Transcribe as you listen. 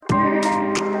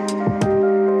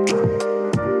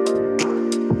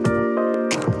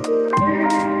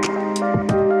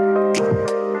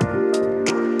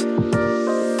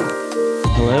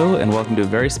to a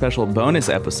very special bonus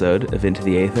episode of Into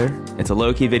the Aether. It's a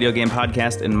low-key video game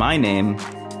podcast, and my name,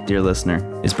 dear listener,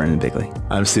 is Brendan Bigley.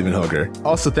 I'm Stephen Hilger.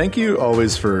 Also, thank you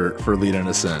always for leading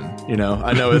us in. You know,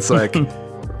 I know it's like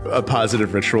a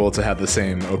positive ritual to have the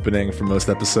same opening for most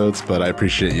episodes, but I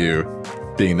appreciate you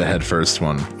being the head first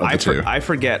one of the two. I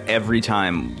forget every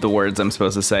time the words I'm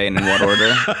supposed to say and in what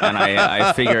order, and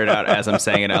I figure it out as I'm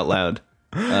saying it out loud.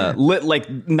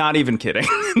 Not even kidding.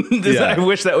 I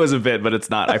wish that was a bit, but it's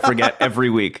not. I forget every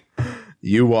week.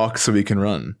 You walk so we can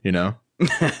run, you know?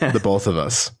 The both of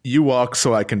us. You walk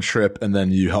so I can trip, and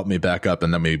then you help me back up,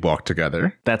 and then we walk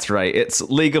together. That's right. It's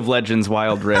League of Legends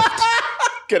Wild Rift.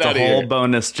 Get out of here. The whole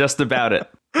bonus just about it.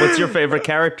 What's your favorite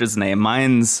character's name?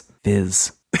 Mine's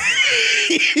Fizz.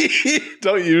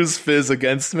 Don't use Fizz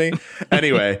against me.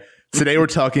 Anyway, today we're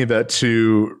talking about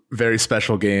two very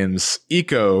special games,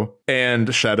 Ico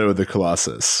and Shadow of the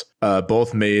Colossus.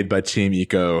 Both made by Team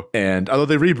Ico, and although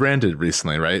they rebranded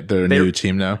recently, right? They're a new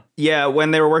team now. Yeah,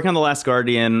 when they were working on The Last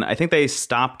Guardian, I think they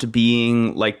stopped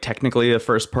being like technically a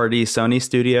first-party Sony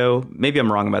studio. Maybe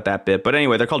I'm wrong about that bit, but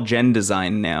anyway, they're called Gen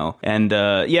Design now. And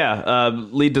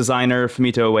lead designer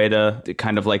Fumito Ueda,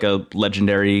 kind of like a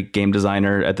legendary game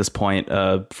designer at this point,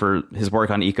 for his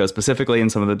work on Ico specifically,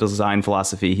 and some of the design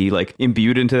philosophy he like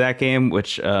imbued into that game,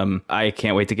 which I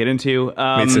can't wait to get into.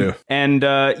 Me too. And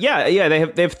they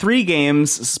have three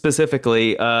games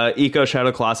specifically, Ico, Shadow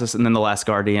of the Colossus, and then The Last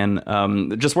Guardian.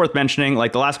 Just worth mentioning,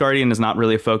 like, The Last Guardian is not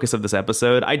really a focus of this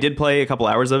episode. I did play a couple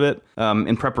hours of it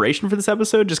in preparation for this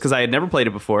episode, just because I had never played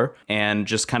it before and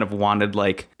just kind of wanted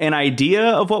like an idea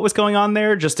of what was going on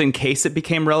there, just in case it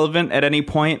became relevant at any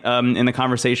point in the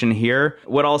conversation here.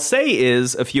 What I'll say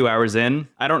is, a few hours in,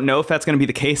 I don't know if that's going to be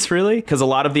the case really, because a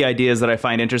lot of the ideas that I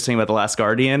find interesting about The Last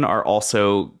Guardian are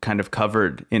also kind of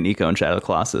covered in Ico and Shadow of the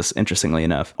Colossus, interestingly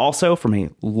enough. Also, from a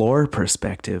lore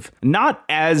perspective, not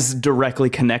as directly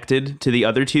connected to the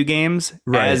other two games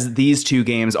as these two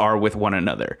games are with one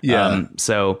another. Yeah.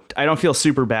 So I don't feel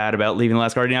super bad about leaving The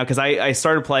Last Guardian out, because I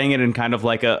started playing it in kind of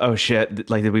like oh shit,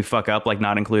 like, did we fuck up, like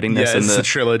not including this? Yeah, it's the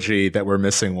trilogy that we're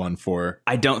missing one for.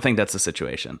 I don't think that's the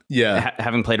situation. Yeah.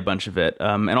 Having played a bunch of it,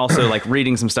 and also like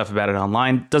reading some stuff about it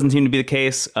online, doesn't seem to be the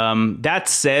case. That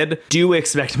said, do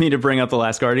expect me to bring up The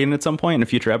Last Guardian at some point in a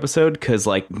future episode, because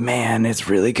like, man, it's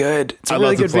really good. It's a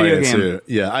really good video game. Too.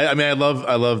 Yeah, I mean, I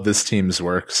love this team's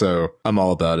work, so I'm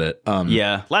all about it.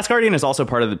 Yeah, Last Guardian is also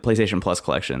part of the PlayStation Plus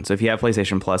collection. So if you have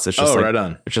PlayStation Plus, it's just right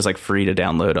on. It's just like free to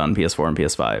download on PS4 and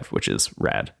PS5, which is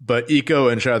rad. But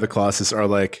Ico and Shadow of the Colossus are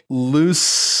like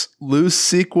loose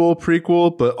sequel,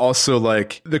 prequel, but also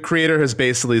like the creator has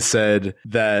basically said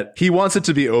that he wants it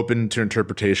to be open to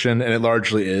interpretation, and it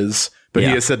largely is. But he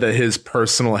has said that his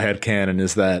personal headcanon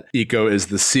is that Ico is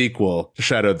the sequel to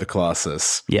Shadow of the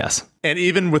Colossus. Yes. And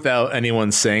even without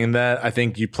anyone saying that, I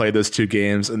think you play those two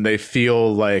games and they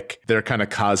feel like they're kind of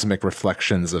cosmic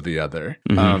reflections of the other.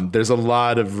 Mm-hmm. There's a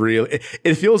lot of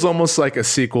it feels almost like a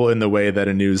sequel in the way that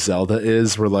a new Zelda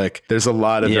is, where like there's a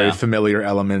lot of very familiar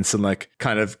elements and like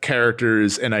kind of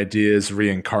characters and ideas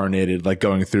reincarnated, like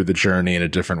going through the journey in a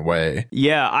different way.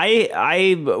 Yeah,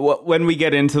 I when we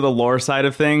get into the lore side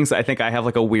of things, I think I have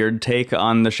like a weird take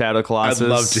on the Shadow of the Colossus. I'd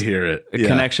love to hear it.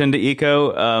 Connection to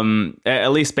Ico,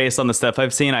 at least based on the stuff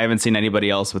I've seen. I haven't seen anybody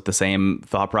else with the same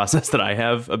thought process that I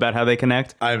have about how they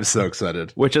connect. I'm so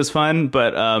excited. Which is fun.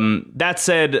 But that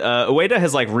said, Ueda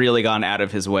has like really gone out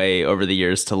of his way over the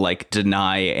years to like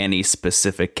deny any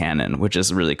specific canon, which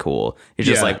is really cool. He's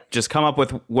just like, just come up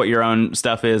with what your own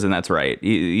stuff is, and that's right.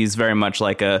 He's very much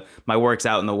like my work's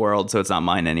out in the world, so it's not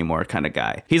mine anymore kind of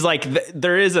guy. He's like,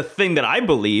 there is a thing that I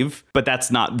believe, but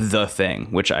that's not the thing,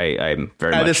 which I'm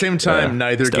very much at the same time,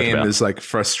 neither game about. Is like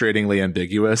frustratingly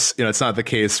ambiguous. You know, it's not the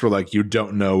case where like you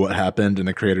don't know what happened and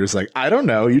the creator's like, I don't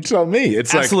know, you tell me.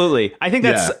 It's absolutely. Like, I think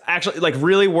that's actually like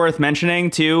really worth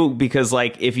mentioning too, because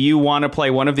like if you want to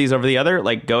play one of these over the other,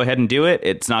 like go ahead and do it.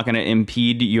 It's not going to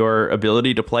impede your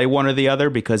ability to play one or the other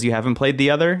because you haven't played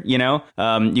the other. You know,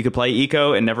 you could play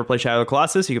Ico and never play Shadow of the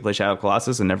Colossus. You could play Shadow of the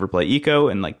Colossus and never play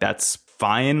Ico, and like that's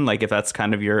fine, like if that's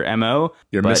kind of your MO.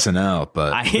 You're missing out,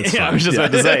 but I was just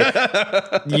about to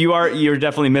say you're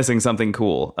definitely missing something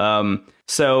cool.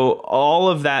 So all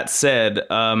of that said,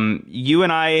 you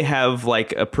and I have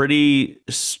like a pretty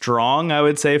strong, I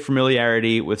would say,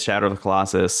 familiarity with Shadow of the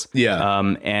Colossus.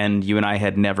 Yeah. And you and I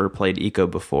had never played Ico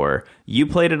before. You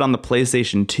played it on the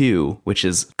PlayStation 2, which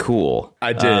is cool.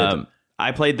 I did.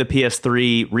 I played the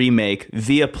PS3 remake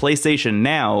via PlayStation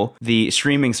Now, the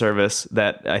streaming service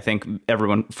that I think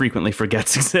everyone frequently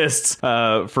forgets exists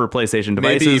for PlayStation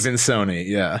devices. Maybe even Sony,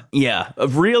 yeah. Yeah,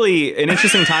 really an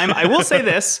interesting time. I will say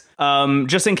this.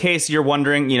 Just in case you're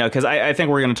wondering, because I think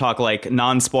we're going to talk like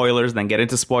non-spoilers, then get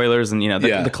into spoilers and,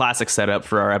 the classic setup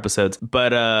for our episodes.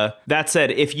 But that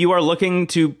said, if you are looking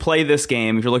to play this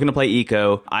game, if you're looking to play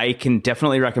Ico, I can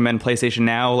definitely recommend PlayStation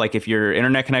Now. Like if your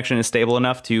internet connection is stable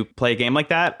enough to play a game like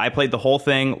that, I played the whole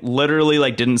thing, literally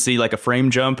like didn't see like a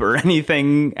frame jump or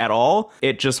anything at all.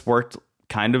 It just worked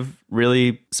kind of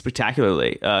really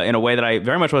spectacularly in a way that I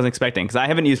very much wasn't expecting, because I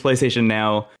haven't used PlayStation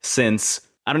Now since,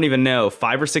 I don't even know,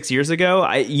 5 or 6 years ago.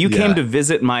 You came to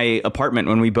visit my apartment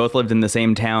when we both lived in the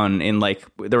same town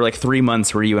there were like 3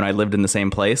 months where you and I lived in the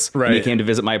same place. Right. And you came to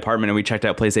visit my apartment and we checked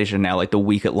out PlayStation Now like the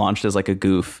week it launched as like a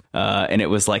goof. And it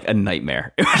was like a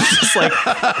nightmare. It was just like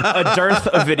a dearth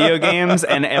of video games,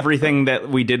 and everything that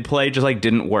we did play just like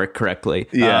didn't work correctly.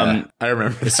 Yeah, I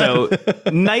remember. So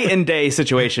night and day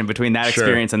situation between that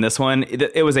experience and this one.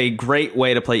 It was a great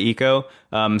way to play Ico.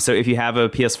 So if you have a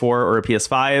PS4 or a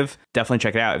PS5, definitely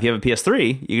check it out. If you have a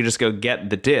PS3, you can just go get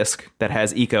the disc that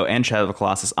has Ico and Shadow of the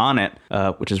Colossus on it,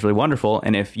 which is really wonderful.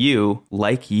 And if you,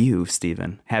 like you,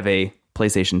 Steven, have a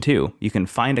PlayStation 2, you can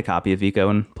find a copy of Ico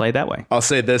and play it that way. I'll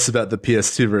say this about the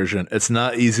PS2 version: it's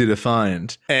not easy to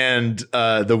find, and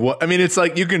it's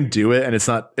like you can do it, and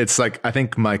it's like, I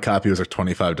think my copy was like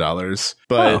 $25,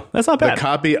 but that's not bad. The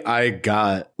copy I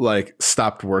got like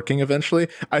stopped working eventually.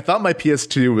 I thought my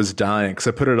PS2 was dying because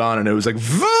I put it on and it was like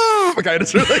like I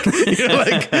just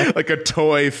like like a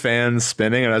toy fan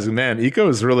spinning, and I was like, man, Ico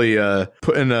is really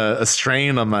putting a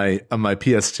strain on my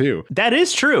PS2. That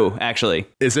is true, actually.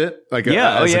 Is it? Like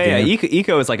yeah,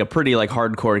 Ico is like a pretty like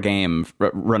hardcore game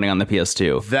running on the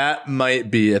PS2. That might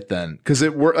be it then, because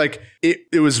it worked. Like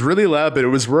it was really loud, but it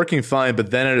was working fine.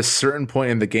 But then at a certain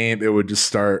point in the game, it would just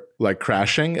start like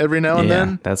crashing every now and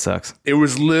then. That sucks. It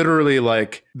was literally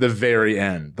like the very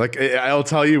end. Like I'll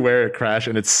tell you where it crashed,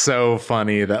 and it's so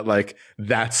funny that like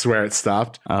that's where it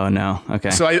stopped. Oh no. Okay.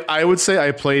 So I would say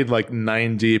I played like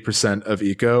 90% of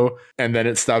Ico, and then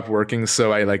it stopped working.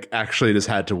 So I like actually just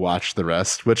had to watch the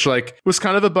rest, which like was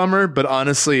kind of a bummer, but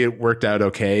honestly it worked out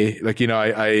okay. Like,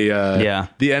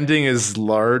 the ending is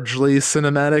largely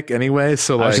cinematic anyway.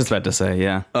 So like, I was just about to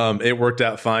say, it worked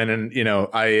out fine. And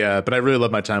but I really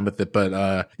love my time with it. But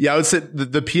I would say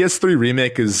the PS3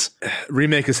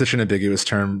 remake is such an ambiguous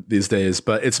term these days,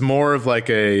 but it's more of like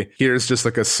here's just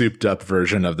like a souped up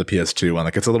version of the PS2 one.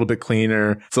 Like it's a little bit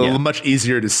cleaner. It's a little much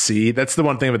easier to see. That's the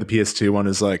one thing about the PS2 one,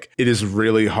 is like it is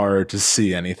really hard to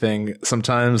see anything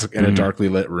sometimes in a darkly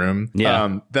lit room.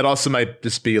 Yeah. That also might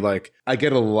just be like, I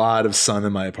get a lot of sun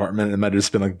in my apartment. It might have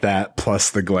just been like that plus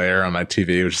the glare on my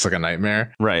TV, which is like a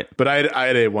nightmare. Right. But I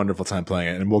had a wonderful time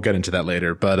playing it, and we'll get into that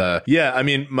later. But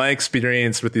my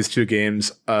experience with these two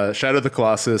games, Shadow of the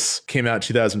Colossus came out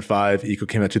 2005, Ico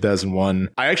came out 2001.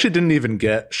 I actually didn't even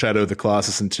get Shadow of the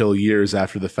Colossus until years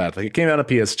after the fact. Like it came out on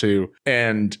PS2,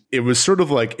 and it was sort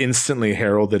of like instantly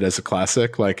heralded as a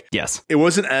classic. Like, yes, it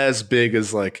wasn't as big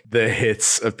as like the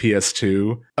hits of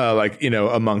PS2,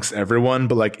 amongst everyone.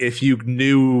 But like if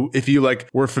you like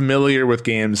were familiar with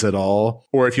games at all,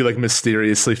 or if you like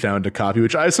mysteriously found a copy,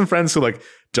 which I have some friends who like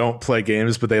don't play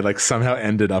games, but they like somehow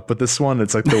ended up with this one.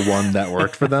 It's like the one that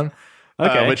worked for them.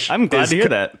 Okay, I'm glad to hear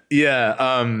that.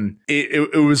 Yeah,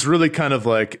 it was really kind of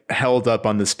like held up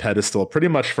on this pedestal pretty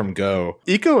much from go.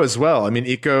 Ico as well. I mean,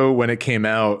 Ico, when it came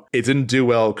out, it didn't do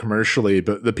well commercially,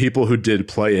 but the people who did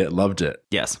play it loved it.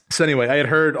 Yes. So anyway, I had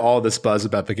heard all this buzz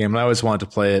about the game, and I always wanted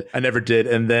to play it. I never did.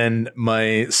 And then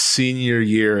my senior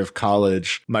year of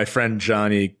college, my friend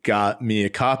Johnny got me a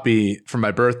copy for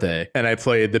my birthday, and I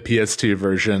played the PS2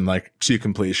 version like to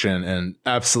completion and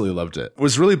absolutely loved it.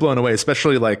 Was really blown away,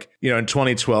 especially like, in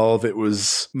 2012,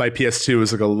 my PS2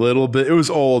 was like a little bit, it was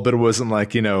old, but it wasn't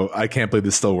like, I can't believe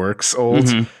this still works old.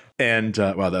 Mm-hmm. And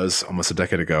wow, that was almost a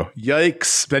decade ago.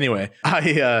 Yikes. But anyway,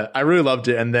 I really loved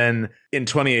it. And then in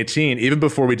 2018, even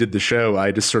before we did the show,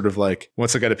 I just sort of like,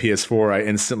 once I got a PS4, I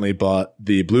instantly bought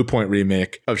the Blue Point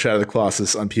remake of Shadow of the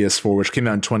Colossus on PS4, which came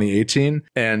out in 2018,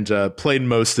 and played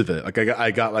most of it. Like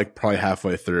I got like probably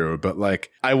halfway through, but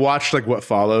like I watched like what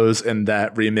follows, and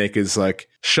that remake is like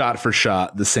shot for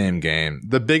shot the same game.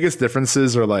 The biggest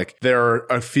differences are like there are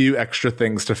a few extra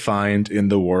things to find in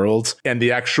the world, and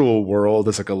the actual world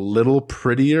is like a little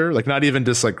prettier, like not even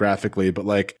just like graphically, but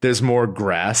like there's more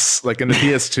grass. Like in the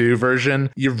PS2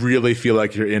 version, you really feel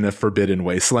like you're in a forbidden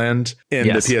wasteland. In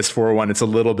the PS4 one, it's a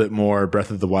little bit more Breath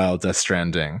of the Wild, Death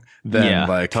Stranding than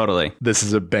like totally. This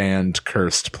is a banned,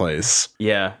 cursed place.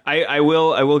 Yeah, I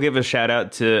will give a shout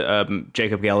out to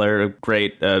Jacob Geller, a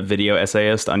great video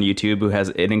essayist on YouTube, who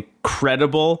has an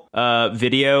incredible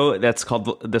video that's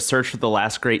called The Search for the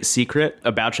Last Great Secret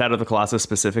about Shadow of the Colossus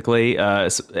specifically,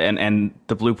 and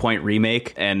the Blue Point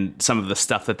remake and some of the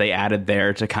stuff that they added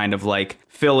there to kind of like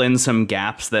fill in some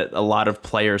gaps that a lot of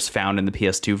players found in the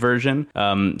PS2 version.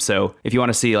 So if you want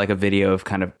to see like a video of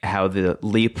kind of how the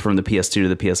leap from the PS2 to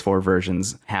the PS4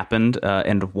 versions happened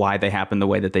and why they happened the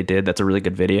way that they did, that's a really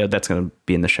good video. That's going to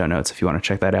be in the show notes if you want to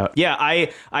check that out. Yeah,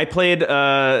 I played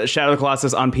Shadow of the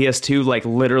Colossus on PS2 like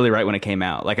literally right when it came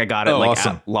out. Like I got it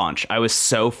awesome. At launch. I was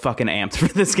so fucking amped for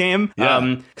this game.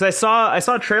 Yeah. Because I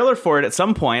saw a trailer for it at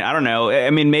some point. I don't know.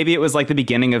 I mean, maybe it was like the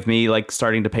beginning of me like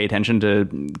starting to pay attention to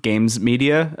games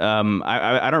media.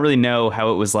 I don't really know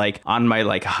how it was like on my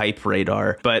like hype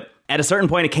radar, but at a certain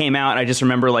point it came out and I just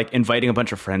remember like inviting a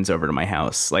bunch of friends over to my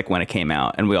house like when it came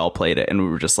out and we all played it and we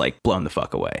were just like blown the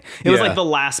fuck away. It was like the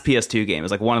last PS2 game. It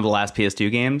was like one of the last PS2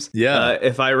 games. Yeah.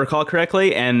 If I recall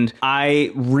correctly. And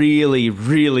I really,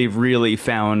 really, really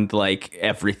found like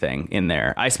everything in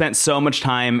there. I spent so much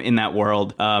time in that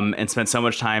world and spent so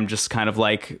much time just kind of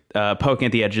like poking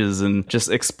at the edges and just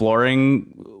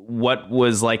exploring what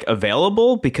was like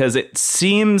available, because it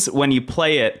seems when you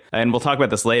play it, and we'll talk about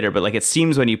this later, but like it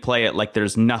seems when you play it like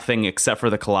there's nothing except for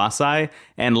the Colossi,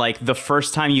 and like the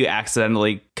first time you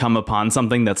accidentally come upon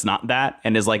something that's not that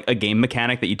and is like a game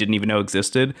mechanic that you didn't even know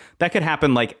existed, that could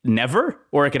happen like never,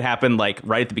 or it could happen like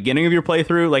right at the beginning of your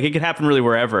playthrough. Like it could happen really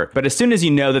wherever, but as soon as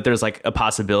you know that there's like a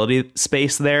possibility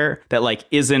space there that like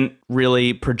isn't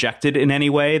really projected in any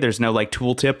way, there's no like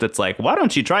tooltip that's like, why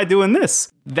don't you try doing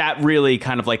this? That really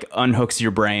kind of like unhooks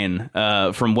your brain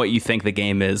from what you think the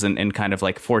game is and kind of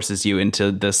like forces you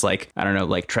into this like, I don't know,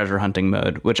 like treasure hunting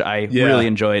mode, which I really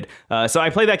enjoyed. So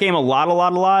I played that game a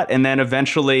lot. And then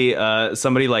eventually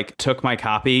somebody like took my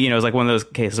copy. You know, it was like one of those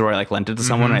cases where I like lent it to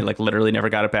someone and I like literally never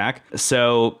got it back.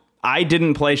 So I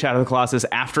didn't play Shadow of the Colossus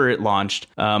after it launched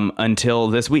until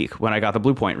this week when I got the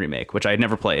Blue Point remake, which I had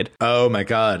never played. Oh my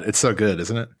God. It's so good,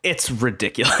 isn't it? It's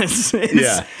ridiculous.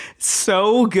 It's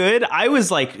so good. I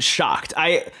was like shocked.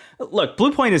 Look,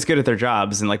 Blue Point is good at their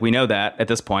jobs, and like we know that at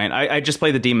this point. I just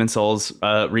played the Demon's Souls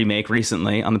remake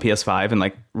recently on the PS5 and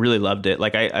like really loved it.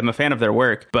 Like I'm a fan of their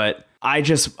work, but I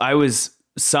was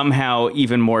somehow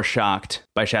even more shocked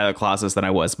by Shadow of the Colossus than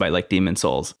I was by like Demon's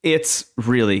Souls. It's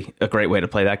really a great way to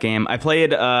play that game. I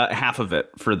played half of it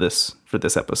for this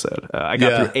episode. I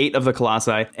got through 8 of the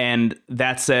Colossi, and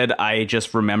that said, I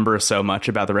just remember so much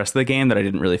about the rest of the game that I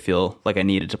didn't really feel like I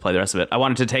needed to play the rest of it. I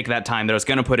wanted to take that time that I was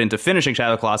going to put into finishing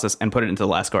Shadow of the Colossus and put it into The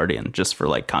Last Guardian, just for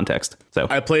like context. So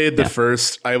I played the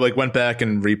first, I like went back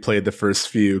and replayed the first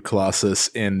few Colossus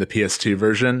in the PS2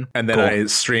 version, and then I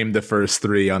streamed the first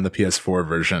 3 on the PS4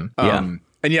 version.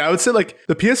 And yeah, I would say like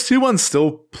the PS2 one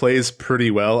still plays pretty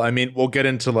well. I mean, we'll get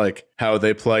into like how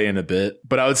they play in a bit,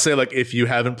 but I would say like if you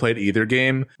haven't played either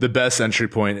game, the best entry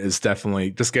point is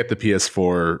definitely just get the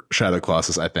PS4 Shadow of the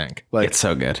Colossus, I think. Like it's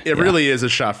so good. It really is a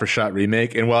shot for shot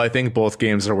remake. And while I think both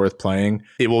games are worth playing,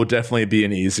 it will definitely be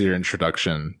an easier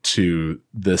introduction to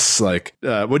this like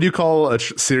what do you call a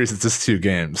series that's just 2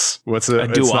 games? What's a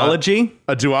duology?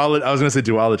 A duology. I was going to say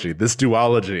duology. This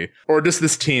duology, or just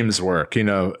this team's work, you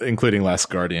know, including Last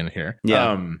Guardian here.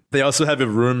 They also have a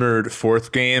rumored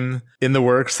 4th game in the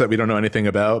works that we don't know anything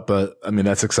about, but I mean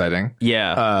that's exciting.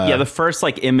 The first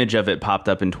like image of it popped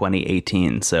up in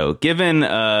 2018. So given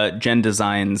Gen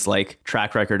Design's like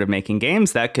track record of making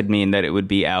games, that could mean that it would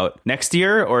be out next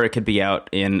year, or it could be out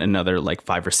in another like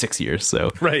 5 or 6 years. So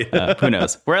who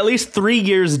knows? We're at least 3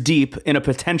 years deep in a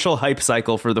potential hype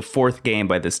cycle for the 4th game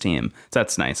by this team. So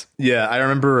that's nice. Yeah, I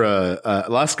remember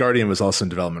Last Guardian was also in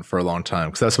development for a long time,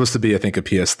 because that was supposed to be, I think, a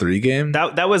PS3 game.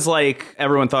 That was like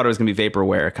everyone thought it was going to be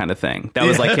vaporware kind of thing. That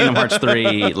was like Kingdom Hearts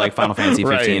 3, like Final Fantasy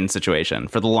 15 situation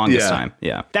for the longest time.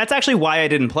 Yeah. That's actually why I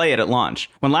didn't play it at launch.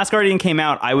 When Last Guardian came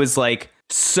out, I was like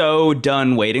so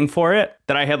done waiting for it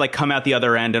that I had like come out the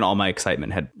other end and all my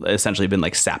excitement had essentially been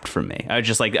like sapped from me. I was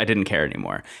just like, I didn't care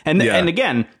anymore. And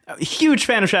again, a huge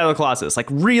fan of Shadow of the Colossus, like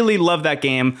really loved that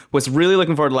game, was really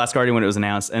looking forward to Last Guardian when it was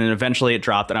announced, and then eventually it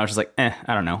dropped and I was just like,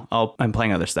 I don't know, I'm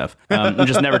playing other stuff. And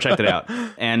just never checked it out.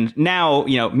 And now,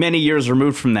 you know, many years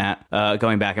removed from that,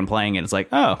 going back and playing it, it's like,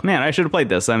 oh man, I should have played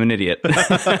this. I'm an idiot.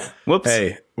 Whoops.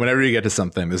 Hey, whenever you get to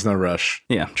something, there's no rush.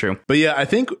 Yeah, true. But yeah, I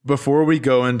think before we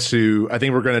go into, I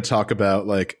think we're going to talk about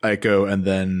like Ico and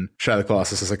then Shadow of the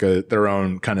Colossus as like their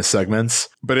own kind of segments.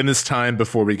 But in this time,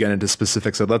 before we get into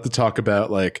specifics, I'd love to talk about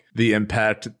like the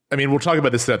impact. I mean, we'll talk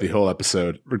about this throughout the whole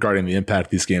episode regarding the impact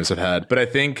these games have had. But I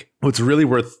think what's really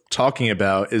worth talking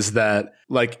about is that,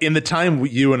 like, in the time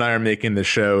you and I are making the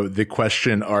show, the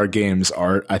question, are games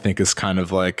art, I think is kind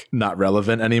of like not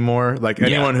relevant anymore. Like,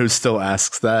 anyone who still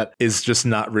asks that is just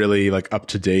not really like up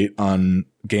to date on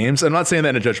games. I'm not saying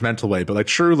that in a judgmental way, but like,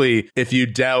 truly, if you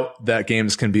doubt that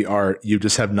games can be art, you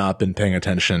just have not been paying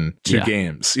attention to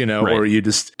games, you know, or you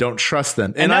just don't trust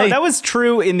them. And that was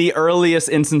true in the earliest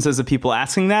instances of people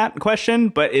asking that question,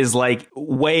 but is like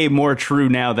way more true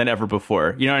now than ever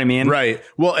before. You know what I mean? Right.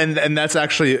 Well, and that's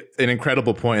actually an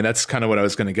incredible point. That's kind of what I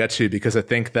was going to get to, because I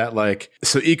think that, like,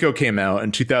 so Ico came out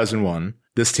in 2001.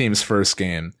 This team's first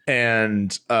game.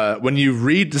 And when you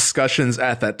read discussions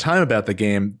at that time about the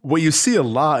game, what you see a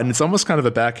lot, and it's almost kind of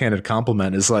a backhanded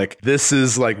compliment, is like, this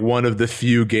is like one of the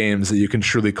few games that you can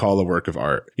truly call a work of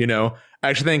art. You know, I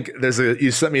actually think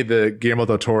you sent me the Guillermo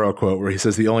del Toro quote where he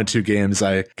says the only two games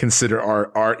I consider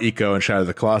are Ico and Shadow of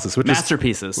the Colossus, which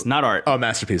masterpieces, not art. Oh,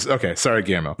 masterpieces. Okay, sorry,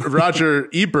 Guillermo. Roger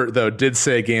Ebert, though, did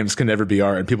say games can never be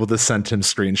art, and people just sent him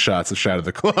screenshots of Shadow of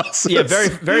the Colossus. Yeah, very,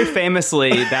 very famously,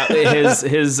 that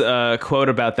his quote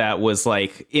about that was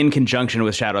like in conjunction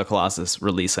with Shadow of the Colossus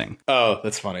releasing. Oh,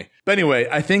 that's funny. But anyway,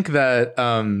 I think that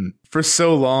for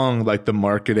so long, like, the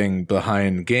marketing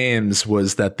behind games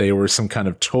was that they were some kind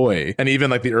of toy. And even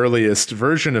like the earliest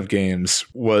version of games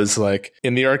was like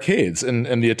in the arcades and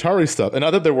the Atari stuff. And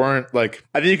not that there weren't, like,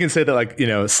 I think you can say that, like, you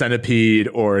know, Centipede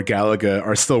or Galaga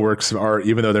are still works of art,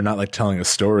 even though they're not like telling a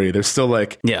story. They're still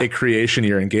like a creation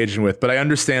you're engaging with. But I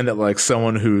understand that, like,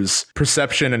 someone whose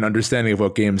perception and understanding of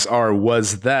what games are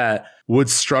was that would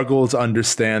struggle to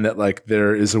understand that, like,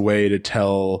 there is a way to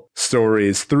tell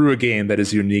stories through a game that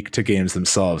is unique to games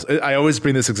themselves. I always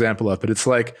bring this example up, but it's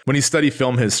like when you study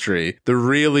film history, the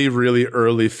really, really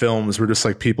early films were just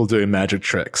like people doing magic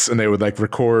tricks, and they would like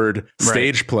record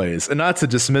stage plays. And not to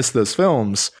dismiss those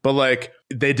films, but like,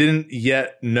 they didn't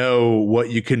yet know what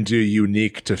you can do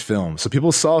unique to film. So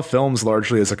people saw films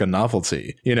largely as like a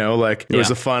novelty, you know, like it was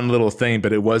a fun little thing,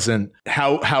 but it wasn't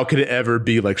how could it ever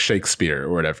be like Shakespeare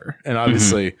or whatever. And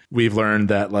obviously we've learned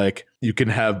that, like, you can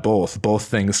have both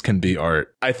things can be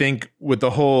art. I think with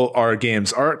the whole our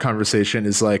games art conversation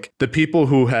is like the people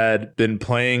who had been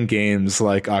playing games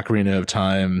like Ocarina of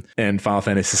Time and Final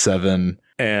Fantasy VII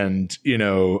and, you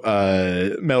know,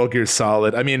 Metal Gear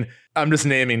Solid. I mean, I'm just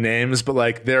naming names, but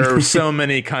like there are so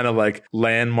many kind of like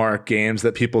landmark games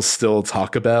that people still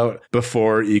talk about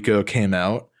before Ico came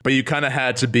out. But you kind of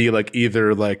had to be like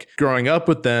either like growing up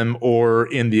with them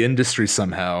or in the industry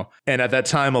somehow. And at that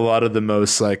time, a lot of the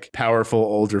most like powerful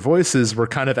older voices were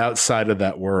kind of outside of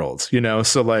that world, you know?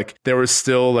 So like there was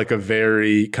still like a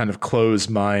very kind of closed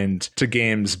mind to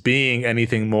games being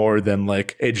anything more than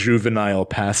like a juvenile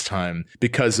pastime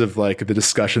because of like the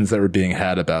discussions that were being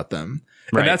had about them.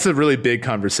 Right. And that's a really big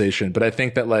conversation. But I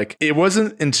think that like it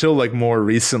wasn't until like more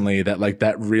recently that like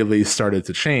that really started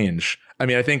to change. I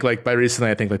mean, I think like by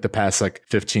recently, I think like the past like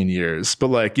 15 years, but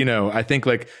like, you know, I think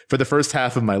like for the first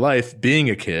half of my life being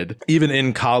a kid, even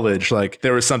in college, like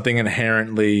there was something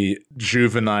inherently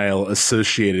juvenile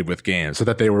associated with games, so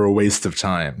that they were a waste of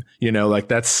time. You know, like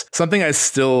that's something I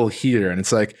still hear. And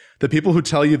it's like the people who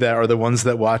tell you that are the ones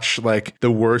that watch like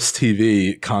the worst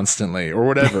TV constantly or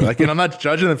whatever. Like, and I'm not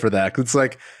judging them for that. 'Cause it's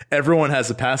like everyone has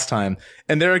a pastime,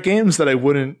 and there are games that I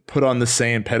wouldn't put on the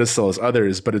same pedestal as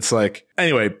others, but it's like,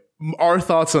 anyway, our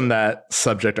thoughts on that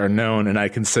subject are known, and I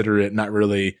consider it not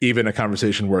really even a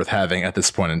conversation worth having at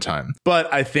this point in time.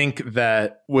 But I think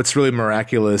that what's really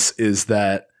miraculous is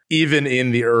that even in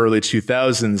the early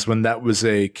 2000s, when that was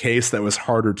a case that was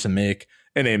harder to make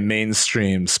in a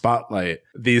mainstream spotlight,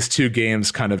 these two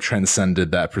games kind of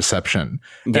transcended that perception.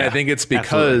 Yeah, and I think it's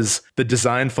because the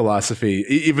design philosophy,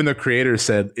 even the creator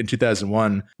said in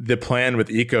 2001, the plan with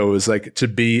Ico was like to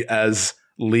be as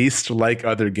least like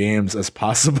other games as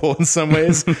possible in some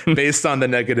ways based on the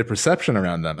negative perception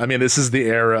around them. I mean, this is the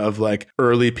era of like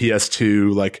early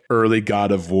PS2, like early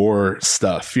God of War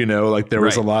stuff, you know, like there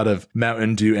was a lot of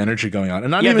Mountain Dew energy going on. And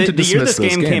not even to dismiss the year this those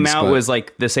game came out was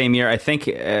like the same year. I think,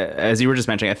 as you were just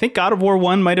mentioning, I think God of War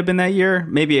 1 might have been that year.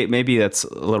 Maybe that's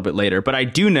a little bit later. But I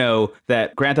do know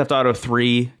that Grand Theft Auto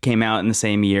 3 came out in the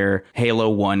same year. Halo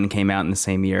 1 came out in the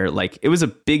same year. Like it was a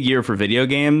big year for video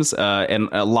games. And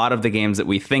a lot of the games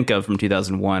that we think of from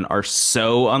 2001 are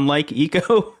so unlike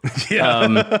Ico.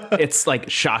 It's like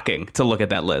shocking to look at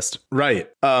that list. Right.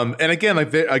 And again,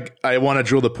 like I want to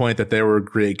drill the point that there were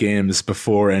great games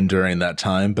before and during that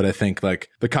time, but I think like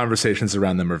the conversations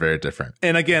around them are very different.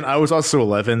 And again, I was also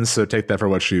 11, so take that for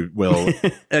what you will.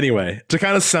 Anyway, to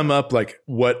kind of sum up like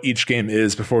what each game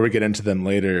is before we get into them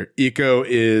later, Ico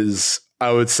is,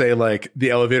 I would say, like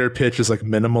the elevator pitch is like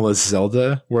minimalist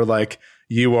Zelda, where like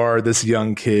you are this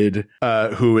young kid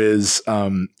who is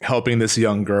helping this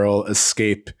young girl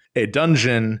escape a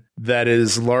dungeon that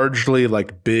is largely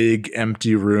like big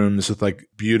empty rooms with like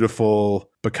beautiful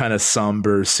but kind of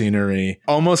somber scenery,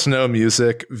 almost no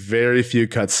music, very few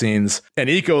cutscenes, and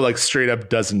Ico like straight up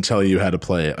doesn't tell you how to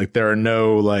play it. Like there are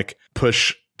no like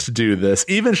push to do this.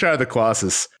 Even Shadow of the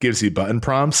Colossus gives you button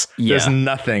prompts. Yeah. There's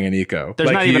nothing in Ico. There's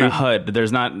like not even a HUD.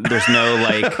 There's no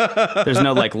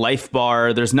like life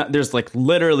bar. There's like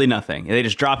literally nothing. They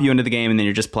just drop you into the game and then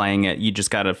you're just playing it. You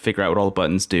just got to figure out what all the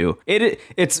buttons do.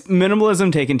 It's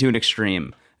minimalism taken to an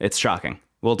extreme. It's shocking.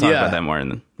 We'll talk about that more in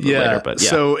the later, but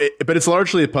yeah. So, but it's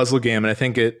largely a puzzle game, and I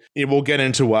think it will get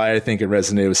into why I think it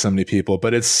resonated with so many people.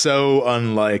 But it's so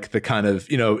unlike the kind of,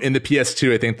 in the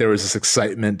PS2, I think there was this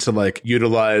excitement to like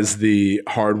utilize the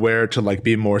hardware to like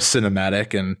be more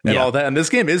cinematic and all that. And this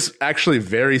game is actually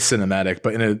very cinematic,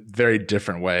 but in a very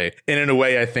different way. And in a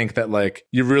way, I think that like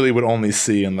you really would only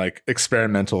see in like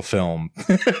experimental film.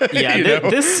 Yeah,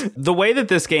 the way that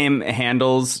this game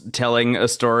handles telling a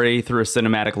story through a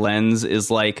cinematic lens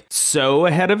is like so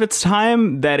ahead of its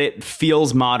time that it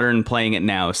feels modern playing it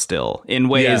now still in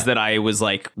ways that I was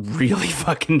like really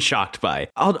fucking shocked by.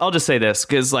 I'll just say this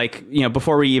because like,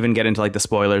 before we even get into like the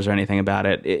spoilers or anything about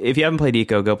it, if you haven't played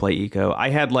Ico, go play Ico. I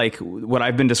had like what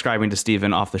I've been describing to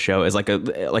Steven off the show as like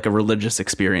a religious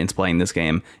experience playing this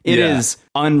game. It is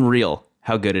unreal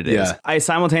how good it is. Yeah. I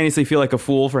simultaneously feel like a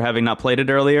fool for having not played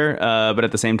it earlier, but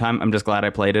at the same time, I'm just glad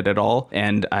I played it at all,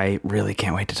 and I really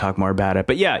can't wait to talk more about it.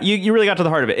 But yeah, you really got to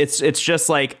the heart of it. It's just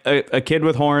like a kid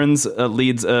with horns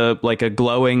leads a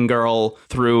glowing girl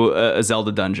through a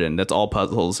Zelda dungeon that's all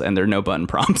puzzles, and there are no button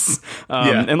prompts.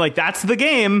 And like that's the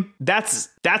game. That's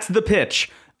the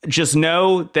pitch. Just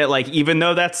know that like even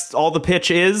though that's all the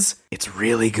pitch is, it's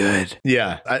really good.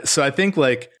 Yeah. So I think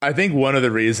one of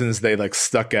the reasons they like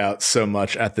stuck out so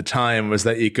much at the time was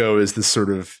that Ico is this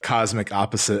sort of cosmic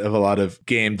opposite of a lot of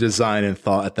game design and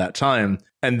thought at that time.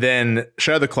 And then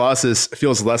Shadow of the Colossus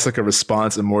feels less like a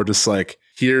response and more just like,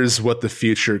 here's what the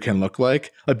future can look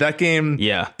like. Like that game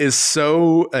is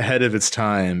so ahead of its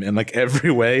time in like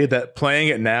every way that playing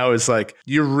it now is like,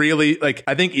 you really like,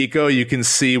 I think Ico, you can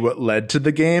see what led to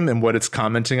the game and what it's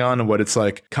commenting on and what it's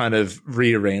like kind of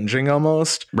rearranging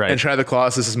almost. Right. And Shadow of the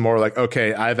Colossus is more like,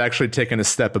 okay, I've actually taken a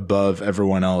step above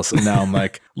everyone else. And now I'm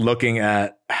like looking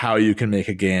at how you can make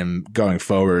a game going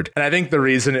forward. And I think the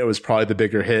reason it was probably the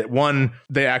bigger hit, one,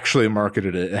 they actually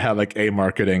marketed it. It had like a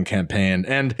marketing campaign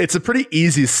and it's a pretty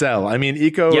easy sell. I mean,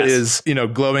 Ico is,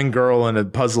 glowing girl in a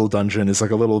puzzle dungeon is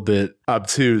like a little bit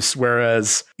obtuse,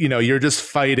 whereas, you're just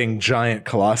fighting giant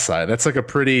colossi. That's like a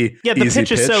pretty the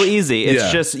pitch is so easy. It's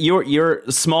just you're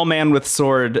a small man with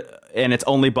sword and it's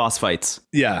only boss fights.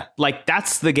 Yeah. Like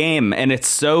that's the game. And it's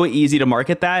so easy to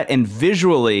market that. And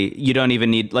visually, you don't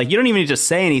even need to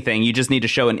say anything. You just need to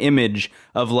show an image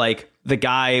of like the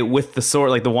guy with the sword,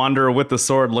 like the wanderer with the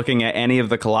sword looking at any of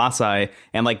the colossi.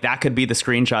 And like that could be the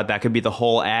screenshot. That could be the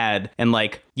whole ad. And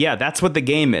like, yeah, that's what the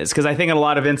game is. Because I think in a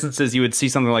lot of instances you would see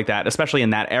something like that, especially in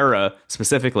that era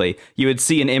specifically. You would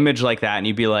see an image like that and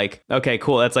you'd be like, okay,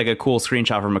 cool. That's like a cool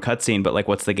screenshot from a cutscene. But like,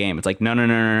 what's the game? It's like,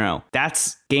 no.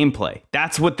 That's gameplay.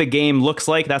 That's what the game looks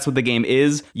like. That's what the game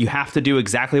is. You have to do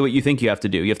exactly what you think you have to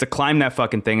do. You have to climb that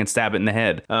fucking thing and stab it in the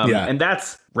head. And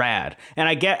that's rad. And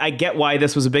I get why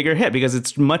this was a bigger hit because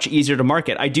it's much easier to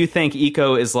market. I do think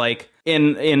Ico is like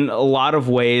in a lot of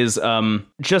ways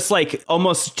just like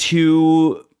almost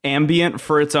too ambient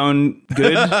for its own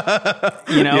good.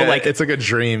 Like it's like a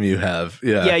dream you have.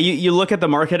 You look at the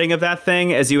marketing of that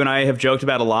thing, as you and I have joked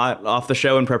about a lot off the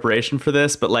show in preparation for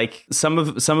this, but like some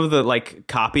of the like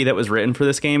copy that was written for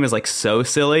this game is like so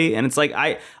silly, and it's like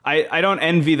I don't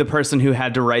envy the person who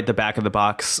had to write the back of the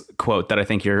box quote that I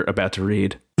think you're about to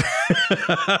read.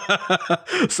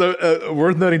 So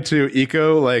worth noting too,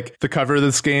 Ico, like the cover of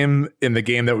this game in the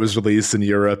game that was released in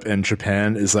Europe and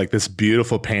Japan is like this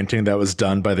beautiful painting that was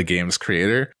done by the game's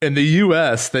creator. In the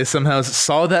US, they somehow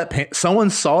saw that someone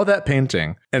saw that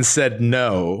painting and said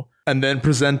no, and then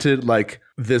presented like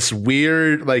this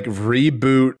weird like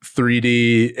reboot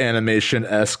 3D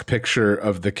animation-esque picture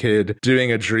of the kid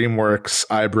doing a DreamWorks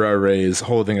eyebrow raise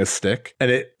holding a stick,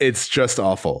 and it's just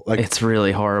awful. Like it's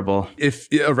really horrible. If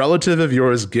a relative of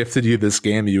yours gifted you this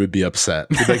game, you would be upset.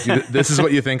 You'd be like, this is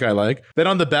what you think I like? Then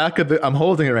on the back of I'm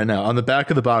holding it right now, on the back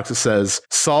of the box it says,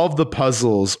 solve the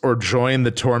puzzles or join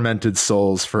the tormented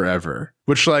souls forever.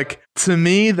 which like to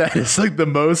me that is like the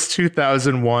most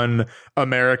 2001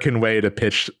 American way to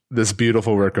pitch this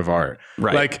beautiful work of art.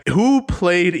 Right. Like who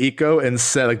played Eco and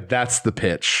said like that's the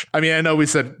pitch? I mean, I know we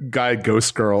said guide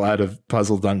Ghost Girl out of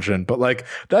Puzzle Dungeon, but like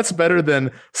that's better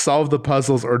than solve the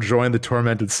puzzles or join the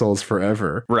tormented souls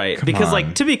forever. Right. Come because on.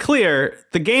 like to be clear,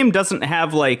 the game doesn't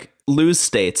have like lose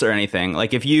states or anything.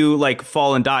 Like if you like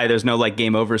fall and die, there's no like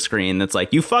game over screen that's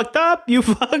like you fucked up.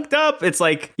 It's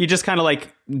like you just kind of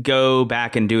like go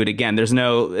back and do it again. There's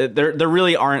no there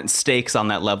really aren't stakes on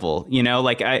that level, you know.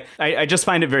 Like I just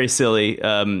find it very silly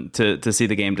to see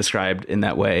the game described in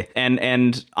that way.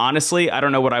 And honestly, I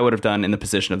don't know what I would have done in the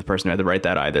position of the person who had to write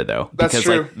that either, though. That's because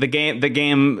true. like the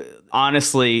game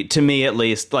honestly, to me at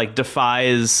least, like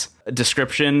defies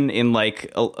description in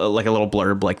like a little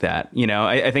blurb like that. You know,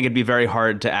 I think it'd be very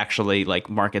hard to actually like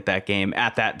market that game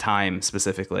at that time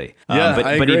specifically. Yeah,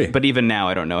 I agree. But even now,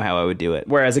 I don't know how I would do it.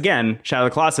 Whereas again, Shadow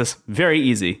of the Colossus, very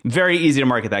easy to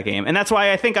market that game, and that's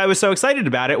why I think I was so excited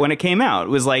about it when it came out. It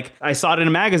was like I saw it in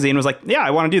a magazine, was like, yeah,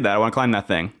 I want to do that. I want to climb that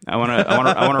thing. I want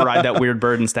to ride that weird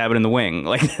bird and stab it in the wing.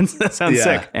 Like that sounds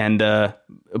sick. And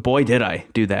boy, did I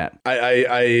do that.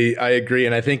 I agree,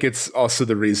 and I think it's also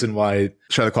the reason why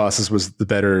Shadow of the Colossus was the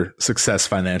better success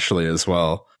financially as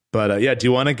well. But yeah, do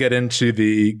you want to get into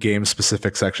the game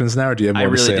specific sections now, or do you have more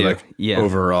to say like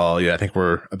overall? Yeah, I think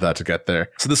we're about to get there.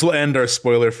 So this will end our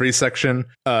spoiler free section.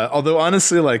 Although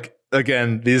honestly, like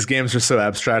again, these games are so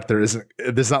abstract. There's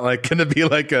not like going to be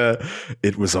like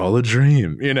it was all a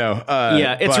dream, you know?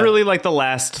 It's really like the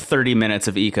last 30 minutes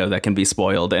of Eco that can be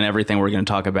spoiled, and everything we're going to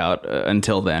talk about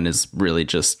until then is really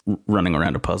just running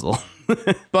around a puzzle.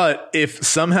 But if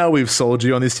somehow we've sold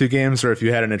you on these two games, or if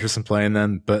you had an interest in playing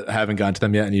them but haven't gotten to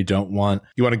them yet and you want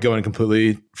to go in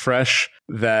completely fresh,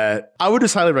 that I would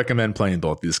just highly recommend playing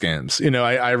both these games. You know,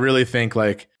 I really think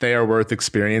like they are worth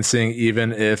experiencing,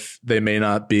 even if they may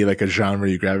not be like a genre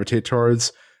you gravitate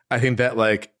towards. I think that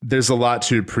like there's a lot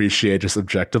to appreciate just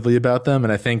objectively about them.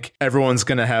 And I think everyone's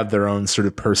going to have their own sort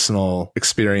of personal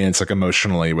experience, like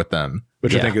emotionally with them,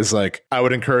 which I think is like, I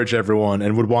would encourage everyone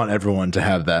and would want everyone to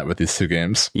have that with these two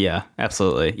games. Yeah,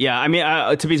 absolutely. Yeah. I mean,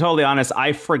 to be totally honest,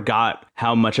 I forgot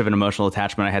how much of an emotional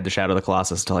attachment I had to Shadow of the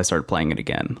Colossus until I started playing it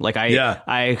again. Like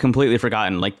I completely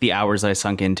forgotten like the hours I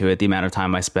sunk into it, the amount of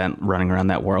time I spent running around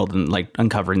that world and like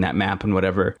uncovering that map and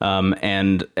whatever.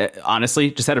 And honestly,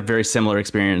 just had a very similar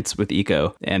experience with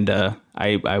Eco, and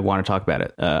I want to talk about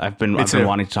it. I've been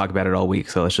wanting to talk about it all week,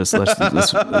 so let's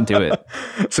do it.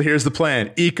 So here's the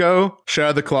plan: Eco, Shadow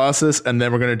of the Colossus, and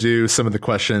then we're going to do some of the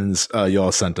questions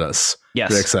y'all sent us. Yes,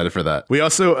 very excited for that. We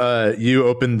also you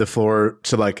opened the floor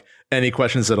to like any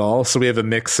questions at all, so we have a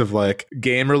mix of like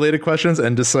game related questions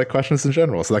and just like questions in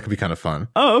general, so that could be kind of fun.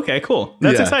 Oh, okay, cool.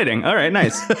 That's exciting. All right,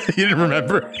 nice. You didn't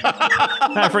remember?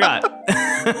 I forgot.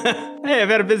 Hey, I've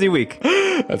had a busy week.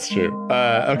 That's true.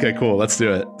 Okay, cool. Let's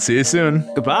do it. See you soon.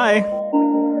 Goodbye.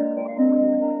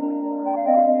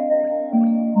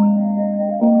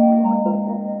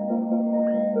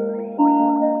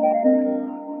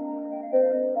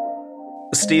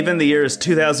 Steven, the year is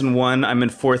 2001. I'm in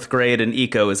 4th grade and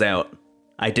Eco is out.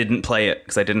 I didn't play it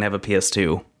because I didn't have a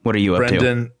PS2. What are you up to?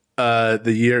 Brendan,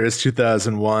 the year is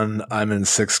 2001. I'm in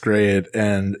 6th grade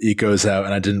and Eco's out,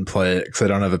 and I didn't play it because I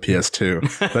don't have a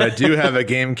PS2. But I do have a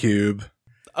GameCube.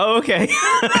 Oh, okay.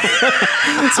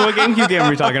 So what GameCube game are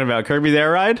we talking about? Kirby's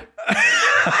Air Ride?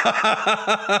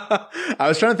 I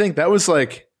was trying to think. That was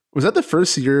like, was that the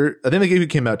first year? I think the GameCube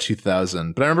came out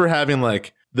 2000. But I remember having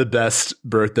like the best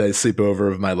birthday sleepover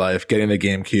of my life, getting the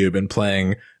GameCube and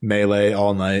playing Melee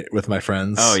all night with my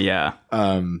friends. Oh, yeah.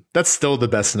 That's still the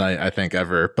best night, I think,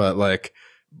 ever. But like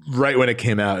right when it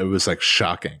came out, it was like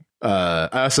shocking.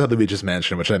 I also had Luigi's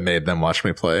Mansion, which I made them watch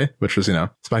me play, which was, you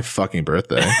know, it's my fucking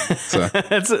birthday. So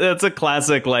that's a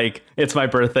classic, like, it's my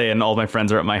birthday and all my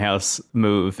friends are at my house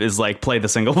move, is like play the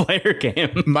single player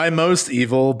game. My most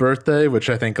evil birthday, which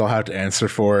I think I'll have to answer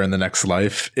for in the next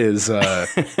life, is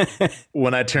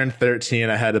when I turned 13,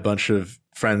 I had a bunch of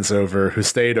friends over who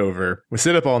stayed over. We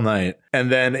stayed up all night,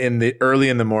 and then early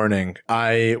in the morning,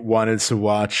 I wanted to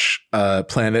watch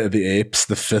Planet of the Apes,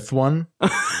 the 5th one.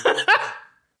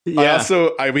 Yeah.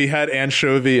 We had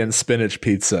anchovy and spinach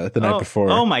pizza the night before.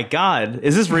 Oh my God.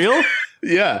 Is this real?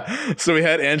 Yeah. So we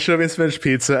had anchovy and spinach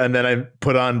pizza, and then I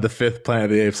put on the 5th Planet of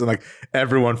the Apes, and like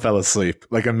everyone fell asleep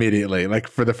like immediately, like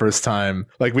for the first time.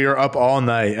 Like we were up all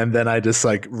night, and then I just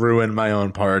like ruined my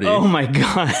own party. Oh my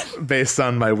God. Based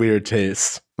on my weird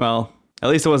taste. Well, at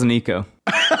least it wasn't Eco.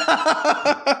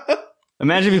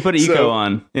 Imagine if you put Eco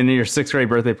on in your 6th grade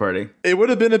birthday party. It would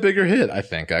have been a bigger hit, I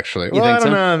think, actually. You think I don't so?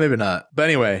 know, maybe not. But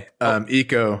anyway,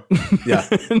 Eco. Yeah.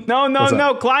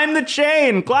 No. Climb the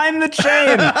chain. Climb the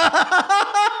chain.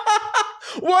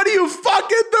 What are you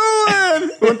fucking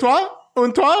doing?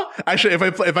 Un toi? Actually,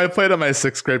 if I played on my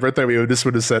 6th grade birthday, this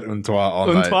would have said un toi all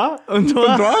night. Un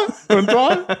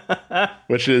toi?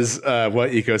 Which is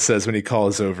what Eco says when he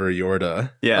calls over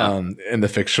Yorda in the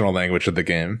fictional language of the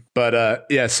game. But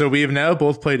so we've now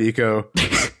both played Eco.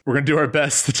 We're going to do our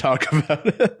best to talk about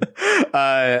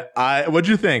it. What'd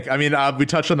you think? I mean, we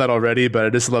touched on that already, but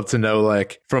I'd just love to know,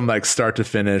 like, from like start to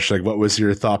finish, like what was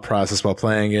your thought process while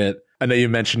playing it? I know you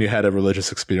mentioned you had a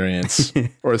religious experience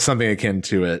or something akin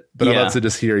to it, but I'd love to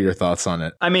just hear your thoughts on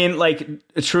it. I mean, like,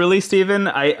 truly, Steven,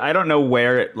 I don't know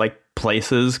where it, like,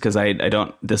 places, because I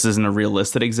don't, this isn't a real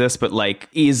list that exists, but, like,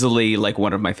 easily, like,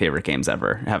 one of my favorite games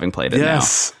ever, having played it now.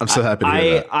 Yes, I'm so happy to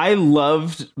hear that. I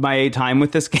loved my time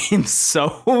with this game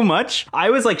so much.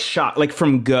 I was, like, shocked, like,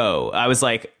 from go. I was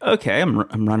like, okay, I'm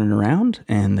running around,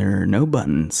 and there are no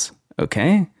buttons.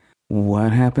 Okay.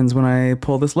 What happens when I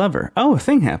pull this lever? Oh, a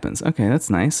thing happens. Okay, that's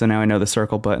nice. So now I know the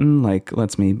circle button, like,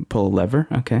 lets me pull a lever.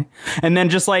 Okay. And then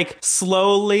just, like,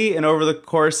 slowly and over the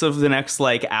course of the next,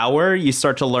 like, hour, you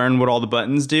start to learn what all the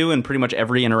buttons do and pretty much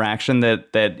every interaction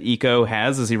that Eco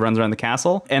has as he runs around the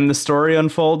castle. And the story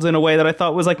unfolds in a way that I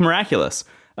thought was, like, miraculous.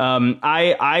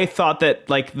 I thought that,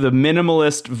 like, the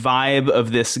minimalist vibe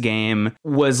of this game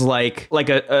was like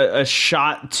a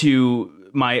shot to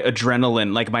my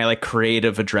adrenaline, like my, like,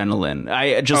 creative adrenaline.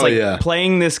 I just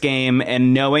playing this game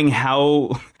and knowing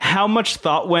how much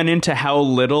thought went into how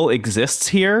little exists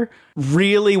here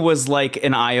really was like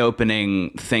an eye-opening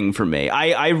thing for me.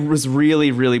 I was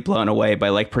really, really blown away by,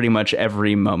 like, pretty much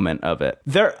every moment of it.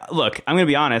 Look, I'm gonna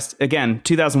be honest. Again,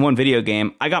 2001 video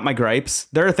game. I got my gripes.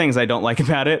 There are things I don't like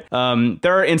about it.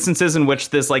 There are instances in which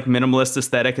this, like, minimalist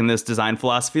aesthetic and this design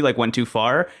philosophy, like, went too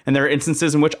far, and there are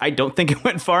instances in which I don't think it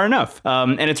went far enough.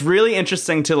 And it's really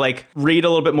interesting to, like, read a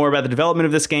little bit more about the development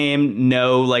of this game,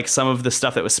 know, like, some of the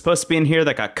stuff that was supposed to be in here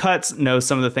that got cut, know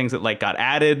some of the things that, like, got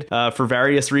added for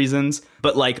various reasons.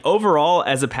 But, like, overall,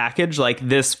 as a package, like,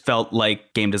 this felt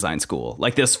like game design school.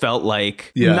 Like, this felt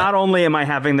like not only am I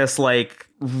having this, like,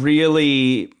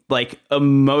 really, like,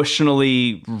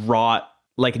 emotionally wrought,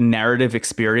 like, narrative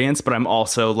experience, but I'm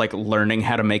also, like, learning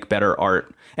how to make better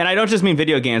art. And I don't just mean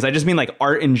video games. I just mean, like,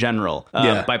 art in general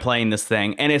by playing this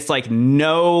thing. And it's, like,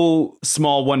 no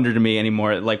small wonder to me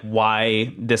anymore, like,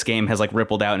 why this game has, like,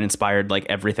 rippled out and inspired, like,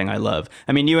 everything I love.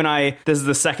 I mean, you and I, this is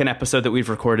the second episode that we've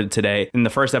recorded today. In the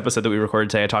first episode that we recorded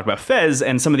today, I talked about Fez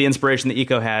and some of the inspiration that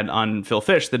Eco had on Phil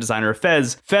Fish, the designer of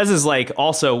Fez. Fez is, like,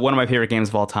 also one of my favorite games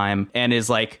of all time and is,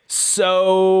 like,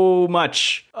 so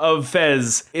much of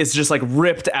Fez is just, like,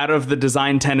 ripped out of the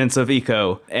design tenets of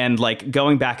Eco. And, like,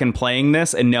 going back and playing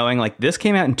this and knowing, like, this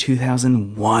came out in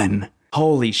 2001.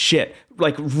 Holy shit.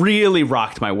 Like, really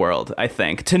rocked my world, I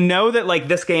think. To know that, like,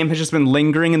 this game has just been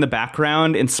lingering in the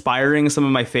background, inspiring some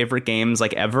of my favorite games,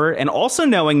 like, ever. And also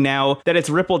knowing now that it's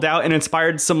rippled out and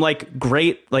inspired some, like,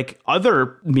 great, like,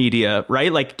 other media,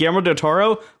 right? Like, Guillermo del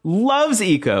Toro loves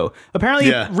Eco. Apparently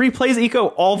replays Eco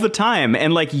all the time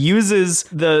and, like, uses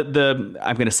the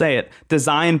I'm going to say it,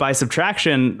 design by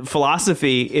subtraction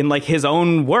philosophy in, like, his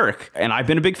own work. And I've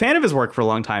been a big fan of his work for a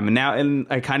long time. And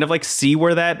I kind of, like, see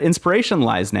where that inspiration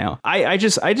lies now. I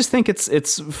just think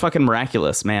it's fucking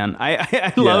miraculous, man.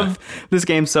 I love this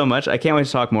game so much. I can't wait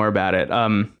to talk more about it.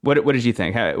 What did you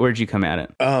think? Where did you come at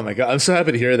it? Oh my God, I'm so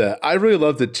happy to hear that. I really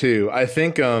loved it too. I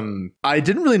think I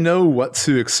didn't really know what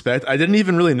to expect. I didn't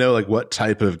even really know, like, what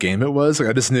type of game it was. Like,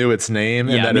 I just knew its name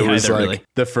and that it was like really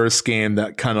the first game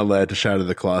that kind of led to Shadow of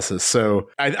the Colossus. So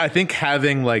I think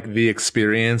having, like, the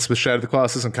experience with Shadow of the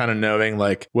Colossus and kind of knowing,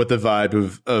 like, what the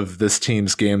vibe of this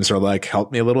team's games are like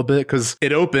helped me a little bit, because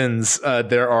it opens.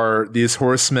 There are these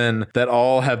horsemen that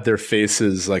all have their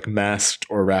faces, like, masked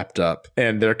or wrapped up,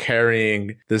 and they're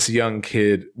carrying this young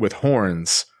kid with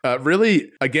horns.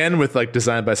 Really, again, with, like,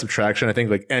 design by subtraction, I think,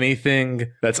 like,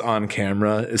 anything that's on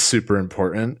camera is super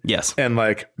important. Yes. And,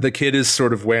 like, the kid is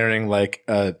sort of wearing, like,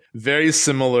 a very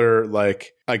similar,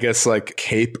 like, I guess, like,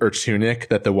 cape or tunic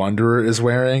that the Wanderer is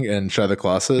wearing in Shadow of the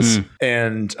Colossus.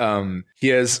 And he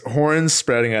has horns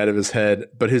sprouting out of his head,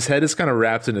 but his head is kind of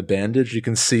wrapped in a bandage. You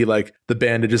can see, like, the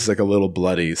bandage is, like, a little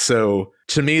bloody. So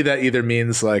to me, that either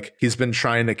means, like, he's been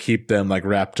trying to keep them, like,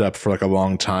 wrapped up for, like, a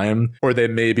long time, or they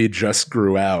maybe just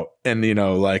grew out and, you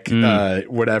know, like,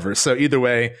 whatever. So either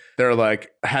way, they're,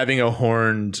 like, having a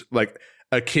horned, like,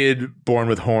 a kid born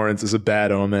with horns is a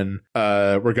bad omen.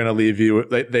 We're going to leave you.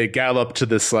 They gallop to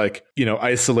this like, you know,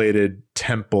 isolated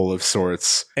temple of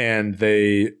sorts, and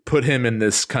they put him in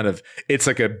this kind of, it's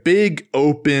like a big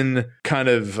open kind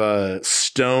of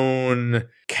stone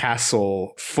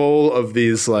castle full of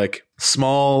these like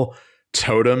small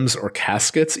totems or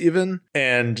caskets even,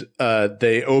 and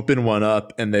they open one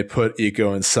up and they put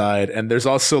Eiko inside, and there's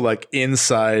also like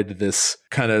inside this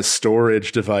kind of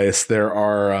storage device there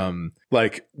are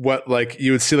like what like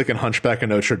you would see like in Hunchback of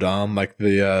Notre Dame, like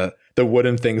the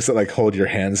wooden things that like hold your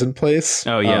hands in place.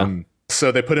 Oh yeah. So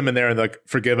they put him in there and like,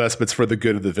 forgive us, but it's for the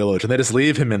good of the village. And they just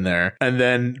leave him in there. And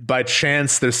then by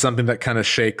chance, there's something that kind of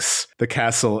shakes the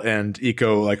castle and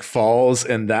Eiko like falls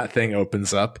and that thing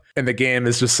opens up. And the game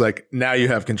is just like, now you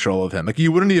have control of him. Like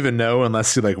you wouldn't even know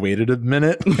unless you like waited a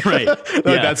minute. Right. Like,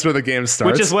 that's where the game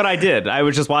starts. Which is what I did. I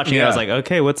was just watching it. I was like,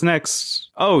 okay, what's next?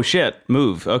 Oh shit,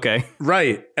 move. Okay.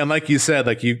 Right. And like you said,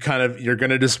 like you're going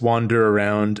to just wander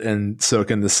around and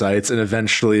soak in the sights, and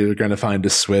eventually you're going to find a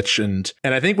switch. And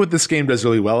I think what this game does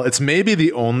really well, it's maybe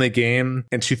the only game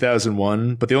in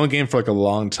 2001, but the only game for like a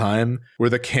long time where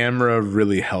the camera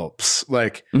really helps.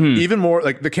 Like even more,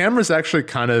 like the camera is actually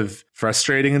kind of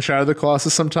frustrating in Shadow of the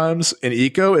Colossus sometimes. In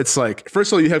Eco, it's like,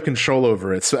 first of all, you have control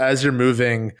over it. So as you're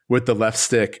moving with the left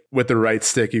stick, with the right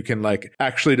stick, you can like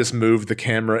actually just move the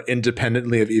camera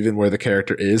independently of even where the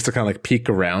character is to kind of like peek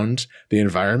around the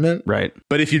environment. Right.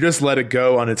 But if you just let it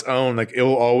go on its own, like it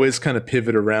will always kind of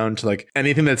pivot around to like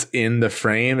anything that's in the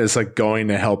frame is like going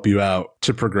to help you out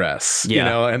to progress. Yeah, you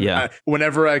know, and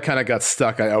whenever I kind of got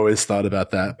stuck, I always thought about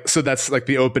that. So that's like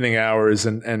the opening hours,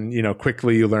 and you know,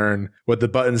 quickly you learn what the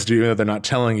buttons do, even though they're not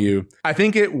telling you. I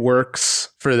think it works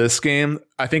for this game.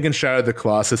 I think in Shadow of the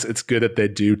Colossus, it's good that they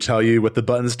do tell you what the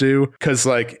buttons do, because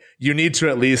like you need to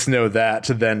at least know that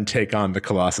to then take on the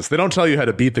Colossus. They don't tell you how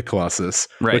to beat the Colossus,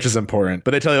 which is important,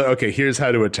 but they tell you, okay, here's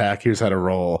how to attack, here's how to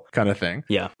roll, kind of thing.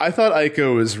 Yeah. I thought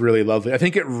Ico was really lovely. I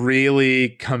think it really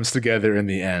comes together in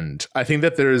the end. I think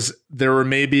that there were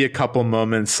maybe a couple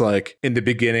moments like in the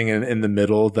beginning and in the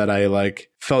middle that I like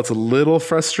felt a little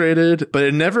frustrated, but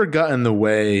it never got in the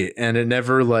way, and it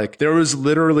never like, there was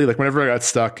literally like whenever I got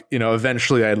stuck, you know,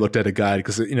 eventually I looked at a guide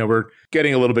because, you know, we're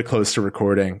getting a little bit close to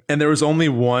recording, and there was only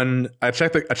one. I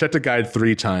checked the guide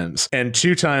 3 times, and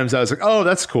 2 times I was like, oh,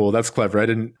 that's cool, that's clever.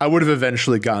 I would have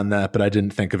eventually gotten that, but I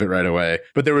didn't think of it right away.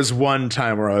 But there was one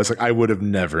time where I was like, I would have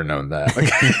never known that.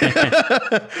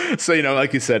 Like, so, you know,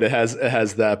 like you said, it has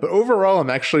that. But overall,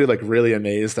 I'm actually like really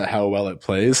amazed at how well it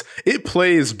plays. It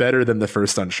plays better than the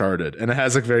first Uncharted, and it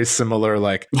has like very similar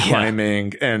like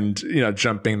climbing and, you know,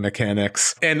 jumping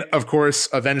mechanics. And of course,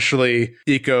 eventually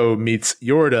Eiko meets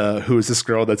Yorda, who is this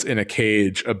girl that's in a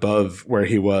cage above where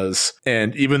he was.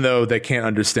 And even though they can't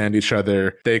understand each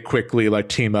other, they quickly like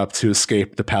team up to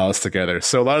escape the palace together.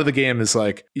 So a lot of the game is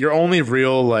like your only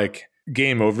real like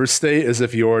game over state is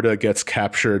if Yorda gets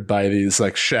captured by these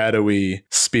like shadowy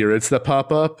spirits that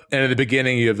pop up, and in the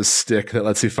beginning you have a stick that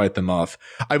lets you fight them off.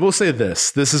 I will say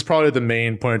this is probably the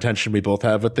main point of tension we both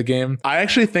have with the game. I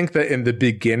actually think that in the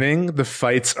beginning the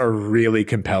fights are really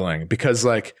compelling, because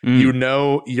like you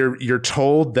know, you're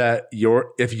told that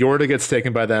if Yorda gets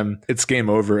taken by them, it's game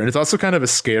over, and it's also kind of a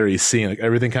scary scene. Like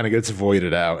everything kind of gets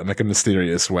voided out in like a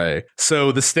mysterious way,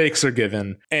 so the stakes are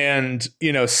given. And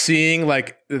you know, seeing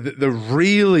like the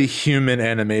really human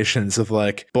animations of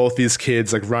like both these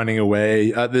kids like running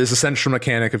away. There's a central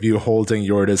mechanic of you holding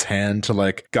Yorda's hand to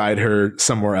like guide her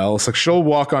somewhere else. Like she'll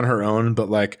walk on her own, but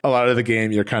like a lot of the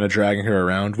game you're kind of dragging her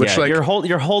around. Which like you're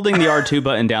holding the R2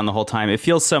 button down the whole time. It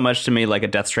feels so much to me like a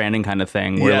Death Stranding kind of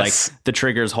thing, where like the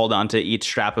triggers hold on to each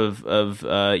strap of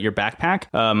your backpack,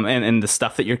 and the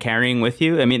stuff that you're carrying with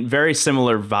you. I mean, very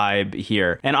similar vibe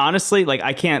here. And honestly, like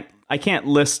I can't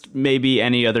list maybe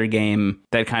any other game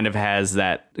that kind of has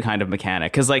that kind of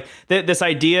mechanic. Because like this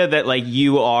idea that like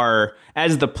you are,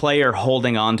 as the player,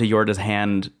 holding on to Yorda's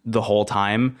hand the whole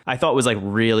time, I thought was like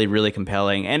really, really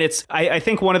compelling. And it's, I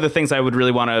think one of the things I would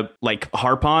really want to like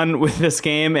harp on with this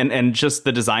game, and just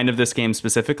the design of this game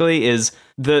specifically, is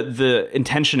the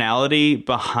intentionality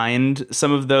behind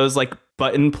some of those like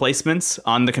button placements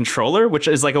on the controller, which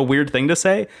is like a weird thing to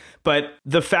say. But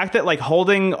the fact that like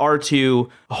holding R2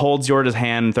 holds Yorda's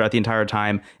hand throughout the entire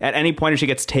time, at any point if she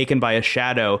gets taken by a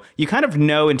shadow, you kind of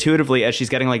know intuitively as she's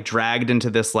getting like dragged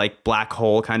into this like black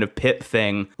hole kind of pit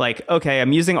thing, like, okay,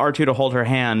 I'm using R2 to hold her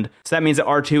hand, so that means that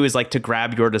R2 is like to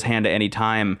grab Yorda's hand at any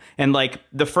time. And like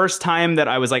the first time that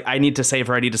I was like, I need to save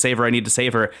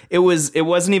her, it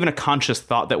wasn't even a conscious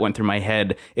thought that went through my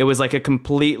head. It was like a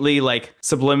completely like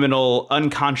subliminal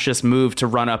unconscious move to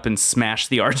run up and smash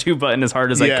the R2 button as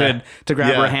hard as I could to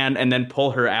grab her hand and then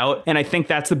pull her out. And I think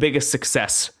that's the biggest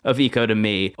success of Ico to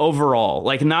me overall.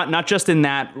 Like not just in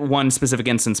that one specific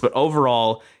instance, but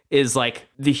overall is like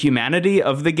the humanity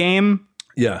of the game.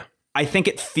 Yeah. I think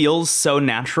it feels so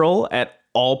natural at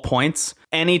all points.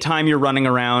 Anytime you're running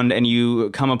around and you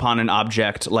come upon an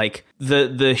object, like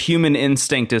the human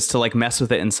instinct is to like mess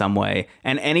with it in some way.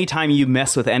 And anytime you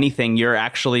mess with anything, you're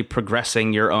actually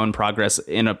progressing your own progress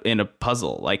in a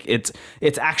puzzle. Like it's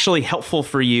actually helpful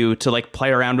for you to like play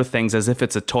around with things as if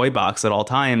it's a toy box at all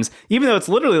times, even though it's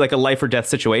literally like a life or death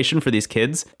situation for these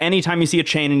kids. Anytime you see a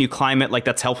chain and you climb it, like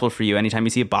that's helpful for you. Anytime you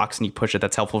see a box and you push it,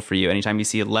 that's helpful for you. Anytime you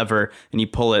see a lever and you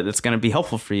pull it, that's going to be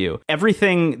helpful for you.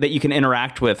 Everything that you can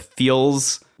interact with feels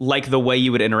like the way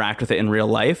you would interact with it in real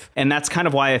life. And that's kind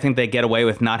of why I think they get away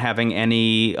with not having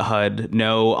any HUD,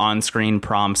 no on-screen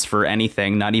prompts for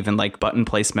anything, not even like button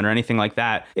placement or anything like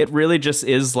that. It really just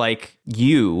is like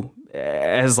you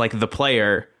as like the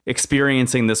player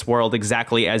experiencing this world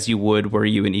exactly as you would were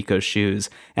you in Ico's shoes.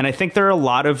 And I think there are a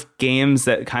lot of games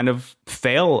that kind of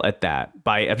fail at that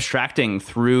by abstracting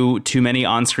through too many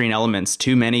on-screen elements,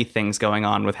 too many things going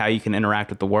on with how you can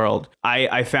interact with the world.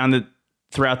 I found that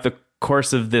throughout the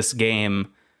course of this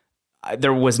game,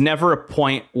 there was never a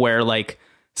point where like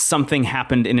something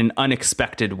happened in an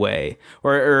unexpected way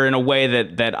or in a way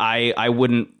that I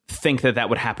wouldn't think that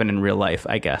would happen in real life,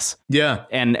 I guess. Yeah.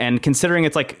 And considering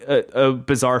it's like a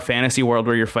bizarre fantasy world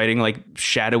where you're fighting like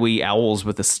shadowy owls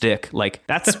with a stick, like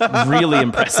that's really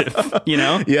impressive, you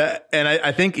know? Yeah. And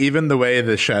I think even the way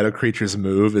the shadow creatures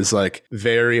move is like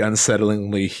very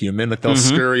unsettlingly human. Like they'll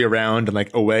scurry around and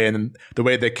like away, and the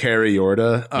way they carry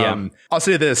Yorda. I'll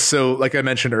say this. So like I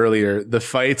mentioned earlier, the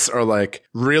fights are like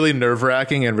really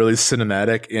nerve-wracking and really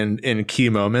cinematic in key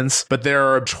moments, but there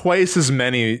are twice as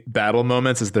many battle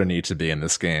moments as there need to be in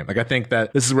this game. Like I think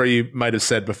that this is where you might have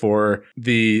said before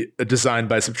the design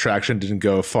by subtraction didn't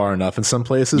go far enough in some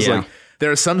places. Like there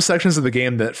are some sections of the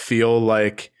game that feel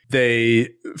like they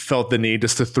felt the need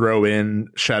just to throw in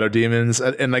shadow demons,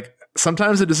 and like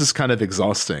sometimes it just is kind of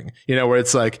exhausting, you know, where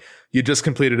it's like you just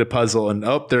completed a puzzle and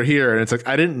they're here, and it's like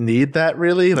I didn't need that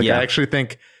really. Like I actually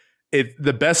think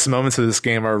the best moments of this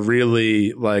game are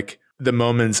really like the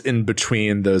moments in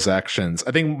between those actions.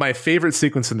 I think my favorite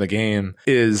sequence in the game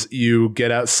is you get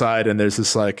outside and there's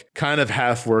this like kind of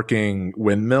half working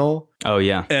windmill. Oh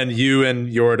yeah. And you and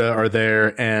Yorda are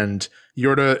there, and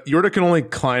Yorda can only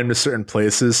climb to certain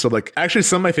places. So like actually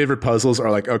some of my favorite puzzles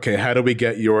are like, okay, how do we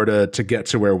get Yorda to get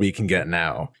to where we can get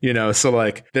now? You know, so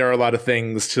like there are a lot of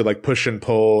things to like push and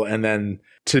pull and then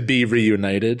to be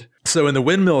reunited. So in the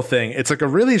windmill thing, it's like a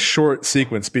really short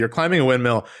sequence, but you're climbing a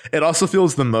windmill. It also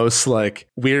feels the most like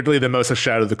weirdly the most a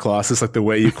Shadow of the Colossus, like the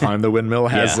way you climb the windmill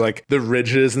has like the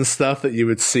ridges and stuff that you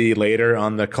would see later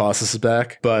on the Colossus'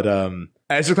 back. But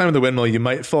as you're climbing the windmill, you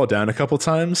might fall down a couple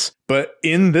times. But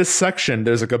in this section,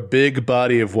 there's like a big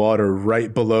body of water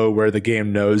right below where the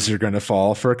game knows you're going to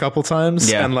fall for a couple times.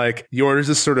 Yeah. And like yours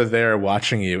is sort of there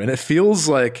watching you. And it feels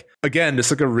like, again, just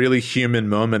like a really human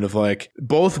moment of like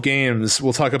both games.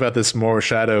 We'll talk about this more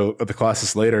Shadow of the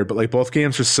Colossus later, but like both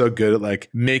games are so good at like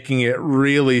making it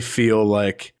really feel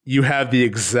like you have the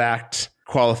exact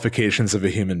qualifications of a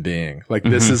human being. Like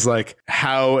this is like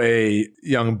how a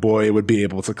young boy would be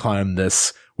able to climb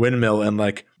this windmill, and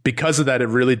like because of that, it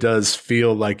really does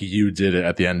feel like you did it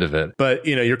at the end of it. But,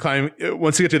 you know, you're climbing,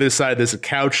 once you get to the other side, there's a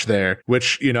couch there,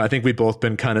 which, you know, I think we've both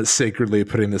been kind of sacredly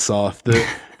putting this off.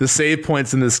 The save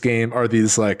points in this game are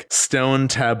these like stone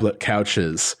tablet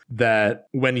couches that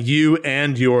when you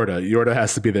and Yorda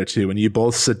has to be there too, when you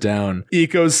both sit down,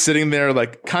 Ico's sitting there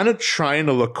like kind of trying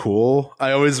to look cool.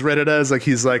 I always read it as like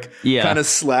he's like kind of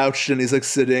slouched and he's like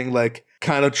sitting like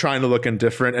kind of trying to look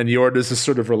indifferent, and Yorda's just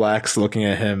sort of relaxed looking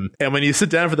at him. And when you sit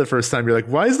down for the first time, you're like,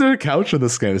 why is there a couch in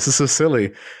this game? This is so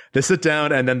silly. They sit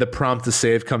down, and then the prompt to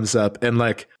save comes up, and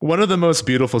like one of the most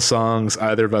beautiful songs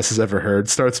either of us has ever heard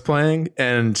starts playing,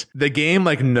 and the game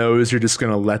like knows you're just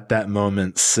going to let that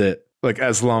moment sit like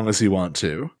as long as you want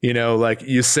to, you know, like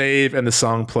you save and the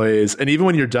song plays. And even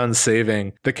when you're done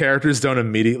saving, the characters don't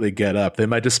immediately get up. They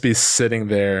might just be sitting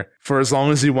there for as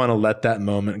long as you want to let that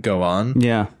moment go on.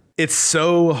 Yeah. It's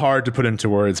so hard to put into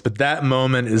words, but that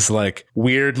moment is like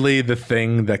weirdly the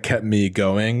thing that kept me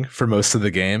going for most of the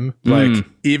game. Like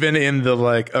even in the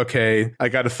like, okay, I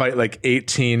got to fight like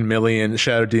 18 million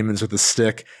shadow demons with a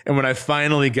stick. And when I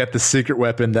finally get the secret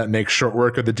weapon that makes short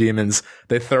work of the demons,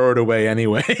 they throw it away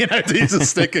anyway and I have to use a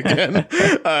stick again.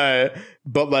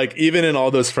 But like even in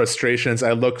all those frustrations,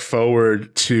 I look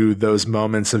forward to those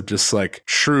moments of just like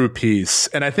true peace.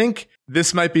 And I think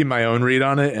this might be my own read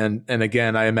on it, and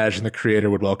again, I imagine the creator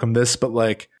would welcome this, but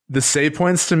like the save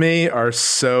points to me are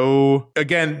so,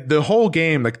 again, the whole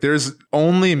game, like there's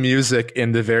only music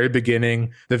in the very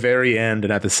beginning, the very end,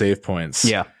 and at the save points.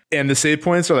 Yeah. And the save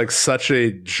points are like such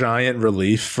a giant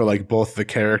relief for like both the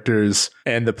characters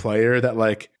and the player that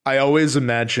like I always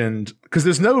imagined, because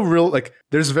there's no real, like,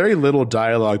 there's very little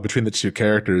dialogue between the two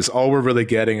characters. All we're really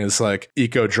getting is like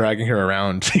Eiko dragging her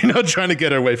around, trying to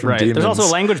get her away from demons. There's also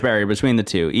a language barrier between the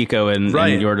two. Eiko and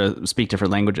Yorda speak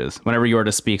different languages. Whenever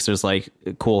Yorda speaks, there's like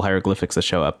cool hieroglyphics that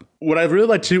show up. What I really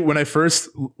liked too, when I first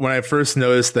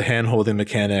noticed the hand holding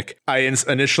mechanic, I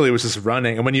initially was just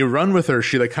running, and when you run with her,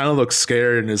 she like kind of looks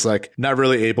scared and is like not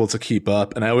really able to keep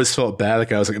up. And I always felt bad.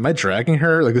 Like I was like, am I dragging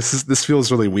her? Like this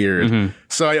feels really weird. Mm-hmm.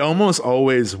 So I almost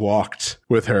always walked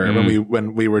with her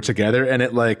when we were together, and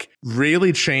it like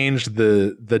really changed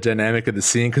the dynamic of the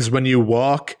scene, because when you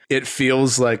walk, it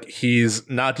feels like he's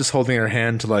not just holding her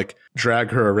hand to like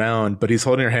drag her around, but he's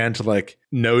holding her hand to like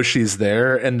know she's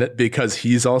there, and that because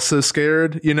he's also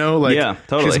scared, like yeah,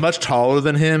 totally. She's much taller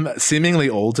than him, seemingly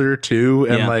older too,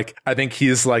 and like I think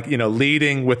he's like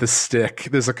leading with a stick.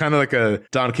 There's a kind of like a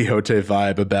Don Quixote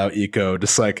vibe about Eiko,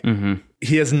 just like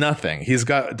he has nothing. He's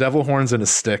got devil horns and a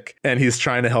stick, and he's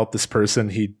trying to help this person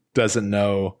he doesn't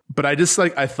know. But I just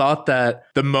like, I thought that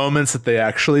the moments that they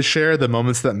actually share, the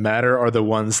moments that matter, are the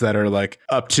ones that are like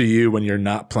up to you when you're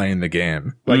not playing the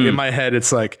game. Like in my head,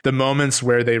 it's like the moments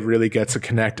where they really get to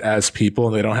connect as people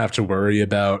and they don't have to worry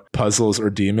about puzzles or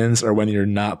demons, or when you're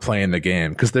not playing the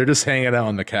game, because they're just hanging out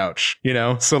on the couch,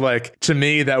 So like to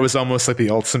me, that was almost like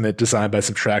the ultimate design by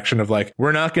subtraction of like,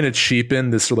 we're not going to cheapen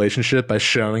this relationship by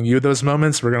showing you those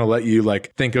moments. We're going to let you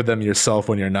like think of them yourself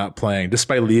when you're not playing, just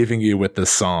by leaving you with this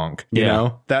song. You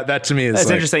know, that to me is that's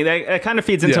like, interesting. That kind of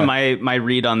feeds into my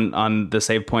read on the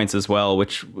save points as well,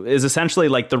 which is essentially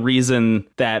like the reason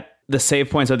that the save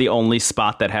points are the only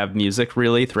spot that have music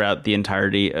really throughout the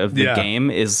entirety of the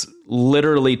game, is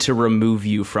literally to remove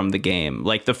you from the game.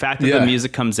 Like the fact that the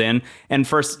music comes in, and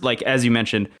first, like as you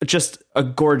mentioned, just a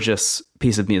gorgeous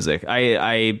piece of music.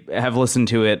 I have listened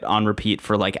to it on repeat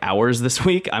for like hours this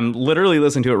week. I'm literally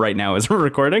listening to it right now as we're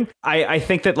recording. I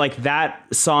think that like that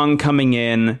song coming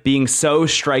in, being so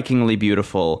strikingly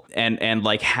beautiful, and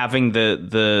like having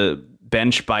the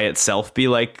bench by itself be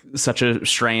like such a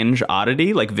strange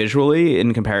oddity, like visually,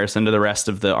 in comparison to the rest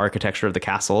of the architecture of the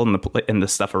castle and the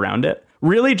stuff around it,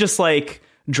 really just like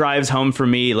drives home for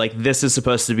me, like this is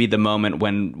supposed to be the moment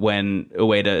when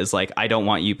Ueda is like, I don't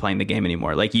want you playing the game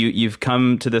anymore. Like you've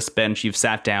come to this bench, you've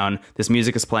sat down, this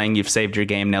music is playing, you've saved your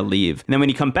game, now leave. And then when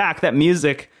you come back, that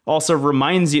music also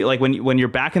reminds you, like when you're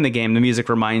back in the game, the music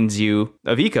reminds you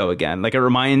of Eiko again. Like it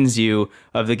reminds you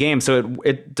of the game. So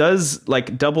it does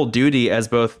like double duty as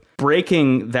both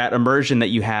breaking that immersion that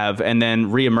you have and then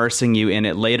re-immersing you in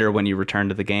it later when you return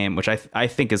to the game, which I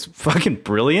think is fucking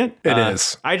brilliant. It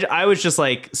is. I was just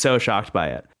like so shocked by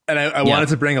it. And I wanted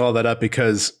to bring all that up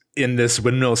because in this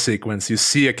windmill sequence, you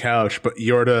see a couch, but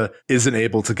Yorda isn't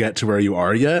able to get to where you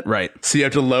are yet. Right. So you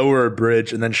have to lower a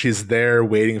bridge, and then she's there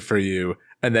waiting for you.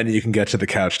 And then you can get to the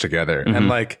couch together. And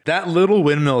like that little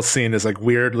windmill scene is like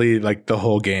weirdly like the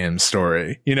whole game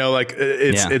story, like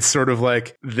it's sort of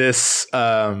like this,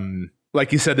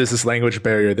 like you said, there's this language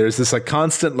barrier. There's this like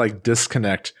constant like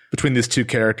disconnect between these two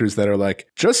characters that are like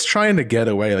just trying to get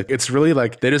away. Like it's really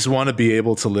like they just want to be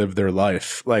able to live their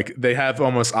life. Like they have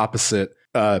almost opposite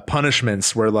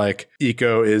punishments, where like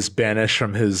Eiko is banished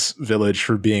from his village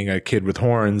for being a kid with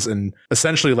horns and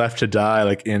essentially left to die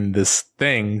like in this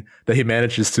thing that he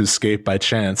manages to escape by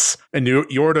chance. And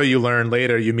Yorda, you learn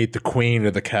later, you meet the queen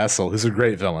of the castle, who's a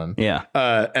great villain. Yeah.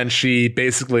 And she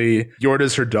basically,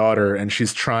 Yorda's her daughter, and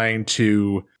she's trying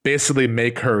to basically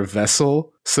make her a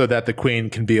vessel so that the queen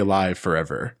can be alive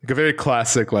forever. Like a very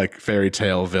classic like fairy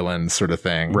tale villain sort of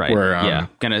thing. Right. Where,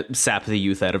 gonna sap the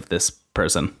youth out of this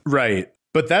person. Right.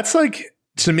 But that's like,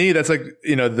 to me, that's like,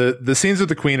 the scenes with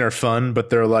the queen are fun, but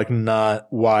they're like not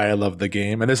why I love the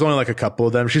game. And there's only like a couple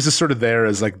of them. She's just sort of there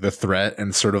as like the threat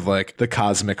and sort of like the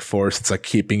cosmic force that's like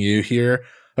keeping you here.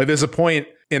 Like there's a point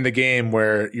in the game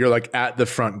where you're like at the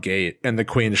front gate and the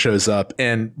queen shows up,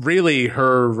 and really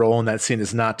her role in that scene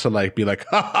is not to like be like,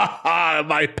 ha ha ha,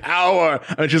 my power.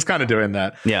 I mean, she's kind of doing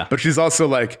that. Yeah. But she's also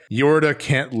like, Yorda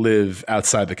can't live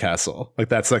outside the castle. Like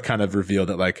that's like kind of revealed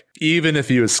that like, even if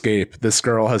you escape, this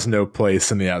girl has no place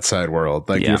in the outside world.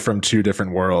 Like you're from two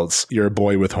different worlds. You're a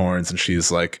boy with horns, and she's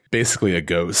like basically a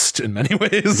ghost in many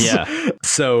ways. Yeah.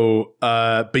 So,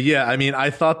 but yeah, I mean, I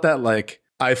thought that like,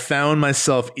 I found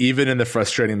myself, even in the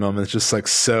frustrating moments, just like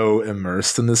so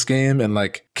immersed in this game and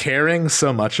like caring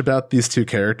so much about these two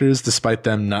characters despite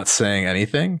them not saying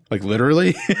anything, like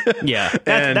literally. Yeah,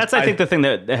 that's I think the thing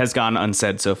that has gone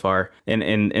unsaid so far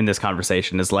in this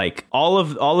conversation is like all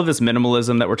of this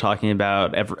minimalism that we're talking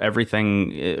about,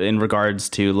 everything in regards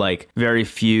to like very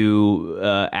few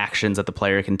actions that the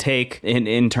player can take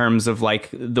in terms of like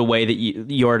the way that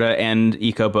Yorda and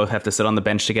Eiko both have to sit on the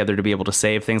bench together to be able to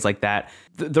save, things like that.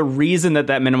 The reason that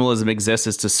minimalism exists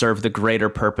is to serve the greater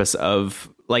purpose of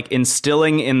like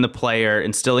instilling in the player,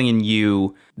 instilling in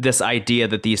you this idea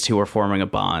that these two are forming a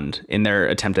bond in their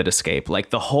attempted escape. Like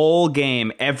the whole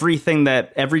game, every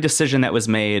decision that was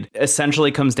made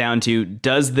essentially comes down to,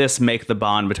 does this make the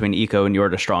bond between Eiko and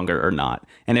Yorda stronger or not?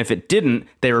 And if it didn't,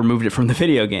 they removed it from the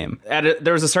video game.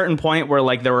 There was a certain point where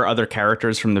like there were other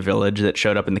characters from the village that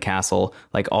showed up in the castle.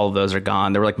 Like all of those are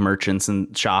gone. There were like merchants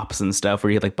and shops and stuff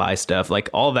where you could like buy stuff. Like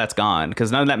all of that's gone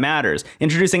because none of that matters.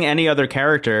 Introducing any other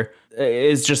character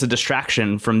is just a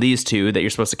distraction from these two that you're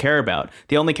supposed to care about.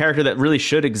 The only character that really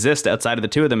should exist outside of the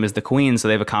two of them is the queen, so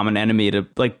they have a common enemy to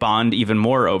like bond even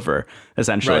more over,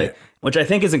 essentially. Right. Which I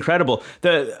think is incredible.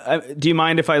 Do you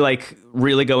mind if I like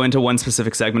really go into one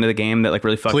specific segment of the game that like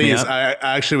really fucked me up? Please, I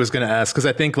actually was going to ask because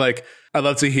I think like I'd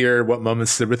love to hear what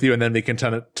moments stood with you, and then we can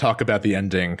talk about the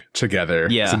ending together.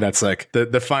 Yeah, and that's like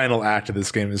the final act of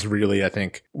this game is really, I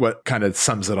think, what kind of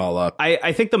sums it all up.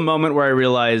 I think the moment where I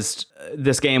realized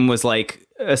this game was like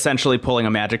essentially pulling a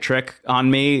magic trick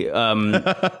on me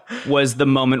was the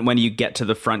moment when you get to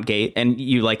the front gate and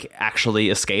you like actually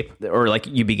escape, or like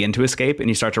you begin to escape and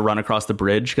you start to run across the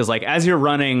bridge. Because like as you're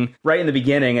running, right in the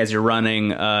beginning, as you're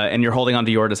running and you're holding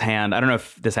onto Yorda's hand, I don't know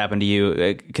if this happened to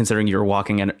you considering you're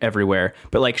walking everywhere,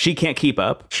 but like she can't keep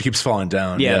up. She keeps falling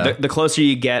down. Yeah. The closer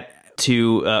you get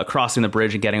to crossing the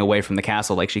bridge and getting away from the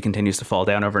castle, like she continues to fall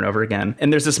down over and over again.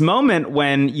 And there's this moment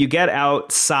when you get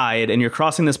outside and you're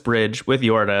crossing this bridge with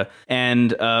Yorda,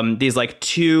 and these like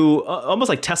two almost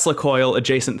like Tesla coil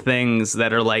adjacent things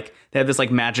that are like, they have this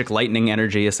like magic lightning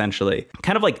energy essentially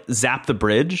kind of like zap the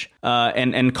bridge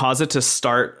and cause it to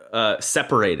start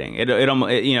separating.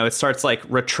 It starts like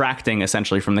retracting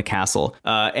essentially from the castle,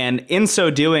 and in so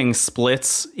doing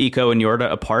splits Eiko and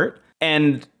Yorda apart.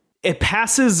 And it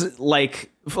passes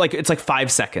like it's like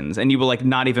 5 seconds, and you will like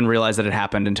not even realize that it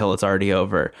happened until it's already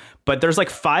over. But there's like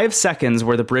 5 seconds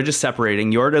where the bridge is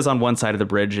separating. Yorda's on one side of the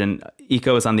bridge and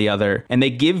Eiko is on the other, and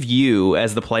they give you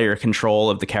as the player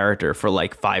control of the character for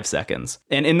like 5 seconds.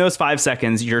 And in those 5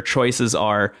 seconds, your choices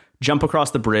are jump across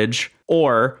the bridge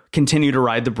or continue to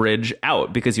ride the bridge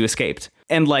out because you escaped.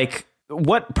 And like,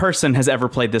 what person has ever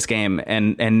played this game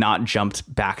and not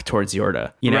jumped back towards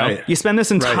Yorda? You know, right. You spend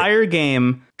this entire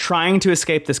game trying to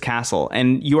escape this castle,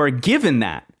 and you are given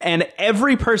that. And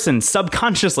every person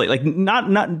subconsciously, like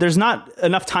there's not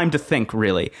enough time to think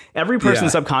really. Every person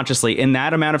subconsciously in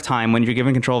that amount of time, when you're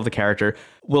given control of the character,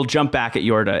 will jump back at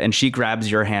Yorda, and she grabs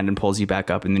your hand and pulls you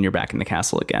back up, and then you're back in the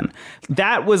castle again.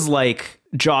 That was like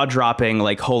jaw-dropping,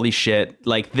 like holy shit,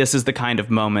 like this is the kind of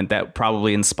moment that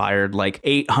probably inspired like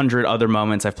 800 other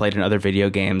moments I've played in other video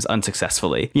games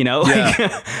unsuccessfully, you know?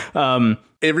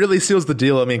 It really seals the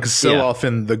deal. I mean, because so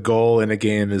often the goal in a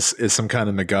game is some kind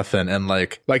of MacGuffin, and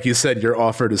like you said, you're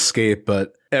offered escape,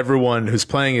 but everyone who's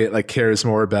playing it like cares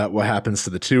more about what happens to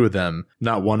the two of them,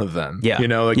 not one of them. Yeah, you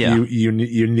know, like you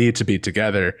need to be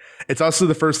together. It's also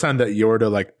the first time that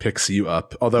Yorda like picks you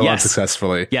up, although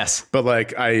unsuccessfully. Yes, but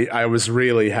like I was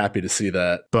really happy to see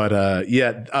that. But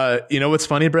you know what's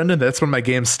funny, Brendan? That's when my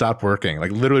game stopped working.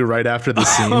 Like literally right after the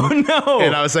scene. Oh no!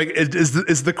 And I was like,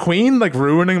 is the queen like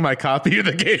ruining my copy of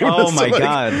the game? Oh my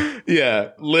god! Yeah,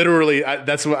 literally.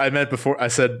 That's what I meant before. I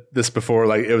said this before.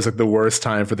 Like it was like the worst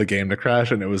time for the game to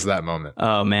crash, and it was that moment.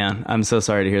 Oh man, I'm so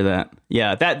sorry to hear that.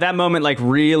 Yeah, that moment, like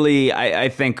really, I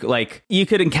think like you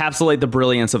could encapsulate the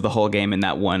brilliance of the whole game in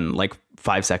that one like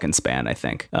 5-second span. I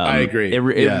think I agree. It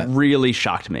really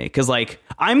shocked me because like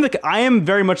I am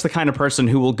very much the kind of person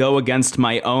who will go against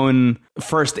my own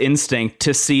first instinct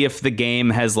to see if the game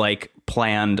has like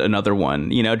planned another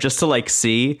one, you know, just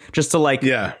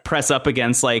to press up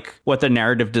against like what the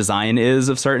narrative design is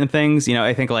of certain things. You know,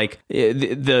 I think like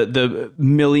the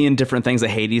million different things that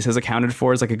Hades has accounted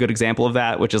for is like a good example of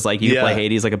that, which is like you play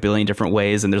Hades like a billion different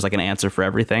ways and there's like an answer for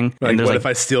everything. Like, and there's what if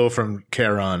I steal from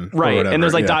Charon? Right. And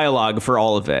there's like dialogue for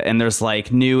all of it. And there's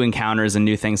like new encounters and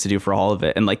new things to do for all of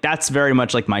it. And like, that's very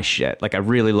much like my shit. Like, I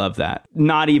really love that.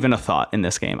 Not even a thought in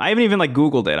this game. I haven't even like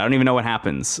Googled it. I don't even know what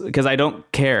happens because I don't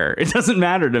care. It doesn't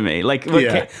matter to me. Like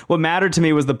what mattered to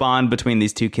me was the bond between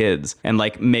these two kids and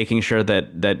like making sure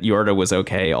that Yorda was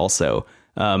okay also.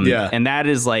 And that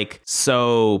is like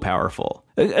so powerful,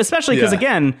 especially because,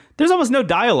 again, there's almost no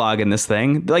dialogue in this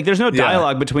thing. Like, there's no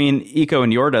dialogue between Iko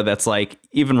and Yorda that's like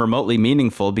even remotely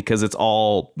meaningful, because it's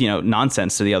all,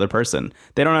 nonsense to the other person.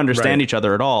 They don't understand each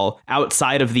other at all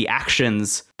outside of the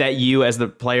actions that you as the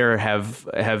player have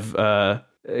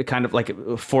kind of like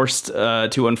forced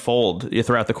to unfold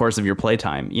throughout the course of your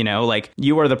playtime. Like,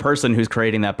 you are the person who's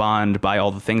creating that bond by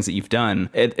all the things that you've done.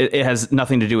 It has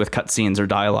nothing to do with cutscenes or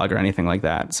dialogue or anything like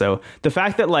that. So the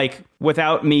fact that, like,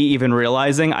 without me even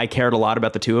realizing, I cared a lot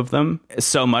about the two of them,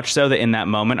 so much so that in that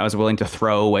moment I was willing to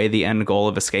throw away the end goal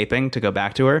of escaping to go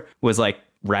back to her, was like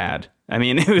rad. I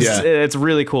mean, it's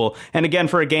really cool. And again,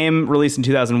 for a game released in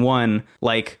 2001,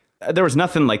 like, there was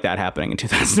nothing like that happening in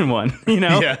 2001,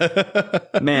 Yeah.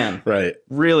 Man. Right.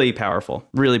 Really powerful.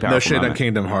 Really powerful. No shade moment. on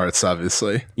Kingdom Hearts,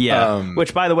 obviously. Yeah.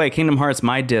 Which, by the way, Kingdom Hearts,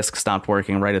 my disc stopped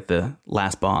working right at the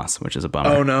last boss, which is a bummer.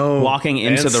 Oh, no. Walking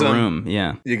into the room.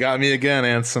 Yeah. You got me again,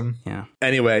 Ansem. Yeah.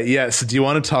 Anyway, so do you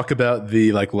want to talk about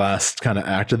the last kind of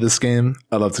act of this game?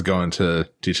 I'd love to go into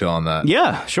detail on that.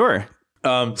 Yeah, sure.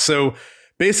 So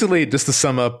basically, just to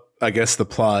sum up, I guess, the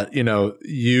plot,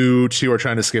 you two are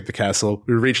trying to escape the castle.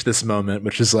 We reach this moment,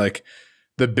 which is like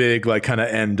the big, like, kind of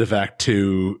end of Act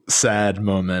 2 sad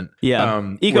moment. Yeah.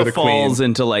 Iko falls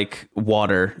into like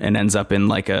water and ends up in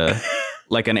like a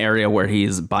like an area where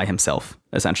he's by himself,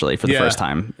 essentially, for the first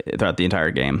time throughout the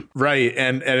entire game. Right.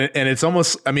 And it's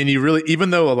almost, I mean, you really, even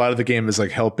though a lot of the game is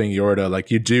like helping Yorda, like,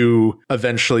 you do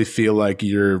eventually feel like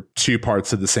you're two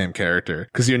parts of the same character,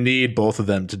 because you need both of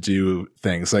them to do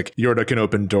things. Like, Yorda can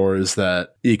open doors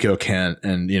that Iko can't,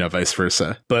 and, vice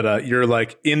versa. But you're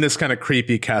like in this kind of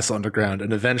creepy castle underground.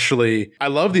 And eventually, I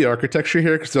love the architecture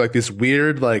here, because they're like these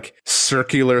weird, like,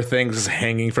 circular things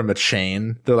hanging from a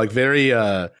chain. They're like very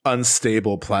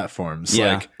unstable platforms.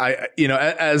 Yeah. Like,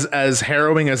 as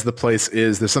harrowing as the place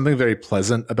is, there's something very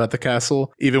pleasant about the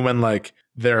castle, even when, like,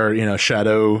 there are,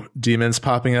 shadow demons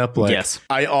popping up. Like, yes.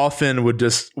 I often would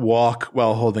just walk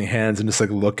while holding hands and just like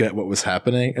look at what was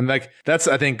happening. And like, that's,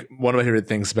 I think, one of my favorite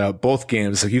things about both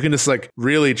games. Like, you can just like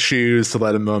really choose to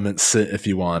let a moment sit if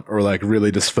you want, or like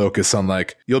really just focus on,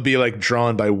 like, you'll be like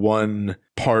drawn by one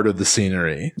part of the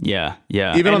scenery. Yeah.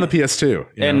 Even on the PS2.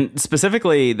 And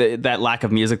specifically, that lack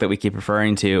of music that we keep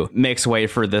referring to makes way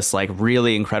for this like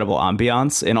really incredible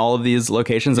ambiance in all of these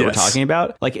locations that we're talking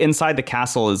about. Like, inside the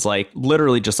castle is like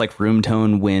literally just like room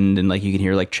tone wind, and like you can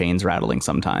hear like chains rattling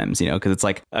sometimes, because it's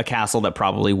like a castle that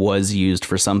probably was used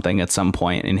for something at some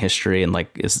point in history, and like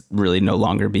is really no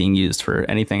longer being used for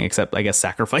anything except, I guess,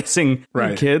 sacrificing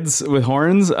kids with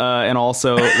horns, and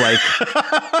also like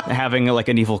having like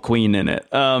an evil queen in it.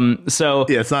 So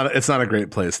yeah, it's not a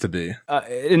great place to be.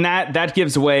 And that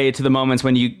gives way to the moments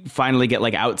when you finally get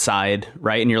like outside,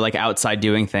 right? And you're like outside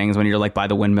doing things, when you're like by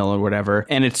the windmill or whatever.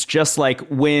 And it's just like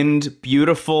wind,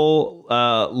 beautiful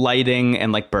lighting,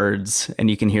 and like birds, and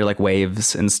you can hear like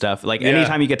waves and stuff. Like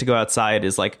anytime you get to go outside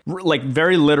is like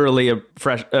very literally a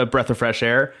breath of fresh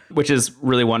air, which is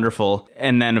really wonderful.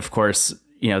 And then, of course,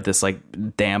 this like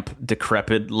damp,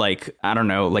 decrepit, like, I don't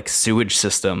know, like sewage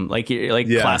system, like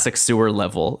classic sewer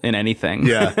level in anything.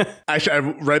 Yeah.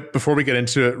 Actually, right before we get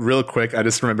into it, real quick, I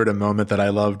just remembered a moment that I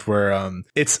loved where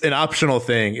it's an optional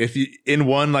thing. If you, in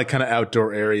one like kind of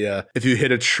outdoor area, if you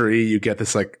hit a tree, you get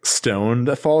this like stone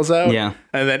that falls out. Yeah.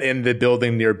 And then in the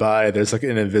building nearby, there's like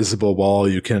an invisible wall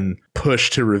you can push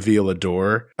to reveal a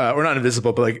door. Or not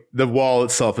invisible, but like the wall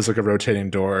itself is like a rotating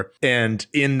door. And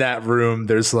in that room,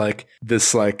 there's like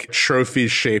this like trophy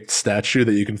shaped statue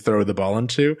that you can throw the ball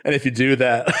into. And if you do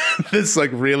that, this like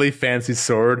really fancy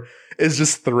sword is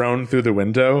just thrown through the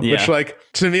window, which like,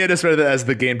 to me, I just read that as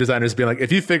the game designers being like,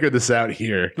 if you figure this out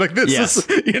here, like this is,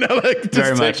 like just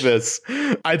very take much. this.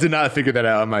 I did not figure that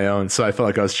out on my own. So I felt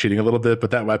like I was cheating a little bit, but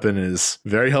that weapon is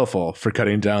very helpful for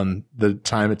cutting down the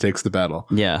time it takes to battle.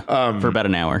 Yeah. For about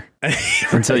an hour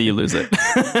until you lose it.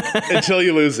 Until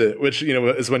you lose it, which,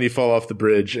 is when you fall off the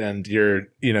bridge and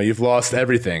you've lost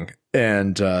everything.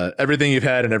 And everything you've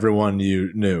had and everyone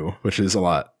you knew, which is a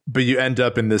lot. But you end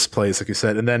up in this place, like you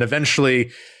said, and then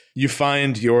eventually you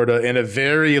find Yorda in a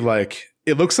very like,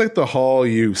 it looks like the hall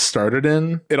you started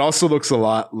in. It also looks a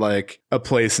lot like a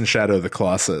place in Shadow of the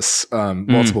Colossus,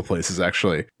 multiple places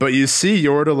actually. But you see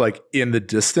Yorda like in the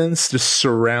distance, just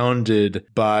surrounded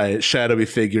by shadowy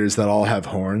figures that all have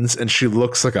horns, and she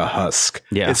looks like a husk.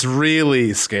 Yeah. It's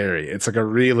really scary. It's like a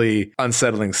really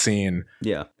unsettling scene.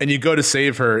 Yeah. And you go to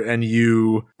save her, and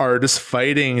you are just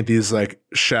fighting these like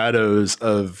shadows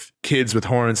of kids with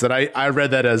horns that I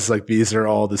read that as like, these are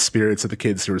all the spirits of the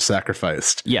kids who were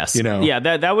sacrificed. Yes. Yeah,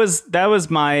 that was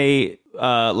my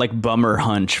like bummer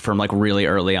hunch from like really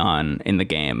early on in the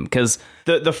game, because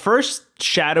the first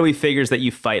shadowy figures that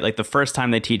you fight, like the first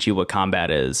time they teach you what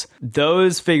combat is,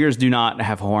 those figures do not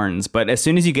have horns. But as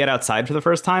soon as you get outside for the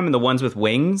first time and the ones with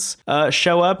wings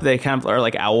show up, they kind of are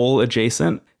like owl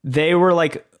adjacent. They were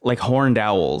like horned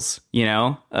owls, you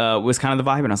know, was kind of the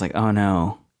vibe. And I was like, oh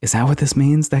no, is that what this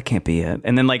means? That can't be it.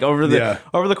 And then like over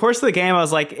the course of the game, I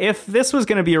was like, if this was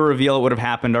going to be a reveal, it would have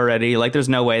happened already. Like there's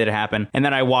no way that it happened. And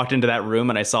then I walked into that room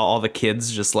and I saw all the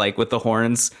kids just like with the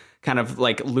horns kind of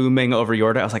like looming over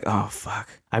Yorda. I was like, oh fuck,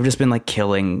 I've just been like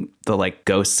killing the like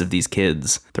ghosts of these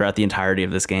kids throughout the entirety of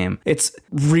this game. It's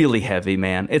really heavy,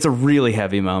 man. It's a really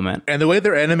heavy moment. And the way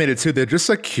they're animated too, they're just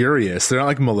like curious. They're not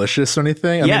like malicious or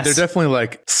anything. I mean, they're definitely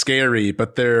like scary,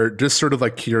 but they're just sort of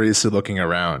like curiously looking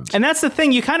around. And that's the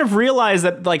thing. You kind of realize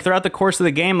that like throughout the course of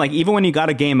the game, like even when you got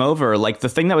a game over, like the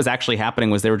thing that was actually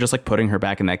happening was they were just like putting her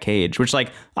back in that cage, which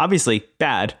like obviously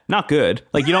bad, not good.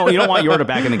 Like you don't want Yorda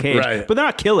back in the cage, right. But they're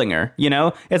not killing her, you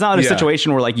know? It's not a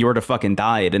situation where like Yorda fucking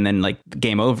died and then like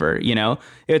game over, you know?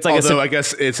 It's like I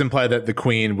guess it's implied that the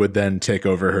queen would then take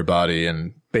over her body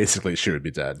and basically she would be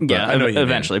dead. But yeah, I know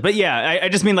eventually. But yeah, I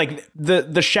just mean like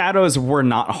the shadows were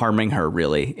not harming her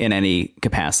really in any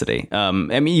capacity. I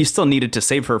mean, you still needed to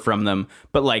save her from them,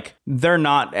 but like they're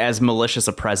not as malicious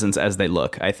a presence as they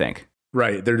look, I think.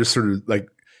 Right. They're just sort of like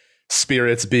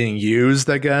spirits being used,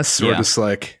 I guess, or just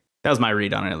like... That was my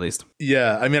read on it, at least.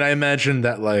 Yeah, I mean, I imagine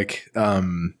that like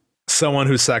someone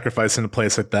who's sacrificed in a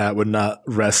place like that would not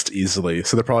rest easily.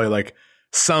 So they're probably like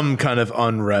some kind of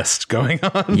unrest going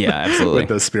on. Yeah, absolutely. With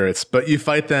those spirits. But you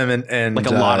fight them and like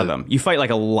a lot of them. You fight like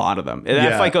a lot of them.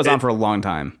 That fight goes on for a long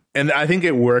time. And I think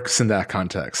it works in that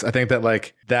context. I think that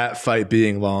like that fight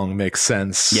being long makes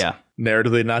sense. Yeah.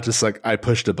 Narratively, not just like I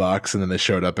pushed a box and then they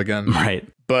showed up again. Right.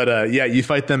 But yeah, you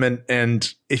fight them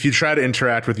and if you try to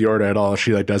interact with Yorda at all,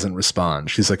 she like doesn't respond.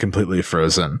 She's like completely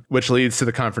frozen, which leads to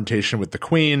the confrontation with the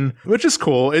queen, which is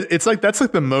cool. It's like that's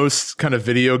like the most kind of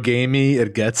video gamey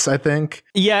it gets, I think.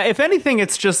 Yeah, if anything,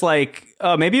 it's just like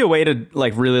maybe a way to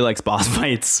like really likes boss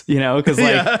fights, you know, because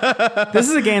like this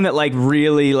is a game that like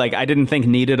really like I didn't think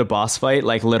needed a boss fight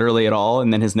like literally at all,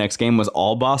 and then his next game was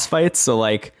all boss fights. So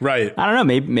like, right, I don't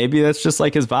know, maybe that's just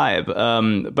like his vibe.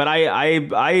 But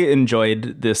I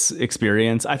enjoyed this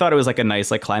experience. I thought it was like a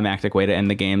nice like climactic way to end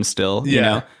the game. Still, you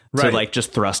know. Right. To like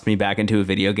just thrust me back into a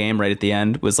video game right at the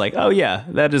end was like, oh yeah,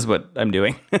 that is what I'm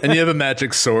doing. And you have a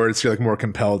magic sword, so you're like more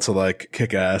compelled to like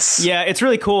kick ass. Yeah, it's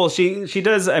really cool. She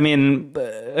does. I mean,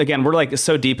 again, we're like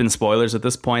so deep in spoilers at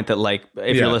this point that like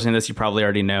if you're listening to this, you probably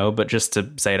already know. But just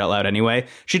to say it out loud anyway,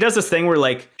 she does this thing where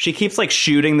like she keeps like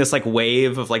shooting this like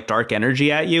wave of like dark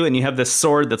energy at you, and you have this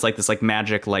sword that's like this like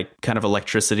magic like kind of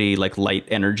electricity like light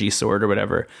energy sword or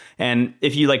whatever. And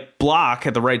if you like block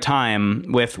at the right time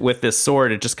with this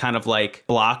sword, it just kind of like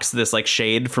blocks this like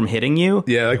shade from hitting you.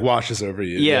 Yeah, like washes over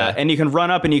you. Yeah, and you can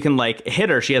run up and you can like hit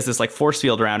her. She has this like force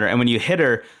field around her, and when you hit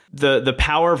her, the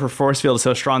power of her force field is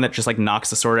so strong that it just like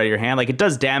knocks the sword out of your hand. Like it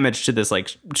does damage to this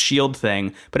like shield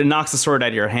thing, but it knocks the sword out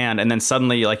of your hand, and then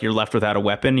suddenly like you're left without a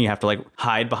weapon. You have to like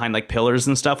hide behind like pillars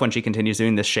and stuff when she continues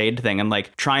doing this shade thing and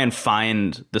like try and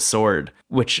find the sword,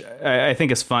 which I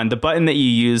think is fun. The button that you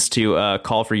use to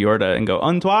call for Yorda and go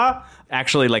 "en toi"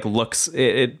 actually like looks,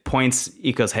 it points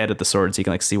Iko's head at the sword so you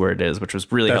can like see where it is, which was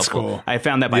really helpful. Cool. I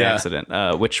found that by accident,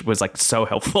 which was like so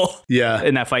helpful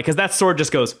in that fight, because that sword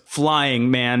just goes flying,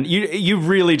 man. You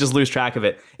really just lose track of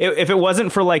it. If it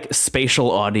wasn't for like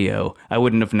spatial audio, I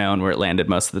wouldn't have known where it landed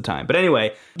most of the time. But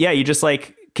anyway, yeah, you just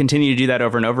like continue to do that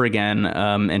over and over again,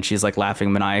 and she's like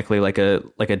laughing maniacally like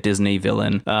a Disney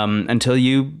villain, until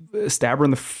you stab her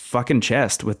in the fucking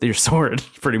chest with your sword,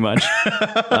 pretty much.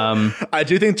 I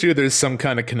do think too there's some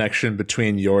kind of connection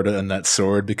between Yorda and that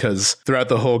sword, because throughout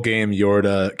the whole game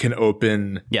Yorda can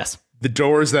open the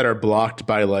doors that are blocked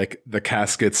by like the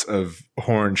caskets of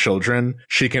horned children.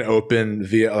 She can open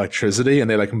via electricity and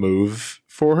they like move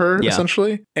for her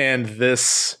essentially. And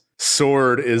this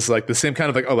sword is like the same kind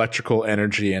of like electrical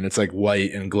energy, and it's like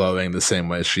white and glowing the same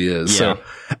way as she is. So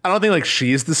I don't think like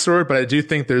she's the sword, but I do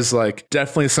think there's like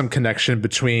definitely some connection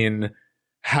between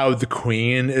how the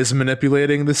queen is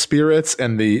manipulating the spirits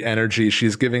and the energy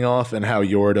she's giving off, and how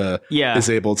Yorda is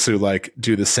able to like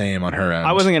do the same on her end.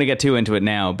 I wasn't going to get too into it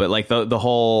now, but like the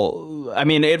whole, I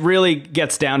mean, it really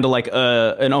gets down to like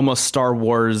an almost Star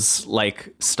Wars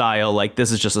like style. Like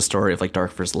this is just a story of like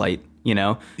dark versus light. you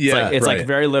know? Yeah, it's right. like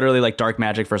very literally like dark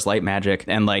magic versus light magic,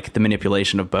 and like the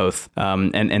manipulation of both,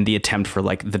 and the attempt for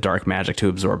like the dark magic to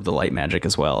absorb the light magic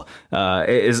as well,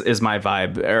 is my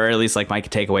vibe, or at least like my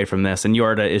takeaway from this. And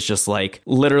Yorda is just like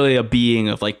literally a being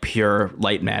of like pure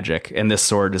light magic, and this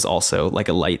sword is also like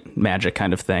a light magic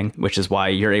kind of thing, which is why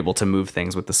you're able to move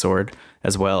things with the sword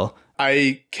as well.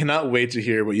 I cannot wait to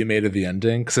hear what you made of the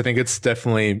ending, because I think it's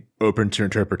definitely open to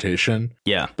interpretation.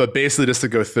 Yeah. But basically, just to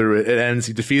go through it, it ends,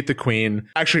 you defeat the queen.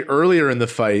 Actually, earlier in the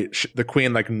fight, the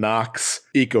queen like knocks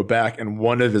Eiko back, and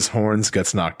one of his horns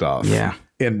gets knocked off. Yeah.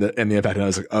 In the impact, and I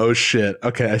was like, oh shit,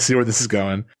 okay, I see where this is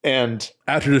going. And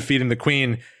after defeating the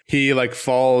queen, he like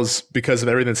falls, because of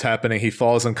everything that's happening, he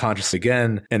falls unconscious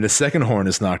again, and the second horn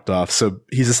is knocked off. So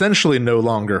he's essentially no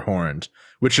longer horned,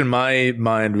 which in my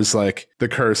mind was like, the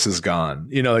curse is gone.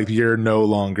 You know, like you're no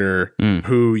longer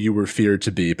who you were feared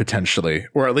to be, potentially.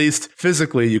 Or at least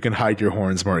physically, you can hide your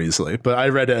horns more easily. But I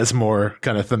read it as more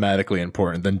kind of thematically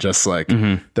important than just like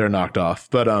they're knocked off.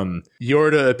 But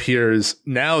Yorda appears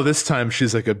now. This time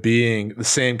she's like a being, the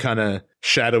same kind of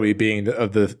shadowy being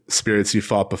of the spirits you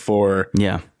fought before.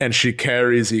 Yeah. And she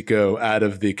carries Eiko out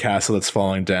of the castle that's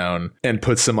falling down and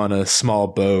puts him on a small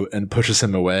boat and pushes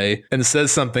him away and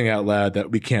says something out loud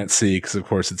that we can't see, because of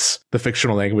course it's the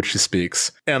fictional language she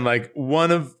speaks. And like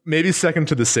one of, maybe second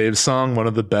to the save song, one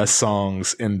of the best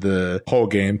songs in the whole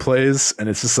game plays. And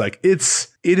it's just like,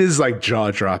 it is like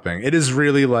jaw dropping. It is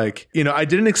really like, you know, I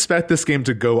didn't expect this game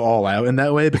to go all out in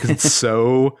that way, because it's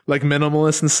so like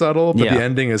minimalist and subtle, but the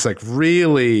ending is like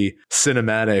really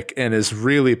cinematic and is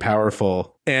really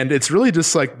powerful. And it's really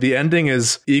just like, the ending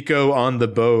is Eiko on the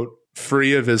boat,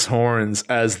 free of his horns,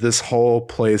 as this whole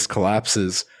place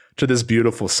collapses to this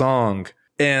beautiful song.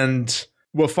 And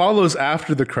what follows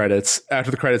after the credits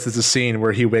is a scene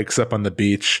where he wakes up on the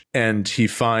beach and he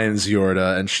finds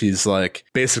Yorda, and she's like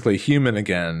basically human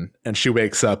again. And she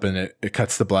wakes up and it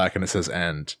cuts to black and it says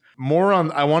end. More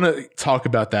on, I want to talk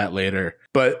about that later.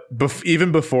 But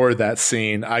even before that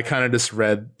scene, I kind of just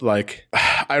read like,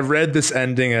 I read this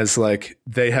ending as like,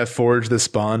 they have forged this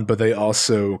bond, but they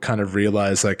also kind of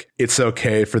realize like it's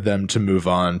okay for them to move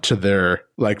on to their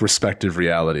like respective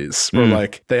realities, or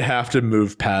like they have to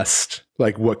move past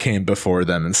like what came before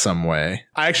them in some way.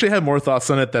 I actually had more thoughts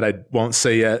on it that I won't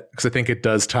say yet, because I think it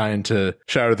does tie into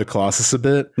Shadow of the Colossus a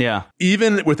bit. Yeah.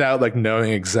 Even without like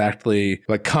knowing exactly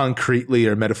like concretely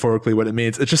or metaphorically what it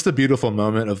means, it's just a beautiful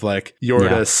moment of like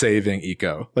Yorda saving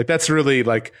Eiko. Like that's really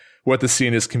like what the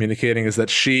scene is communicating, is that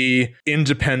she,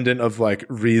 independent of like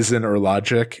reason or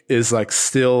logic, is like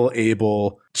still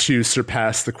able to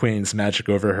surpass the queen's magic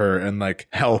over her and like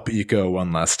help Eiko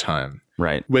one last time.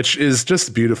 Right. Which is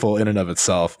just beautiful in and of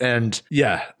itself. And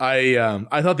yeah, I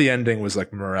thought the ending was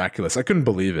like miraculous. I couldn't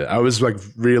believe it. I was like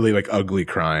really like ugly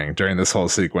crying during this whole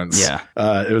sequence. Yeah.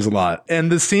 It was a lot.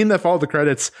 And the scene that followed the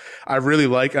credits, I really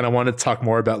like, and I want to talk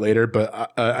more about later,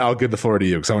 but I'll give the floor to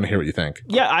you because I want to hear what you think.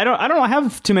 Yeah, I don't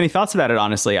have too many thoughts about it,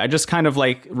 honestly. I just kind of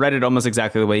like read it almost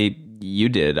exactly the way you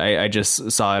did. I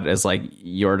just saw it as like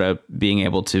Yorda being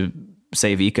able to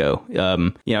save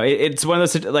Eiko. You know, it's one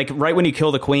of those, like, right when you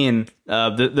kill the queen,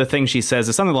 the thing she says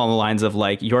is something along the lines of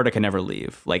like, Yorda can never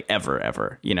leave, like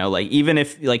ever, you know, like even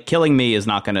if like killing me is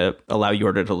not going to allow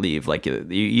Yorda to leave, like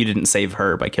you didn't save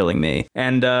her by killing me.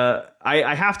 And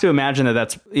I have to imagine that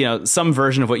that's, you know, some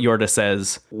version of what Yorda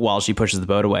says while she pushes the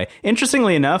boat away.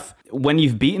 Interestingly enough, when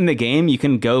you've beaten the game, you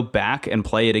can go back and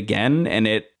play it again, and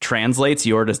it translates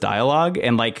Yorda's dialogue.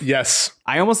 And like, yes,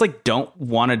 I almost like don't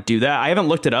want to do that. I haven't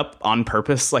looked it up on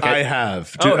purpose. Like I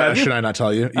have. Should I not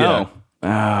tell you? Yeah.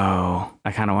 Oh,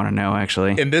 I kind of want to know,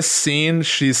 actually. In this scene,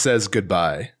 she says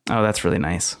goodbye. Oh, that's really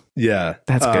nice. Yeah.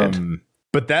 That's good.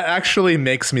 But that actually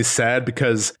makes me sad,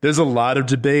 because there's a lot of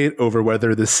debate over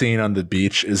whether the scene on the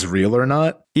beach is real or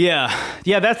not. Yeah.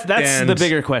 That's the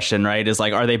bigger question, right? Is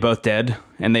like, are they both dead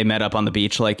and they met up on the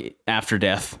beach like after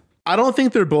death? I don't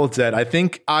think they're both dead. I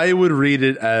think I would read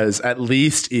it as at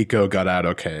least Eiko got out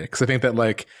okay. Because I think that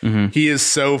like he is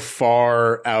so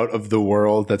far out of the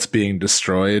world that's being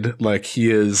destroyed. Like he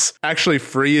is actually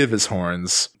free of his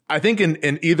horns. I think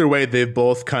in either way, they've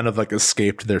both kind of like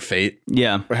escaped their fate.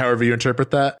 Yeah. Or however you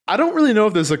interpret that. I don't really know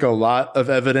if there's like a lot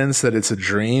of evidence that it's a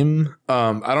dream.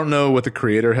 I don't know what the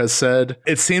creator has said.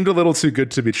 It seemed a little too good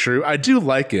to be true. I do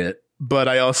like it, but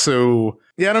I also...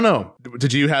 Yeah, I don't know.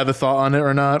 Did you have a thought on it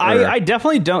or not? Or? I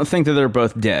definitely don't think that they're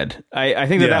both dead. I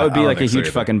think that would be like a huge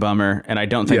fucking bummer. And I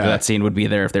don't think that scene would be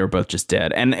there if they were both just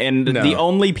dead. And the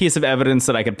only piece of evidence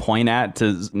that I could point at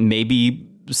to maybe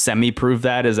semi-prove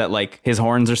that is that like his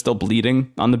horns are still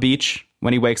bleeding on the beach.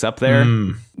 when he wakes up there,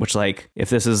 which like if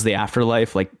this is the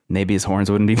afterlife, like maybe his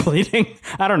horns wouldn't be bleeding.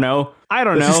 I don't know.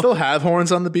 Does he still have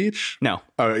horns on the beach? No.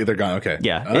 Oh, they're gone. Okay.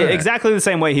 Yeah. All right. Exactly the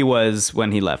same way he was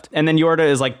when he left. And then Yorda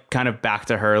is like kind of back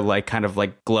to her like kind of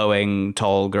like glowing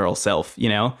tall girl self, you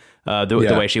know,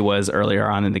 the way she was earlier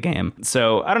on in the game.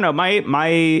 So I don't know.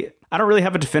 I don't really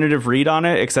have a definitive read on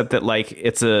it, except that like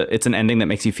it's an ending that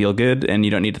makes you feel good and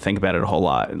you don't need to think about it a whole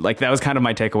lot. Like that was kind of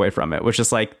my takeaway from it, which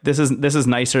is like this is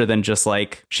nicer than just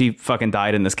like she fucking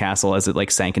died in this castle as it like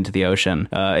sank into the ocean,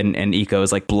 and Iko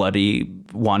is like bloody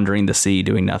wandering the sea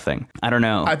doing nothing. I don't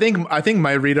know. I think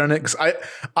my read on it, because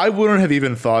I wouldn't have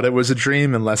even thought it was a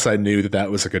dream unless I knew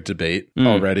that was like a debate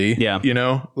already. Yeah, you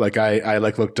know, like I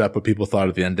like looked up what people thought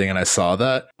of the ending and I saw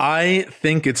that. I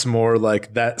think it's more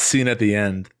like that scene at the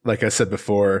end, like I said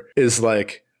before, is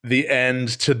like the end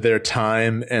to their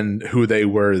time and who they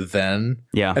were then.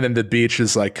 Yeah. And then the beach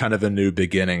is like kind of a new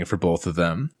beginning for both of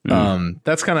them.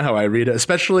 That's kind of how I read it,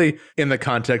 especially in the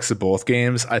context of both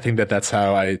games. I think that's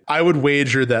how I would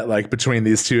wager that like between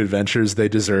these two adventures, they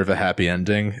deserve a happy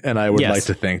ending. And I would like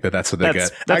to think that that's what they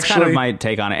get. That's actually kind of my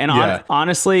take on it. And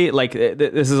honestly, like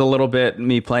this is a little bit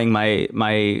me playing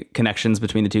my connections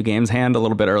between the two games hand a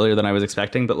little bit earlier than I was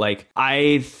expecting. But like,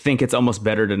 I think it's almost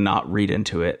better to not read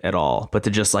into it at all, but to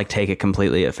just like take it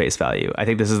completely at face value. I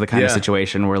think this is the kind of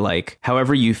situation where like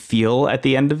however you feel at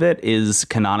the end of it is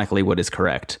canonically what is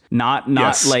correct. Not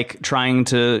like trying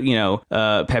to, you know,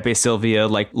 Pepe Silvia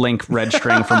like link red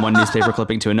string from one newspaper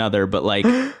clipping to another, but like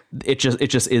it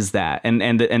just is that. And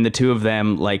the two of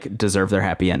them like deserve their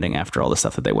happy ending after all the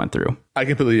stuff that they went through. I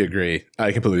completely agree.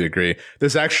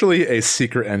 There's actually a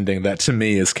secret ending that to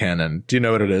me is canon. Do you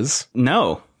know what it is?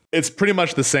 No. It's pretty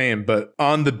much the same, but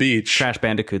on the beach. Crash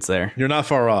Bandicoot's there. You're not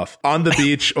far off. On the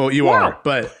beach. Oh, you are,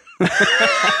 but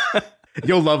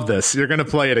you'll love this. You're going to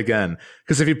play it again.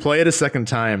 Because if you play it a second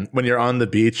time, when you're on the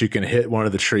beach, you can hit one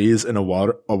of the trees and a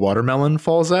watermelon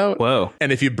falls out. Whoa.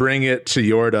 And if you bring it to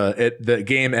Yorda, the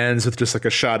game ends with just like a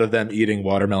shot of them eating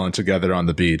watermelon together on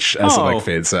the beach as it like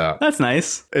fades out. That's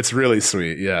nice. It's really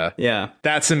sweet. Yeah. Yeah.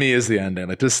 That to me is the ending.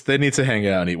 Like just they need to hang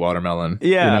out and eat watermelon.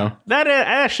 Yeah. You know? That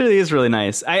actually is really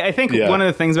nice. I think one of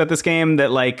the things about this game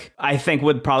that like I think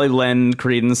would probably lend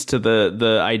credence to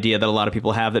the idea that a lot of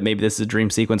people have that maybe this is a dream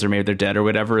sequence or maybe they're dead or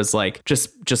whatever is like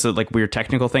just a like weird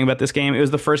technical thing about this game. It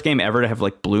was the first game ever to have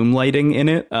like bloom lighting in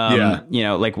it. You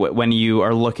know, like when you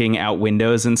are looking out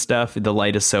windows and stuff, the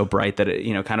light is so bright that it,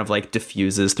 you know, kind of like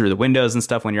diffuses through the windows and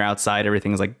stuff. When you're outside,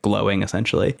 everything is like glowing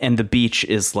essentially. And the beach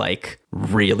is like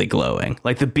really glowing.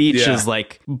 Like the beach is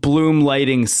like bloom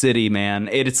lighting city, man.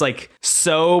 It's like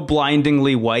so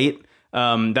blindingly white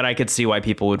that I could see why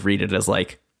people would read it as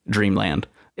like dreamland.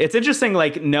 It's interesting,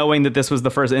 like knowing that this was the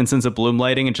first instance of bloom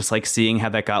lighting and just like seeing how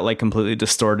that got like completely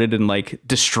distorted and like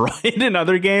destroyed in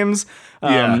other games.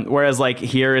 Whereas like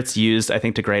here it's used, I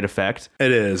think, to great effect.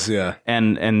 It is, yeah.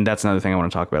 And that's another thing I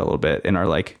want to talk about a little bit in our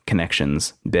like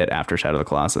connections bit after Shadow of the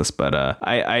Colossus. But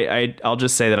I'll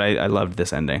just say that I loved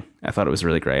this ending. I thought it was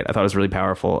really great. I thought it was really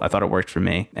powerful. I thought it worked for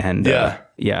me. And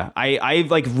I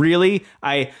like really,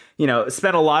 you know,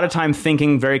 spent a lot of time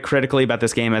thinking very critically about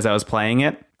this game as I was playing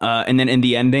it. And then in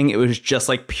the ending, it was just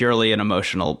like purely an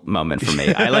emotional moment for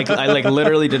me. I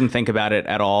literally didn't think about it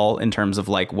at all in terms of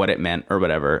like what it meant or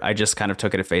whatever. I just kind of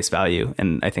took it at face value.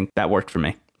 And I think that worked for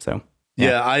me. So,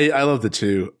 yeah, I loved it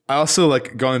too. I also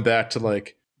like going back to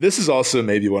like, this is also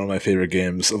maybe one of my favorite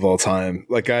games of all time.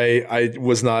 Like I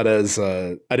was not as,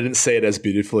 I didn't say it as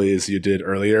beautifully as you did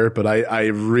earlier, but I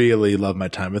really love my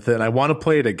time with it and I want to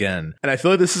play it again. And I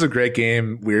feel like this is a great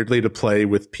game, weirdly, to play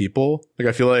with people. Like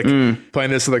I feel like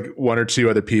playing this with like one or two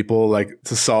other people, like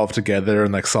to solve together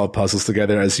and like solve puzzles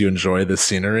together as you enjoy the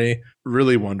scenery.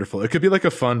 Really wonderful. It could be like a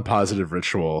fun, positive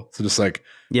ritual to just like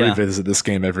revisit this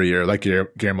game every year, like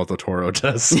Guillermo del Toro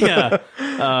does.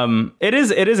 It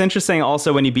is interesting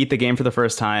also when you beat the game for the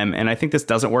first time, and I think this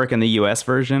doesn't work in the US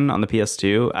version on the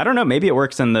PS2. I don't know, maybe it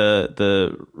works in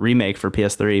the remake for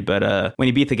PS3, but when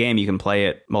you beat the game, you can play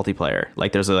it multiplayer.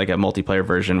 Like there's a multiplayer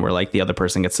version where like the other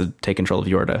person gets to take control of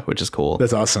Yorda, which is cool.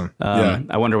 That's awesome.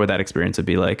 I wonder what that experience would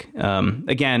be like.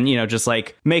 Again, you know, just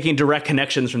like making direct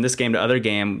connections from this game to other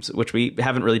games, which we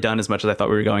haven't really done as much as I thought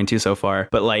we were going to so far.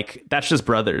 But like, that's just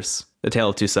brothers. The Tale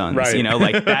of Two Sons, Right. you know,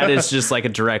 like that is just like a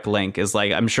direct link. Is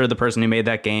like, I'm sure the person who made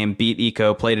that game beat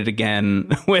Eco, played it again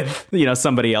with, you know,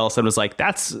 somebody else, and was like,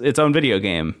 that's its own video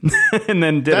game, and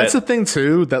then did That's it. the thing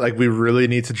too that like we really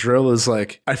need to drill is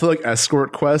like I feel like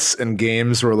escort quests and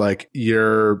games where like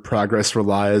your progress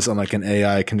relies on like an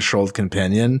AI controlled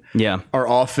companion Yeah. are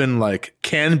often like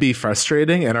can be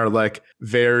frustrating and are like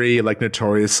very like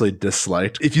notoriously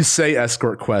disliked. If you say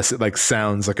escort quest, it like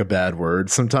sounds like a bad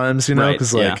word sometimes, you know, Right,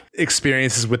 because yeah. like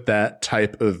experiences with that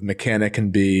type of mechanic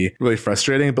can be really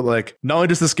frustrating. But like not only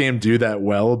does this game do that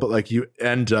well, but like you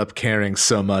end up caring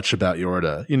so much about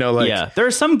Yorda, you know, like Yeah, there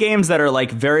are some games that are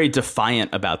like very defiant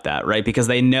about that, right? Because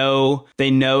they know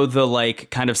the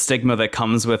like kind of stigma that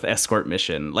comes with escort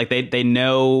mission. Like they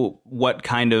know what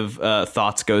kind of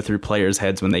thoughts go through players'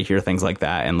 heads when they hear things like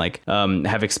that, and like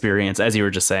have experience, as you were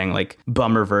just saying, like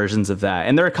bummer versions of that.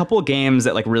 And there are a couple of games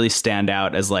that like really stand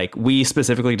out as like, we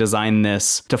specifically designed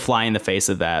this to fly in the face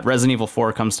of that. Resident Evil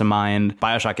 4 comes to mind.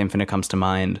 BioShock Infinite comes to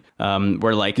mind.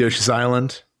 Where like Yoshi's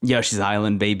Island. Yoshi's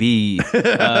Island, baby.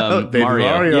 Baby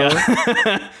Mario.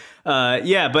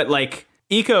 Yeah, but like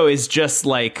Eco is just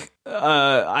like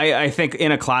I think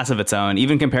in a class of its own,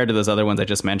 even compared to those other ones I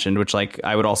just mentioned, which like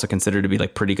I would also consider to be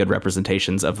like pretty good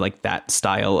representations of like that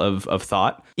style of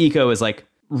thought. Eco is like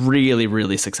really,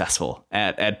 really successful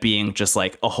at being just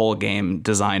like a whole game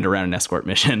designed around an escort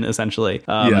mission, essentially.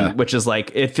 Which is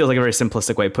like, it feels like a very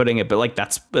simplistic way of putting it, but like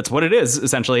that's what it is,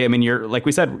 essentially. I mean, you're, like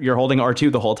we said, you're holding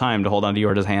R2 the whole time to hold onto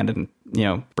Yorda's hand and, you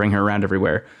know, bring her around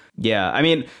everywhere. Yeah, I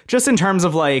mean, just in terms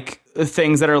of like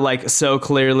things that are like so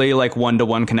clearly like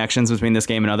one-to-one connections between this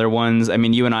game and other ones. I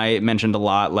mean, you and I mentioned a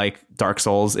lot like Dark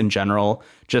Souls in general.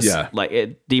 Just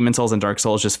like Demon Souls and Dark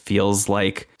Souls just feels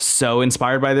like so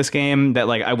inspired by this game that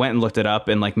like I went and looked it up,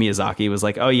 and like Miyazaki was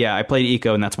like, oh yeah, I played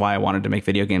Eco and that's why I wanted to make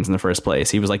video games in the first place.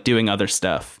 He was like doing other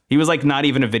stuff. He was like not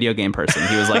even a video game person.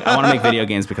 He was like, I want to make video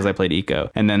games because I played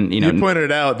Eco. And then, you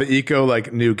pointed out the Eco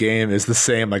like new game is the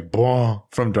same like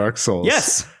from Dark Souls.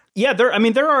 Yes. Yeah, there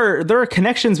are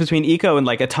connections between Eco and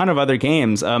like a ton of other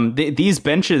games. These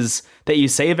benches that you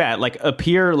save at like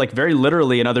appear like very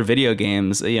literally in other video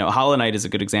games. You know, Hollow Knight is a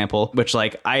good example, which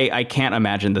like I can't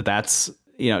imagine that that's,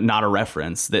 you know, not a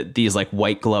reference, that these like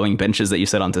white glowing benches that you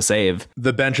sit on to save.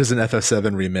 The benches in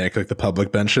FF7 remake, like the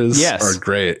public benches, are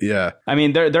great. Yeah. I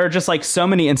mean, there are just like so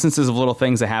many instances of little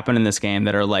things that happen in this game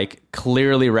that are like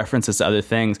clearly references to other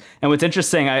things. And what's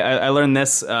interesting, I learned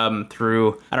this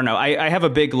through, I don't know, I have a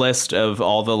big list of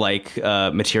all the like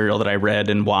material that I read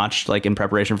and watched like in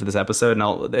preparation for this episode,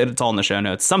 and it's all in the show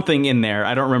notes. Something in there,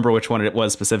 I don't remember which one it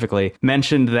was specifically,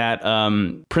 mentioned that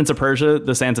Prince of Persia,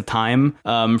 The Sands of Time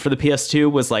for the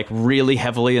PS2 was like really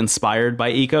heavily inspired by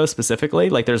Eco specifically.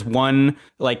 Like there's one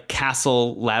like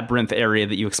castle labyrinth area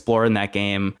that you explore in that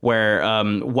game where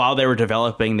while they were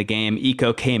developing the game,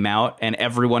 Eco came out and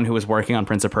everyone who was working on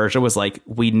Prince of Persia was like,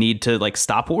 we need to like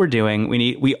stop what we're doing.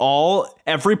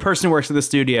 Every person who works at the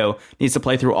studio needs to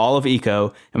play through all of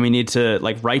Eco, and we need to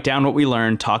like write down what we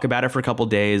learned, talk about it for a couple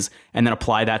days, and then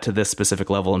apply that to this specific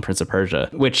level in Prince of Persia,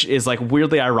 which is like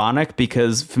weirdly ironic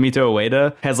because Fumito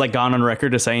Ueda has like gone on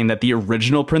record as saying that the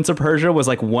original Prince of Persia was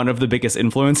like one of the biggest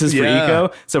influences for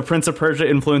Eco. So Prince of Persia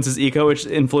influences Eco, which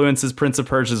influences Prince of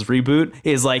Persia's reboot,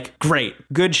 is like great,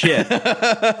 good shit.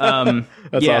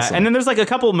 That's awesome. And then there's like a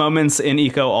couple moments in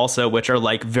Eco also which are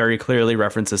like very clearly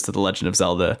references to The Legend of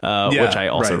Zelda, which I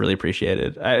also really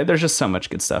appreciated. There's just so much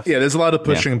good stuff. Yeah, there's a lot of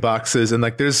pushing boxes, and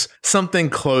like there's something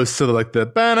close to the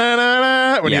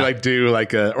ba-na-na-na when you like do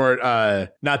like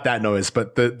not that noise,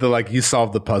 but the like you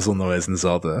solve the puzzle noise in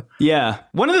Zelda. Yeah.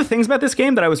 One of the things about this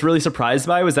game that I was really surprised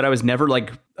by was that I was never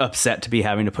like upset to be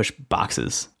having to push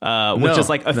boxes, which is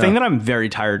like a thing that I'm very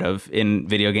tired of in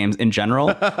video games in general.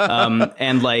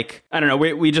 And like, I don't know,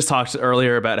 we just talked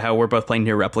earlier about how we're both playing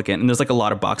Nier Replicant, and there's like a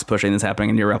lot of box pushing that's happening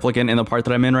in Nier Replicant in the part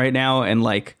that I'm in right now. And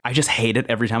like, I just hate it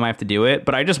every time I have to do it.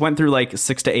 But I just went through like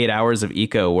 6 to 8 hours of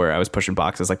Eco where I was pushing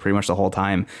boxes like pretty much the whole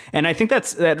time. And I think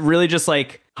that really just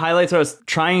like highlights what I was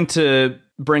trying to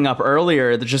bring up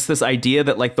earlier, that just this idea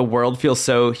that like the world feels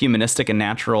so humanistic and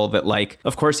natural that like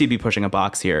of course you'd be pushing a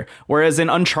box here, whereas in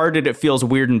Uncharted it feels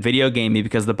weird and video gamey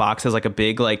because the box has like a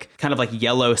big like kind of like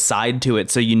yellow side to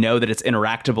it, so you know that it's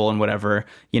interactable and whatever,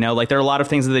 you know, like there are a lot of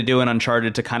things that they do in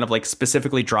Uncharted to kind of like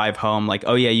specifically drive home like,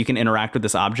 oh yeah, you can interact with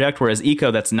this object, whereas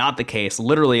Eco that's not the case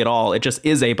literally at all. It just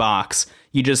is a box.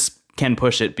 You just can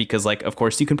push it because, like, of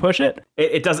course you can push it.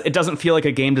 It doesn't feel like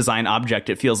a game design object.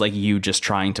 It feels like you just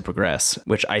trying to progress,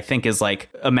 which I think is like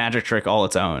a magic trick all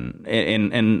its own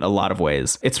in a lot of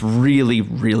ways. It's really,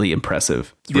 really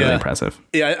impressive. It's really impressive.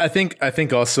 Yeah, I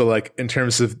think also, like, in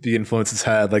terms of the influence it's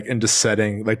had, like, into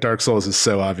setting, like, Dark Souls is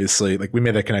so obviously, like, we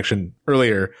made that connection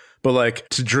earlier. But, like,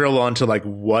 to drill onto, like,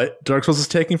 what Dark Souls is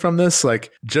taking from this,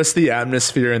 like, just the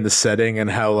atmosphere and the setting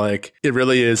and how, like, it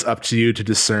really is up to you to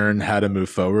discern how to move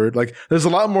forward. Like, there's a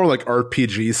lot more, like,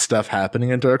 RPG stuff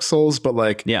happening in Dark Souls, but,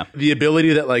 like, the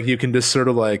ability that, like, you can just sort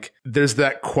of, like, there's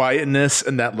that quietness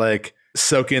and that, like,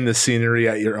 soak in the scenery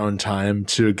at your own time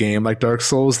to a game like Dark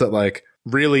Souls that, like,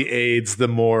 really aids the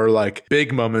more, like,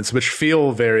 big moments, which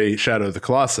feel very Shadow of the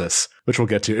Colossus, which we'll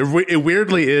get to. It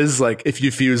weirdly is, like, if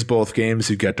you fuse both games,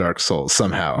 you get Dark Souls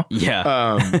somehow.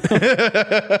 Yeah.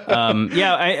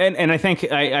 I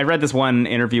think I read this one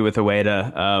interview with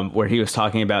Ueda where he was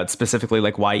talking about specifically,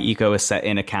 like, why Ico is set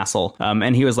in a castle.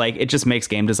 And he was like, it just makes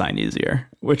game design easier,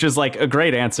 which is, like, a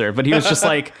great answer. But he was just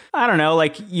like, I don't know,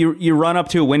 like, you run up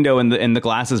to a window and the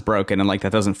glass is broken, and, like,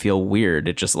 that doesn't feel weird.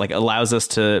 It just, like, allows us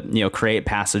to, you know, create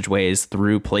passageways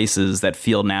through places that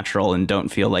feel natural and don't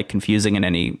feel, like, confusing in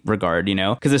any regard, you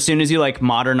know? Because as soon as you, like,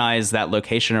 modernize that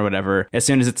location or whatever, as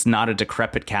soon as it's not a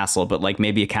decrepit castle, but, like,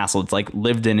 maybe a castle that's, like,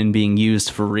 lived in and being used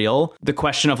for real, the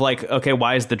question of, like, okay,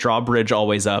 why is the drawbridge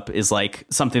always up is, like,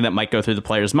 something that might go through the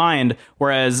player's mind,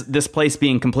 whereas this place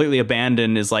being completely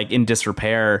abandoned is, like, in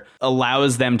disrepair,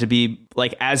 allows them to be,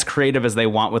 like, as creative as they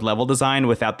want with level design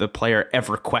without the player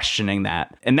ever questioning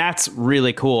that. And that's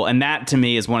really cool. And that, to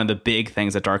me, is one of the big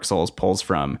things that Dark Souls pulls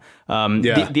from.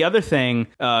 The other thing,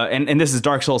 and this is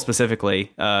Dark Souls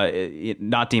specifically,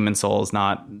 not Demon Souls,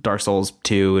 not Dark Souls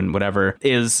 2 and whatever,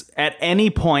 is at any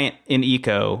point in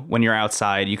Ico, when you're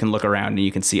outside, you can look around and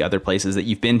you can see other places that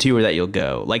you've been to or that you'll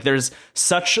go. Like, there's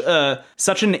such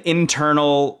an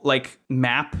internal, like,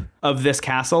 map of this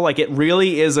castle. Like, it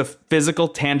really is a physical,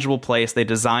 tangible place. They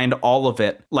designed all of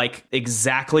it, like,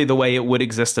 exactly the way it would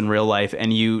exist in real life,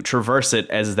 and you traverse it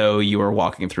as though you were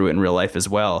walking through it in real life as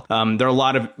well. There are a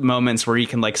lot of moments where you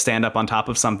can, like, stand up on top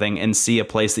of something and see a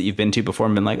place that you've been to before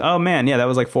and been like, oh man, yeah, that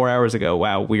was like 4 hours ago.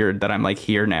 Wow, weird that I'm, like,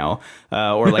 here now.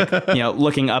 Or, like, you know,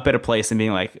 looking up at a place and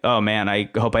being like, oh man, I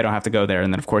hope I don't have to go there.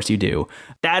 And then of course you do.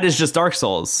 That is just Dark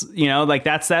Souls, you know, like,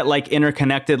 that's that, like,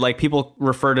 interconnected, like, people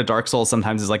refer to Dark Souls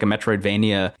sometimes as, like, a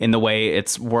Metroidvania in the way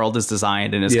its world is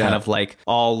designed and is kind of, like,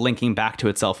 all linking back to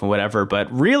itself and whatever.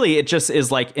 But really, it just is,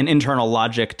 like, an internal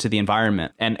logic to the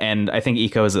environment. And I think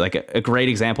Ico is, like, a great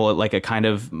example, like, a kind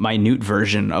of minute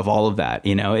version of all of that.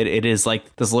 You know, it is,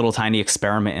 like, this little tiny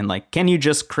experiment in, like, can you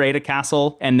just create a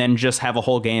castle and then just have a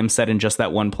whole game set in just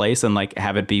that one place and, like,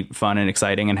 have it be fun and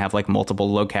exciting and have, like, multiple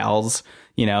locales?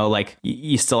 You know, like,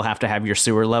 you still have to have your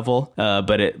sewer level,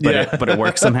 but it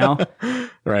works somehow.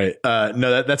 Right.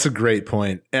 No, that's a great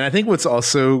point. And I think what's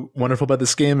also wonderful about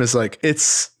this game is, like,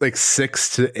 it's like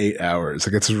 6 to 8 hours.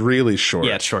 Like, it's really short.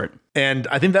 Yeah, it's short. And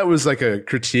I think that was, like, a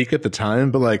critique at the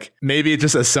time, but, like, maybe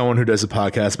just as someone who does a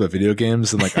podcast about video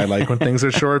games and, like, I like when things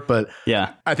are short, but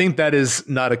yeah, I think that is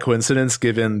not a coincidence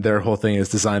given their whole thing is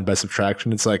designed by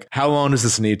subtraction. It's like, how long does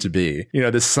this need to be? You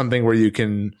know, this is something where you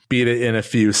can beat it in a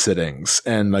few sittings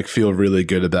and, like, feel really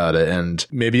good about it. And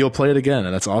maybe you'll play it again.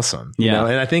 And that's awesome. Yeah. You know?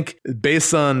 And I think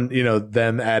based on, you know,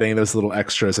 them adding those little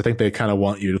extras, I think they kind of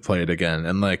want you to play it again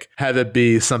and, like, have it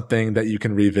be something that you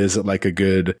can revisit, like a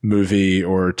good movie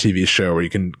or TV show where you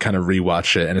can kind of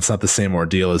rewatch it. And it's not the same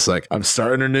ordeal as, like, I'm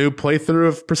starting a new playthrough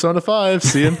of Persona 5.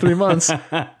 See you in 3 months.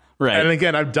 Right. And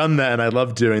again, I've done that and I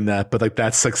love doing that, but, like,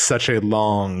 that's, like, such a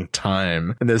long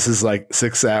time. And this is, like,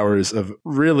 6 hours of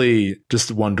really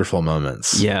just wonderful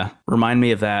moments. Yeah. Remind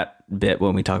me of that bit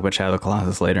when we talk about Shadow of the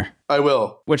Colossus later. I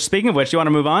will. Which, speaking of which, you want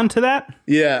to move on to that?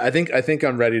 Yeah, I think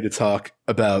I'm ready to talk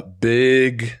about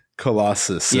big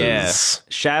Colossus. Yes.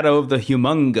 Shadow of the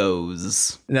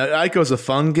Humongous. Now, Ico's a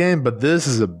fun game, but this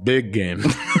is a big game.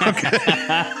 Okay.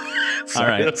 Sorry, all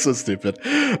right. That's so stupid.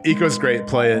 Ico's great.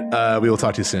 Play it. We will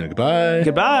talk to you soon. Goodbye.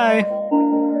 Goodbye.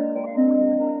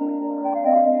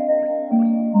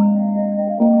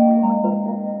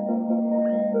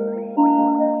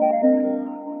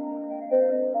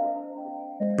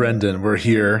 Brendan, we're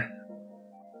here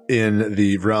in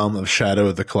the realm of Shadow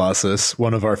of the Colossus,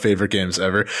 one of our favorite games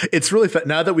ever. It's really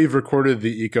now that we've recorded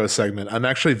the Ico segment, I'm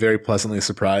actually very pleasantly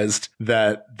surprised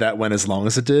that that went as long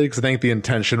as it did, because I think the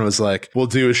intention was, like, we'll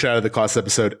do a Shadow of the Colossus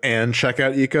episode and check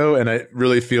out Ico, and it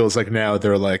really feels like now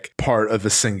they're, like, part of a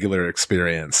singular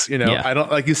experience. You know, I don't,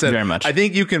 like you said, very much. I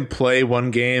think you can play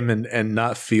one game and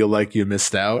not feel like you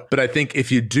missed out, but I think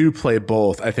if you do play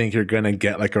both, I think you're going to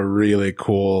get, like, a really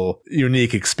cool,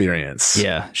 unique experience.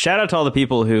 Yeah. Shout out to all the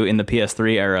people who who in the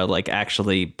PS3 era like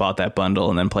actually bought that bundle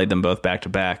and then played them both back to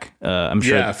back. I'm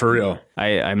sure. Yeah, for real.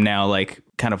 I'm now like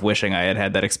kind of wishing I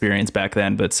had that experience back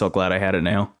then, but so glad I had it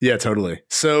now. Yeah, totally.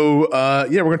 So, we're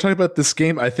going to talk about this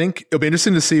game. I think it'll be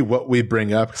interesting to see what we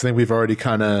bring up, because I think we've already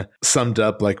kind of summed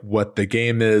up like what the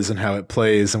game is and how it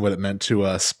plays and what it meant to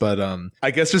us. But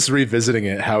I guess just revisiting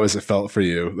it, how has it felt for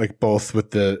you? Like both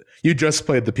with you just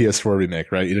played the PS4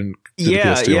 remake, right? You didn't do the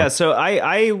PS2 Yeah. one? So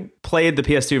I played the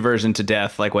PS2 version to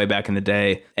death like way back in the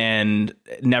day and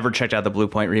never checked out the Blue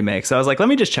Point remake. So I was like, let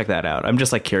me just check that out. I'm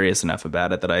just like curious enough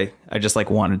about it that I just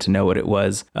like wanted to know what it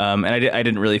was. And I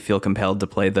didn't really feel compelled to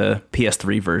play the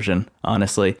PS3 version,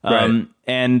 honestly. Right.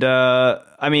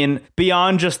 I mean,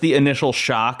 beyond just the initial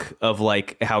shock of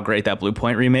like how great that Blue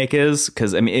Point remake is,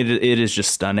 because I mean, it is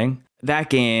just stunning. That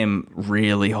game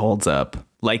really holds up.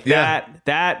 Like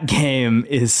that game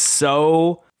is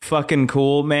so fucking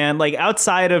cool, man. Like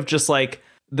outside of just like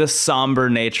the somber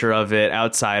nature of it,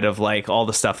 outside of like all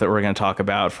the stuff that we're going to talk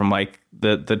about from like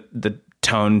the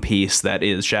tone piece that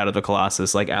is Shadow of the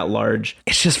Colossus, like at large,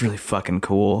 it's just really fucking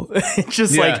cool. It's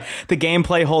just like the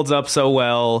gameplay holds up so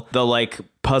well. The like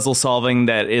puzzle solving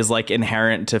that is like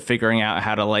inherent to figuring out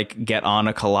how to like get on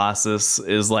a Colossus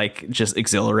is like just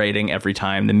exhilarating every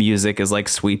time. The music is like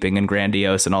sweeping and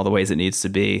grandiose in all the ways it needs to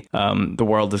be. The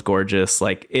world is gorgeous.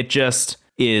 Like it just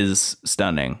is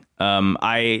stunning.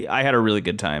 I had a really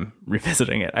good time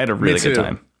revisiting it. I had a really good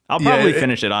time. I'll probably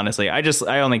finish it, honestly.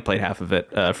 I only played half of it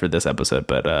for this episode,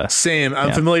 but same.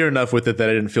 I'm familiar enough with it that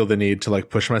I didn't feel the need to like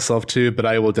push myself to, but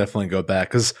I will definitely go back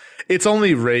because it's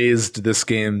only raised this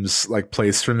game's like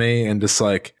place for me, and just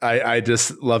like I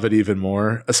just love it even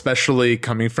more, especially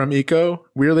coming from Ico,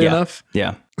 weirdly enough.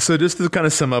 Yeah. So just to kind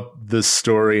of sum up the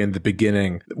story in the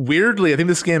beginning, weirdly, I think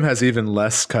this game has even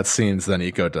less cutscenes than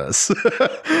Ico does.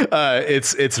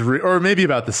 Or maybe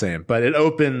about the same, but it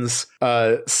opens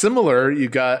similar. You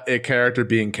got a character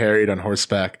being carried on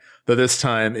horseback, though this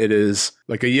time it is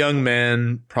like a young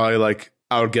man, probably like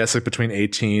I would guess like between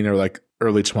 18 or like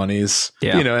early 20s,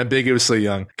 ambiguously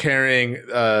young, carrying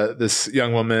this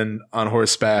young woman on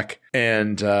horseback,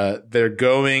 and they're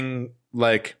going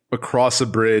like across a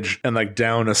bridge and like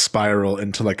down a spiral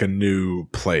into like a new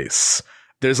place.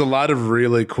 There's a lot of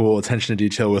really cool attention to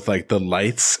detail with like the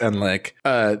lights, and like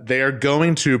they are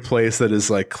going to a place that is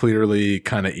like clearly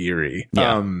kind of eerie,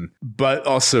 but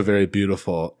also very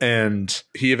beautiful. And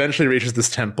he eventually reaches this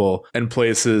temple and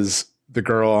places the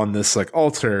girl on this like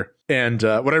altar. And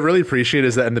what I really appreciate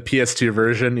is that in the PS2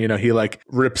 version, he like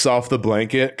rips off the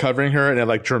blanket covering her and it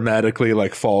like dramatically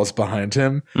like falls behind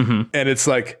him. Mm-hmm. And it's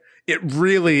like, it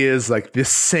really is like the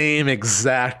same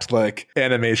exact like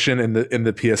animation in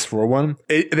the PS4 one.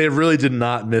 They really did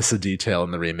not miss a detail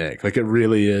in the remake. Like it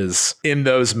really is in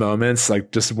those moments,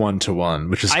 like just one to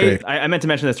one, which is great. I meant to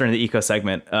mention this during the Ico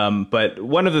segment, but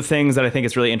one of the things that I think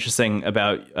is really interesting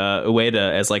about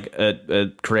Ueda as like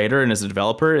a creator and as a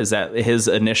developer is that his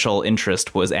initial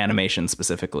interest was animation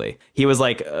specifically. He was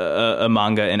like a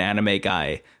manga and anime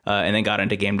guy, and then got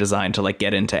into game design to like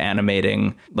get into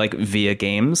animating like via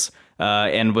games.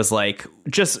 And was like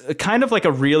just kind of like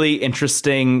a really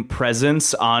interesting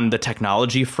presence on the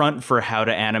technology front for how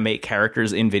to animate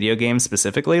characters in video games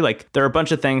specifically. Like there are a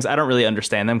bunch of things, I don't really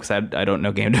understand them because I don't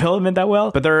know game development that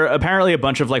well, but there are apparently a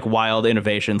bunch of like wild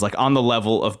innovations like on the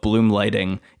level of bloom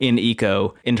lighting in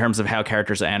Ico in terms of how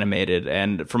characters are animated.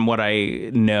 And from what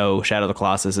I know, Shadow of the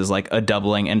Colossus is like a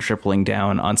doubling and tripling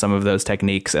down on some of those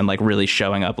techniques and like really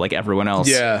showing up like everyone else.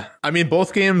 Yeah. I mean,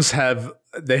 both games have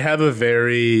a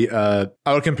very I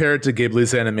would compare it to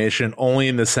Ghibli's animation only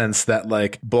in the sense that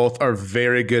like both are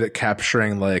very good at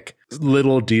capturing like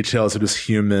little details of just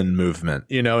human movement.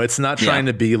 It's not trying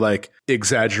to be like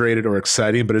exaggerated or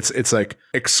exciting, but it's like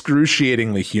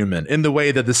excruciatingly human in the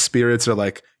way that the spirits are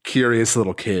like curious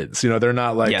little kids. They're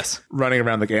not like running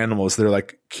around like animals. They're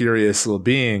like curious little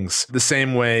beings. The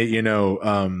same way,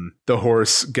 the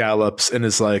horse gallops and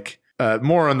is like,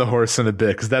 more on the horse in a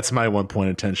bit, because that's my one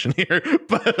point of tension here.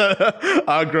 But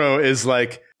Agro is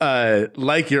like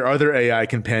your other AI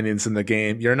companions in the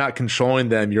game, you're not controlling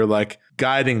them. You're like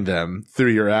guiding them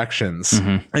through your actions.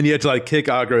 Mm-hmm. And you have to like kick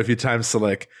Agro a few times to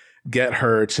like get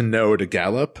her to know to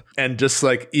gallop. And just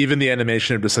like even the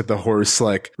animation of just like the horse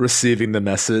like receiving the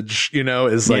message,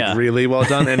 is like really well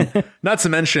done. And not to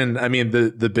mention, I mean,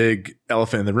 the big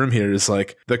elephant in the room here is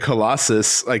like the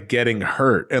Colossus like getting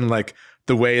hurt, and like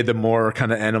the way the more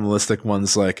kind of animalistic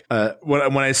ones, like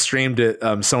when I streamed it,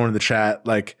 someone in the chat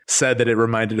like said that it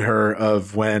reminded her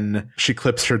of when she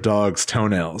clips her dog's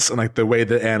toenails, and like the way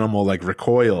the animal like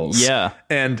recoils. Yeah.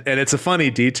 And it's a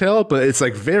funny detail, but it's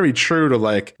like very true to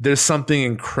like there's something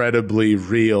incredibly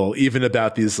real even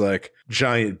about these like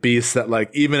giant beasts that like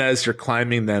even as you're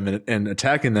climbing them and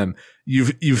attacking them,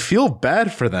 you feel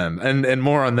bad for them, and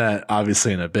more on that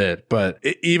obviously in a bit. But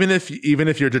even if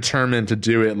you're determined to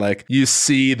do it, like you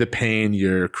see the pain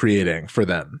you're creating for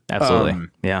them. Absolutely.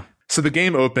 Yeah. So the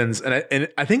game opens, and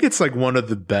I think it's like one of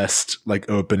the best like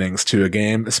openings to a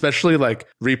game, especially like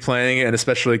replaying it, and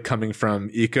especially coming from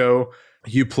Eiko.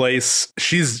 You place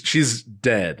she's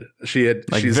dead. She's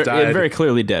died. Very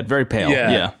clearly dead. Very pale.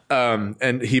 Yeah.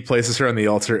 And he places her on the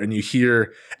altar, and you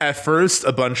hear at first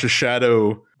a bunch of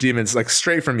shadow demons like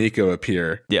straight from Eiko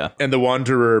appear. Yeah. And the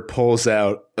Wanderer pulls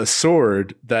out a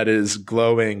sword that is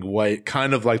glowing white,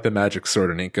 kind of like the magic sword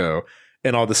in Eiko.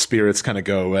 And all the spirits kind of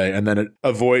go away. And then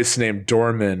a voice named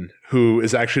Dorman, who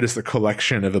is actually just a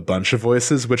collection of a bunch of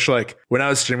voices, which like when I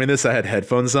was streaming this, I had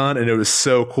headphones on, and it was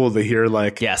so cool to hear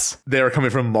like, yes, they were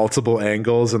coming from multiple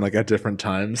angles and like at different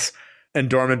times. And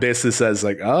Dorman basically says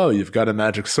like, oh, you've got a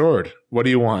magic sword. What do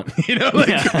you want? You know, like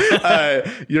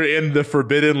you're in the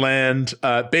Forbidden Land.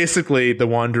 Basically, the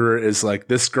Wanderer is like,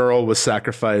 this girl was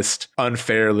sacrificed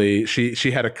unfairly.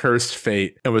 She had a cursed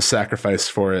fate and was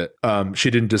sacrificed for it. She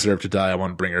didn't deserve to die. I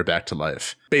want to bring her back to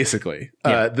life. Basically,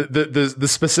 the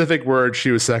specific word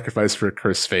she was sacrificed for a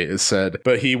cursed fate is said,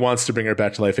 but he wants to bring her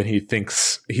back to life, and he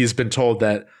thinks he's been told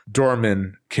that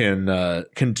Dorman can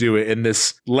do it in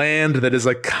this land that is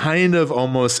like kind of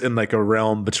almost in like a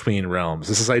realm between realms.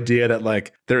 This idea that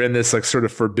like they're in this like sort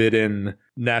of forbidden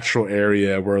natural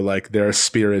area where like there are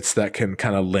spirits that can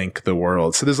kind of link the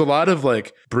world. So there's a lot of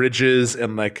like bridges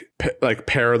and like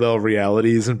parallel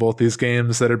realities in both these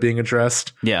games that are being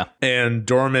addressed. Yeah. And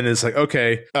Dorman is like,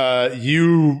 okay,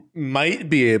 you might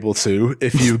be able to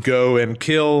if you go and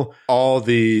kill all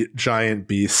the giant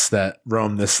beasts that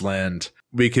roam this land.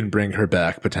 We can bring her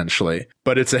back potentially,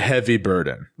 but it's a heavy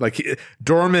burden. Like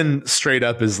Dorman straight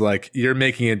up is like, you're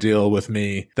making a deal with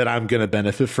me that I'm going to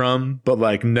benefit from, but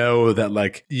like know that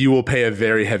like you will pay a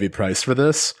very heavy price for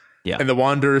this. Yeah. And the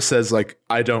Wanderer says like,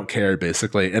 I don't care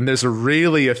basically. And there's a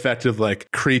really effective like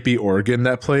creepy organ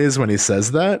that plays when he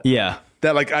says that. Yeah.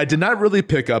 That like I did not really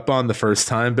pick up on the first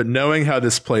time, but knowing how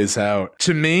this plays out,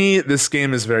 to me, this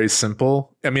game is very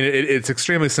simple. I mean, it's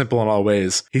extremely simple in all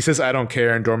ways. He says, I don't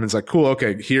care. And Dorman's like, cool,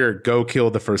 okay, here, go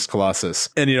kill the first Colossus.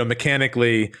 And, you know,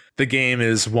 mechanically, the game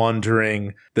is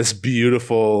wandering this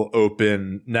beautiful,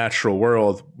 open, natural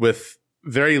world with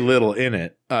very little in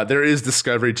it. There is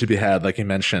discovery to be had, like you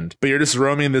mentioned, but you're just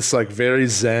roaming this like very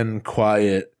zen,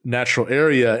 quiet, natural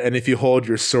area. And if you hold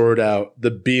your sword out,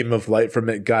 the beam of light from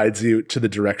it guides you to the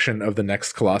direction of the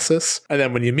next Colossus. And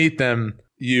then when you meet them,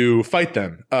 you fight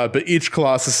them. But each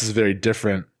Colossus is very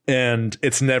different. And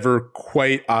it's never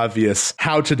quite obvious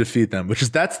how to defeat them,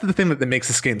 that's the thing that makes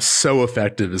this game so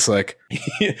effective. Is like,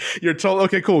 you're told,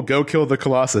 okay, cool, go kill the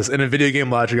Colossus. And in video game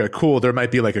logic, cool, there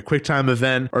might be like a quick time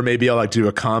event, or maybe I'll like do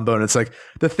a combo. And it's like,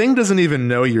 the thing doesn't even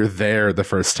know you're there the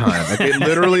first time. Like it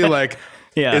literally like,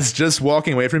 yeah, it's just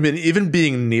walking away from it. And even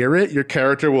being near it, your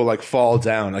character will like fall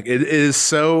down. Like it is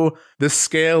so, the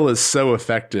scale is so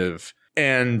effective.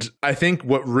 And I think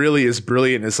what really is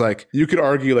brilliant is like, you could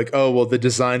argue like, oh, well, the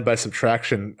design by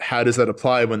subtraction, how does that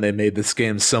apply when they made this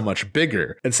game so much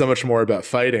bigger and so much more about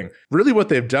fighting? Really what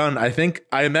they've done, I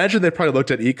imagine they probably looked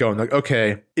at Eiko and like,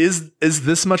 okay, is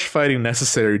this much fighting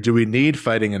necessary? Do we need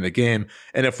fighting in the game?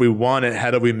 And if we want it,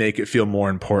 how do we make it feel more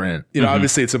important? You know,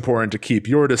 obviously it's important to keep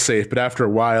Yorda safe, but after a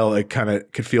while, it kind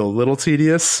of could feel a little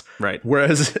tedious. Right.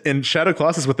 Whereas in Shadow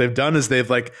Colossus, what they've done is they've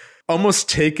like almost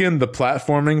taken the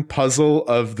platforming puzzle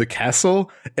of the castle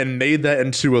and made that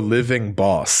into a living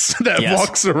boss that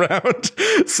walks around.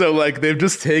 So like they've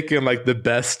just taken like the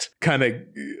best kind of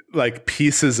like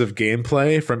pieces of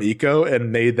gameplay from Eiko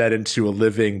and made that into a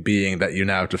living being that you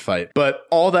now have to fight. But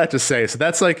all that to say, so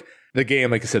that's like the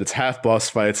game, like I said, it's half boss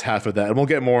fights, half of that. And we'll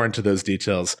get more into those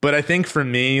details. But I think for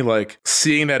me, like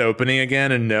seeing that opening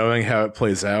again and knowing how it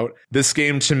plays out, this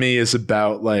game to me is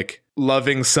about like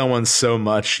loving someone so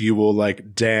much you will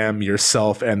like damn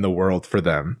yourself and the world for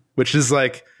them, which is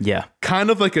like, yeah, kind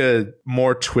of like a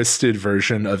more twisted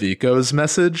version of Eiko's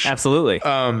message. Absolutely.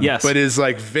 Yes. But is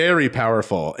like very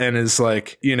powerful and is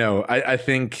like, you know, I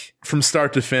think from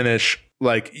start to finish,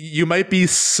 like you might be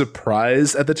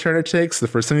surprised at the turn it takes the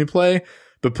first time you play,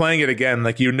 but playing it again,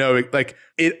 like, you know, like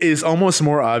it is almost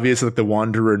more obvious that the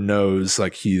Wanderer knows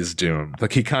like he's doomed.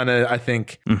 Like he kind of, I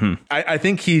think, I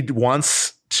think he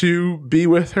wants to be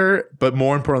with her, but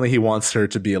more importantly, he wants her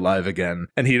to be alive again.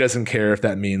 And he doesn't care if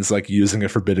that means like using a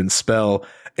forbidden spell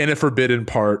in a forbidden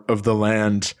part of the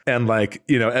land. And like,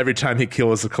 you know, every time he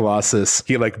kills a Colossus,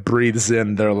 he like breathes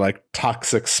in their like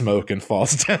toxic smoke and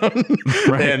falls down.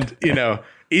 Right. And, you know,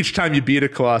 each time you beat a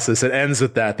Colossus, it ends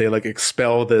with that. They like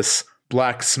expel this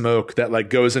black smoke that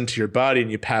like goes into your body and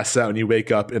you pass out and you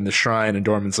wake up in the shrine and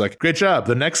Dorman's like, great job,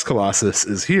 the next Colossus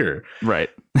is here. Right.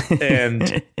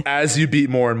 And as you beat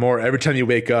more and more, every time you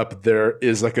wake up, there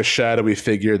is like a shadowy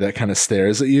figure that kind of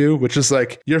stares at you, which is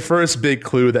like your first big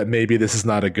clue that maybe this is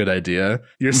not a good idea.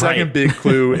 Your second big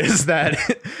clue is that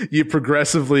you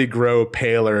progressively grow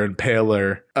paler and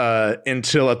paler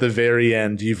until at the very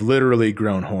end, you've literally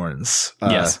grown horns.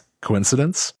 Yes.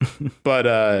 Coincidence?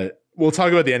 But we'll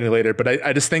talk about the ending later, but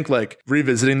I just think like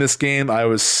revisiting this game, I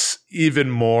was even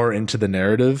more into the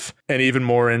narrative and even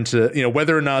more into, you know,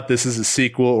 whether or not this is a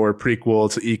sequel or a prequel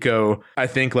to Ico. I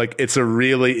think like it's a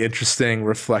really interesting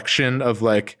reflection of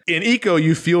like in Ico,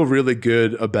 you feel really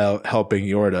good about helping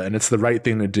Yorda and it's the right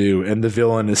thing to do. And the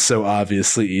villain is so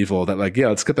obviously evil that like, yeah,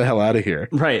 let's get the hell out of here.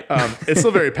 Right. It's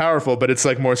still very powerful, but it's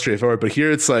like more straightforward. But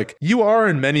here it's like you are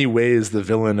in many ways the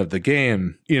villain of the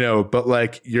game, you know, but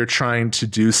like you're trying to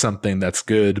do something that's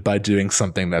good by doing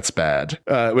something that's bad,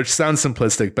 which sounds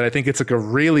simplistic, but I think it's like a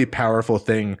really powerful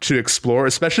thing to explore,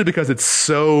 especially because it's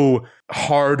so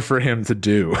hard for him to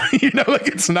do. You know, like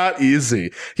it's not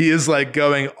easy. He is like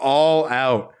going all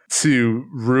out to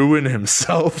ruin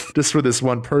himself just for this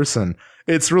one person.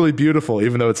 It's really beautiful,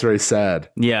 even though it's very sad.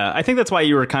 Yeah, I think that's why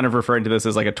you were kind of referring to this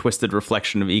as like a twisted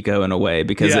reflection of Ico in a way,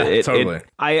 because totally.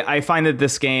 I find that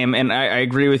this game, and I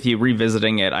agree with you,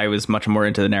 revisiting it, I was much more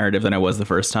into the narrative than I was the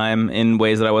first time in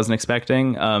ways that I wasn't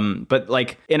expecting. But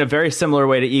like in a very similar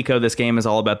way to Ico, this game is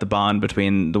all about the bond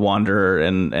between the Wanderer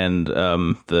and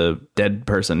the dead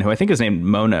person, who I think is named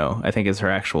Mono, I think is her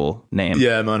actual name.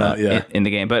 Yeah, Mono, in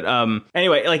the game. But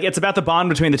anyway, like it's about the bond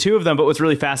between the two of them, but what's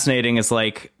really fascinating is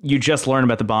like you just learn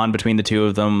about the bond between the two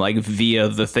of them like via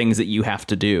the things that you have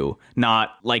to do,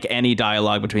 not like any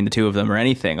dialogue between the two of them or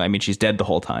anything. I mean, she's dead the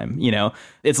whole time, you know.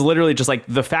 It's literally just like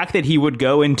the fact that he would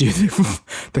go and do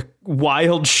the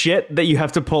wild shit that you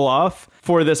have to pull off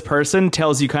for this person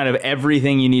tells you kind of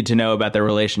everything you need to know about their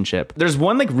relationship. There's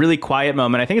one like really quiet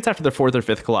moment, I think it's after the fourth or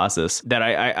fifth Colossus, that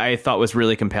I thought was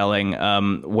really compelling,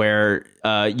 where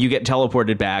you get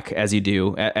teleported back, as you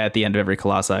do at the end of every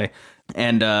Colossi.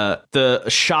 And the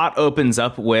shot opens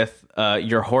up with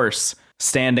your horse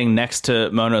standing next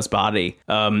to Mono's body.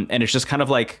 And it's just kind of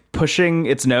like pushing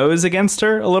its nose against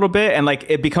her a little bit. And like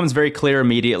it becomes very clear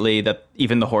immediately that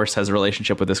even the horse has a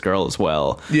relationship with this girl as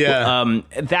well. Yeah.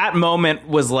 That moment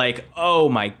was like, oh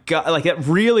my God, like it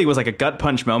really was like a gut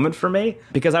punch moment for me,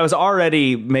 because I was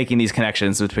already making these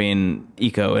connections between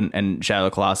Ico and Shadow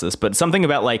of the Colossus, but something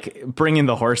about like bringing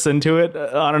the horse into it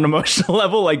on an emotional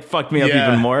level like fucked me up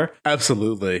even more.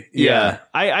 Absolutely. Yeah.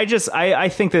 I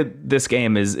think that this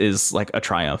game is like a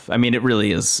triumph. I mean, it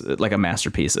really is like a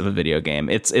masterpiece of a video game.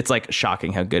 It's like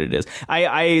shocking how good it is.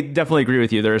 I definitely agree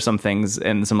with you. There are some things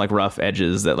and some like rough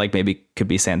edges that like maybe could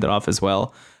be sanded off as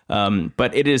well.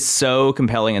 But it is so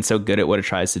compelling and so good at what it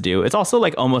tries to do. It's also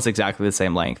like almost exactly the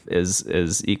same length as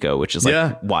Ico, which is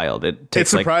like wild.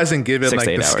 It's surprising like given like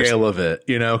the hours. scale of it,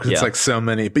 you know, because it's like so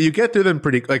many, but you get through them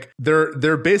pretty like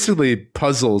they're basically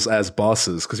puzzles as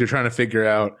bosses, because you're trying to figure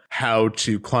out how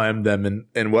to climb them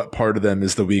and what part of them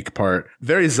is the weak part.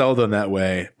 Very Zelda in that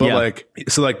way. But like,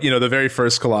 so like, you know, the very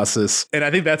first Colossus, and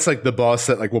I think that's like the boss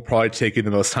that like will probably take you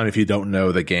the most time if you don't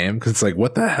know the game, because it's like,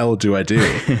 what the hell do I do?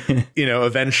 You know,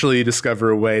 eventually you discover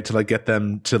a way to like get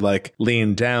them to like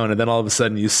lean down, and then all of a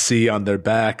sudden you see on their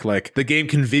back, like the game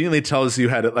conveniently tells you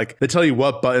how to like, they tell you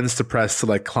what buttons to press to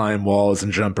like climb walls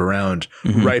and jump around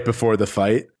right before the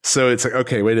fight. So it's like,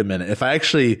 okay, wait a minute. If I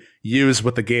actually use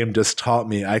what the game just taught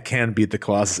me, I can beat the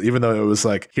Colossus, even though it was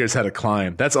like, here's how to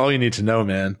climb. That's all you need to know,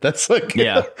 man. That's like,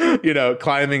 you know,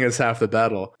 climbing is half the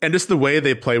battle. And just the way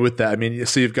they play with that. I mean,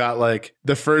 so you've got like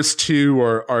the first two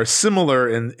are similar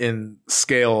in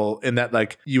scale, in that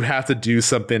like you have to do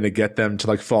something to get them to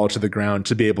like fall to the ground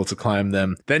to be able to climb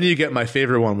them. Then you get my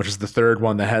favorite one, which is the third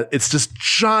one that has, it's just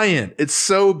giant. It's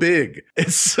so big.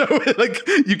 It's so like,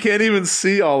 you can't even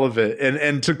see all of it.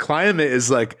 And to climb it is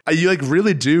like, you like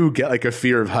really do get like a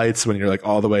fear of heights when you're like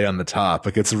all the way on the top.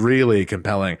 Like it's really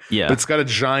compelling. Yeah. But it's got a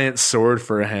giant sword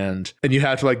for a hand, and you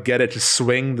have to like get it to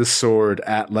swing the sword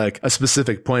at like a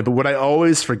specific point. But what I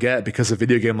always forget because of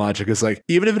video game logic is like,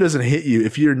 even if it doesn't hit you,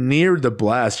 if you're near the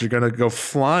blast, you're going to go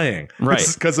flying. Right.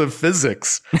 Because of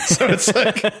physics. So it's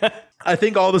like, I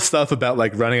think all the stuff about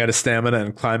like running out of stamina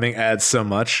and climbing adds so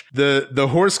much. The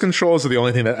horse controls are the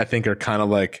only thing that I think are kind of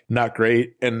like not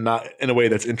great and not in a way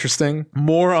that's interesting.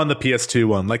 More on the PS2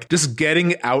 one, like just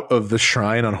getting out of the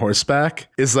shrine on horseback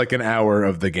is like an hour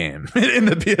of the game in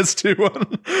the PS2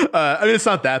 one. I mean, it's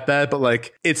not that bad, but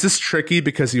like it's just tricky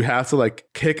because you have to like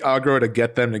kick aggro to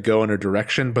get them to go in a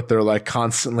direction, but they're like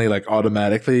constantly like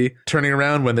automatically turning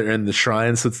around when they're in the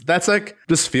shrine. So that's like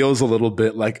just feels a little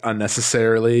bit like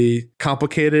unnecessarily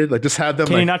complicated. Like just have them.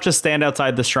 Can like, you not just stand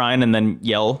outside the shrine and then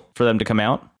yell for them to come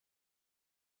out?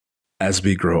 As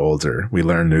we grow older, we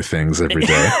learn new things every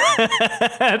day.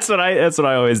 That's what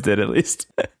I always did, at least.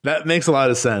 That makes a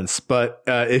lot of sense. But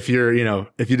if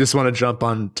you just want to jump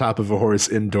on top of a horse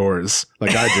indoors,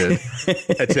 like I did,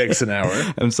 it takes an hour.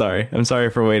 I'm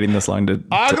sorry for waiting this long to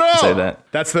say that.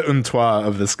 That's the untois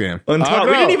of this game. Untois.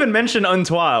 We didn't even mention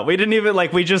untois. We didn't even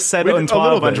we just said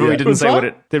untois a bunch, but we didn't say what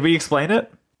it. Did we explain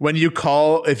it? When you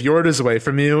call, if Jord is away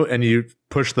from you and you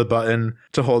push the button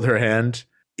to hold her hand,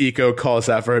 Eiko calls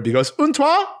out for her. He goes,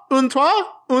 untois, untois,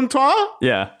 untois.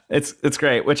 Yeah, it's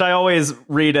great, which I always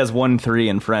read as 1-3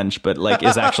 in French, but like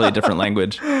is actually a different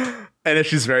language. And if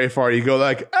she's very far, you go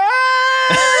like,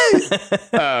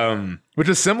 hey! Which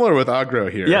is similar with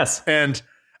aggro here. Yes. And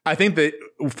I think that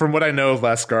from what I know of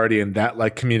Last Guardian, that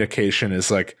like communication is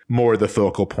like more the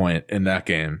focal point in that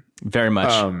game. Very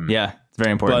much. Yeah.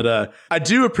 Very important. But I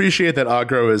do appreciate that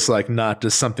aggro is like not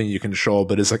just something you control,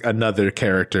 but is like another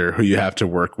character who you have to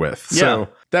work with. Yeah. So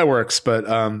that works. But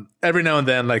every now and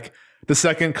then, like the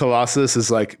second Colossus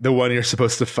is like the one you're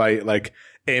supposed to fight, like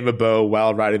aim a bow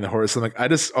while riding the horse. And like I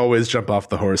just always jump off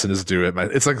the horse and just do it.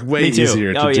 It's like way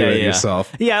easier to do it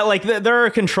yourself. Yeah, like there are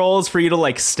controls for you to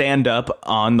like stand up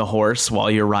on the horse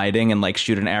while you're riding and like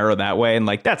shoot an arrow that way. And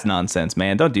like that's nonsense,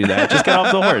 man. Don't do that. Just get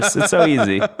off the horse. It's so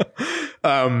easy.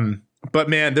 But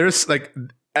man, there's like,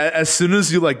 as soon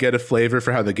as you like get a flavor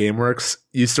for how the game works,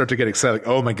 you start to get excited. Like,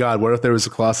 oh my God, what if there was a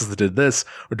Colossus that did this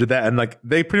or did that? And like,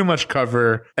 they pretty much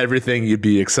cover everything you'd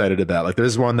be excited about. Like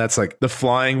there's one that's like the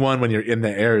flying one when you're in the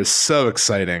air is so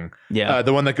exciting. Yeah.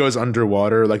 The one that goes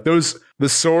underwater, like the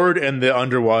sword and the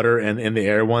underwater and in the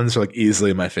air ones are like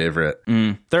easily my favorite.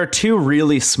 There are two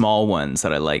really small ones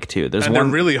that I like too. There's one they're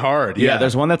really hard. Yeah.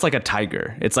 There's one that's like a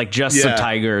tiger. It's like just a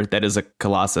tiger that is a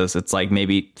Colossus. It's like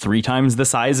maybe 3 times the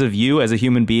size of you as a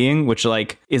human being, which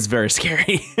like is very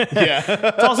scary. Yeah.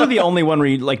 It's also the only one where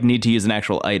you like need to use an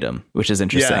actual item, which is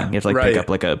interesting. Yeah, you have to like pick up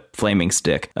like a flaming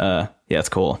stick. Yeah, it's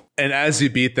cool. And as you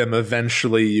beat them,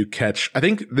 eventually you catch, I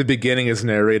think the beginning is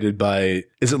narrated by,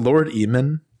 is it Lord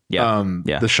Eamon? Yeah.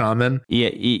 The shaman?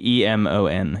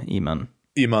 Emon. Eamon.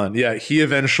 Eamon, yeah, he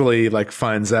eventually like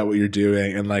finds out what you're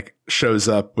doing and like shows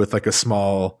up with like a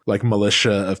small like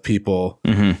militia of people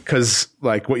because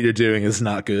like what you're doing is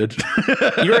not good.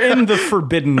 You're in the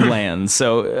Forbidden Lands,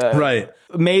 so right.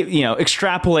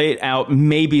 Extrapolate out.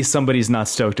 Maybe somebody's not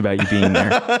stoked about you being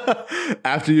there.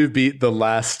 After you beat the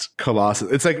last Colossus,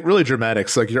 it's like really dramatic.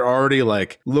 So like you're already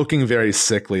like looking very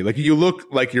sickly. Like you look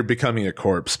like you're becoming a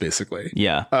corpse, basically.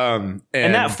 Yeah. And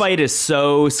that fight is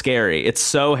so scary. It's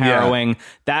so harrowing.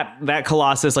 Yeah. That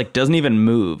Colossus like doesn't even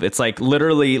move. It's like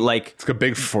literally like it's like a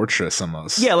big fortress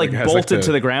almost. Yeah, like bolted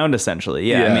to the ground essentially.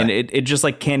 Yeah. I mean, it just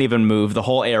like can't even move. The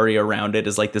whole area around it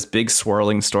is like this big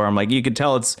swirling storm. Like you could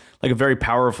tell it's like a very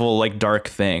powerful, like dark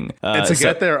thing. And to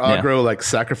get there, aggro like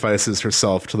sacrifices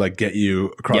herself to like get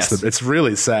you across the. It's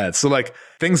really sad. So like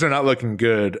things are not looking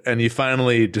good, and you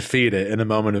finally defeat it in a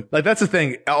moment of like that's the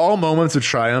thing. All moments of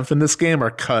triumph in this game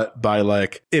are cut by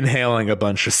like inhaling a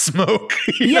bunch of smoke.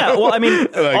 Yeah, well, I mean,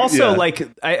 like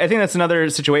I think that's another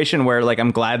situation where like I'm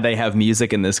glad they have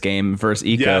music in this game versus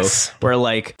Eco, where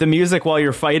like the music while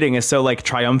you're fighting is so like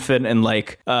triumphant and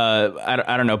like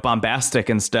I don't know, bombastic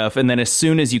and stuff, and then as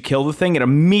soon as you kill the thing, it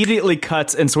immediately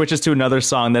cuts and switches to another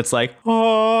song that's like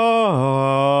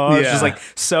it's just like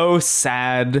so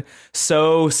sad,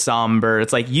 so somber.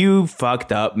 It's like you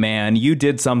fucked up, man. You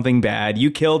did something bad.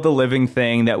 You killed the living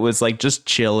thing that was like just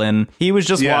chilling. He was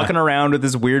just walking around with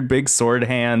his weird big sword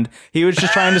hand. He was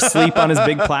just trying to sleep on his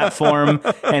big platform,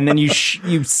 and then you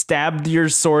stabbed your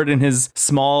sword in his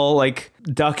small like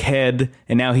duck head,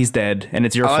 and now he's dead, and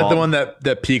it's your fault. I like the one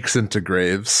that peeks into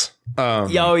graves.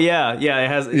 It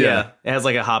has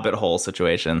like a hobbit hole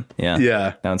situation.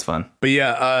 That one's fun. But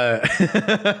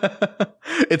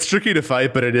it's tricky to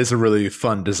fight, but it is a really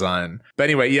fun design. But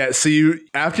anyway, so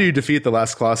after you defeat the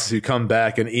last Colossus, you come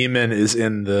back and Eamon is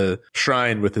in the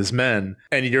shrine with his men,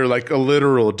 and you're like a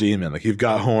literal demon. Like you've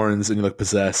got horns and you look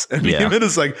possessed, and Eamon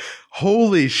is like,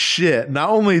 holy shit, not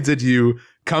only did you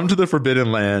come to the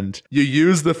Forbidden Land. You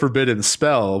use the Forbidden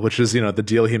Spell, which is, the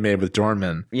deal he made with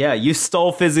Dorman. Yeah, you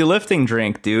stole fizzy lifting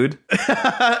drink, dude.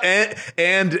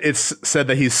 and it's said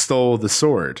that he stole the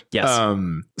sword. Yes.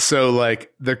 So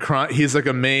like he's like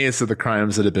amazed at the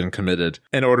crimes that have been committed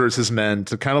and orders his men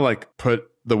to kind of like put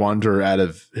the Wanderer out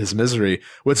of his misery.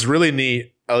 What's really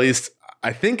neat, at least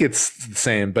I think it's the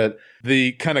same, but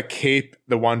the kind of cape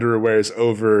the Wanderer wears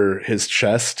over his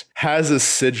chest has a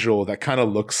sigil that kind of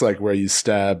looks like where you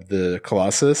stab the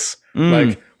Colossus.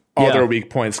 Like all their weak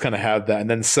points kind of have that. And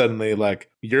then suddenly like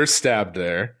you're stabbed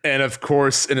there. And of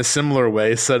course, in a similar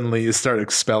way, suddenly you start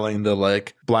expelling the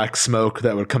like black smoke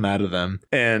that would come out of them.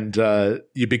 And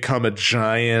you become a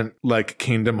giant like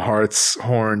Kingdom Hearts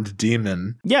horned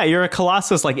demon. Yeah, you're a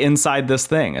Colossus like inside this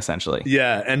thing, essentially.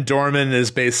 Yeah, and Dorman is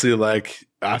basically like,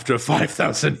 after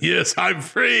 5,000 years, I'm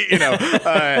free.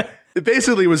 It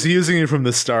basically was using you from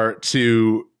the start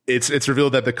to... It's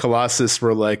revealed that the Colossus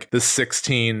were like the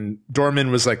 16.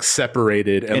 Dorman was like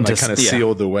separated and like kind of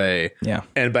sealed away. Yeah.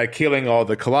 And by killing all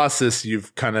the Colossus,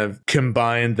 you've kind of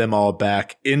combined them all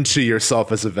back into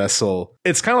yourself as a vessel.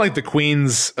 It's kind of like the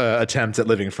Queen's attempt at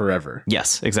living forever.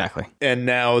 Yes, exactly. And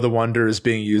now the Wanderer is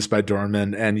being used by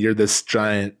Dorman, and you're this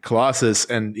giant Colossus,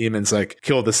 and Eamon's like,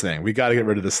 kill this thing. We got to get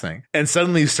rid of this thing. And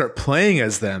suddenly you start playing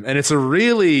as them, and it's a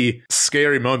really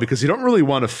scary moment because you don't really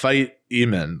want to fight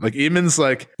Eamon. Like Eamon's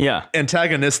like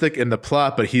antagonistic in the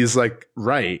plot, but he's like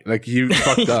right. Like you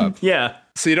fucked up. Yeah.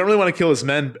 So you don't really want to kill his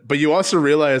men, but you also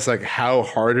realize like how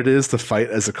hard it is to fight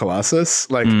as a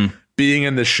Colossus. Like being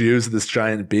in the shoes of this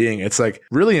giant being, it's like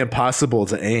really impossible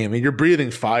to aim. I mean, you're breathing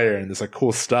fire and there's like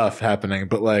cool stuff happening,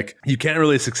 but like you can't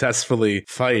really successfully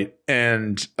fight.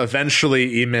 And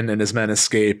eventually Eamon and his men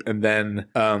escape, and then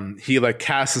he like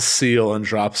casts a seal and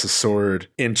drops a sword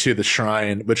into the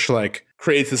shrine, which like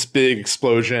creates this big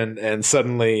explosion, and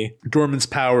suddenly Dorman's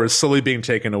power is slowly being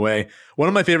taken away. One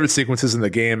of my favorite sequences in the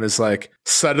game is like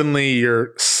suddenly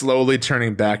you're slowly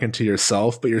turning back into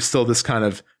yourself, but you're still this kind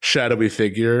of shadowy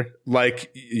figure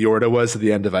like Yorda was at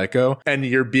the end of Ico, and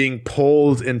you're being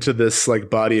pulled into this like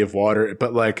body of water,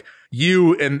 but like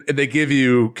you and they give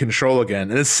you control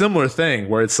again. And it's a similar thing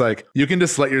where it's like you can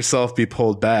just let yourself be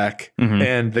pulled back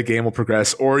and the game will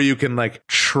progress, or you can like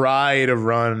try to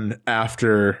run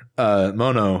after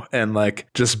Mono and like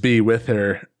just be with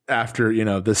her after,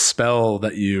 this spell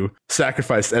that you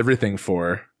sacrificed everything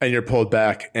for, and you're pulled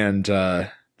back, and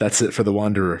that's it for the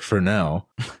Wanderer for now.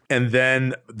 And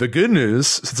then the good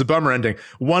news, it's a bummer ending.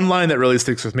 One line that really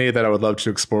sticks with me that I would love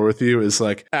to explore with you is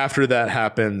like after that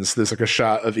happens, there's like a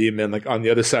shot of Eamon like on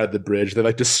the other side of the bridge. They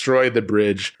like destroy the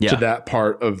bridge to that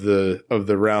part of the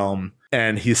realm.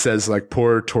 And he says like,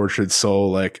 poor tortured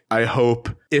soul, like I hope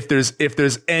if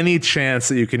there's any chance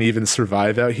that you can even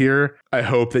survive out here, I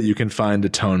hope that you can find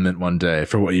atonement one day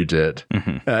for what you did.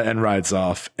 And rides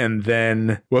off. And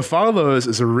then what follows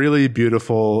is a really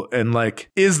beautiful and like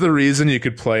is the reason you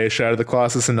could play Shadow of the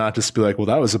Colossus and not just be like, well,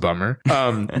 that was a bummer.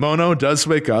 Mono does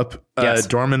wake up. Yes.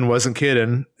 Dorman wasn't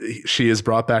kidding. She is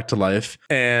brought back to life.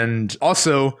 And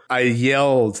also, I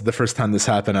yelled the first time this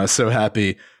happened. I was so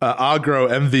happy. Agro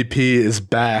MVP is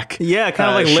back. Yeah, kind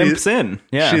of like limps in.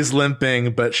 Yeah, she's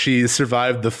limping, but she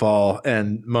survived the fall,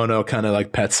 and Mono kind of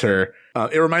like pets her.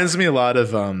 It reminds me a lot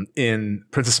of in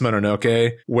Princess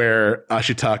Mononoke, where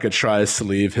Ashitaka tries to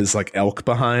leave his like elk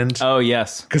behind. Oh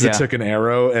yes, because it took an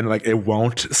arrow and like it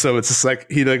won't. So it's just like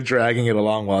he like dragging it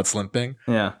along while it's limping.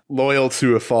 Yeah, loyal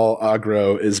to a fall,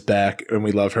 Agro is back, and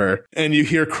we love her. And you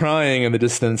hear crying in the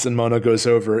distance, and Mono goes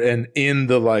over, and in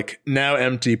the like now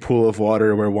empty pool of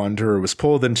water where Wanderer was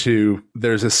pulled into,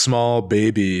 there's a small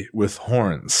baby with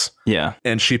horns. Yeah,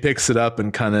 and she picks it up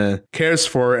and kind of cares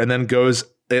for it, and then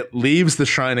it leaves the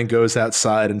shrine and goes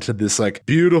outside into this like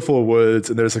beautiful woods,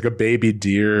 and there's like a baby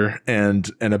deer and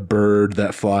a bird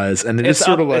that flies, and it's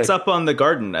sort of like it's up on the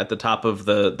garden at the top of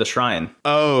the shrine.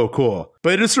 Oh, cool.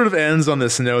 But it just sort of ends on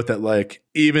this note that like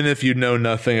even if you know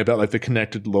nothing about like the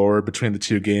connected lore between the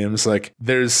two games, like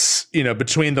there's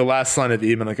between the last line of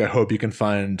Eamon, like I hope you can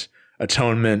find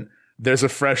atonement. There's a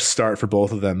fresh start for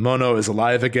both of them. Mono is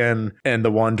alive again, and the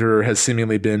Wanderer has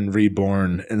seemingly been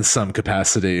reborn in some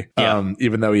capacity,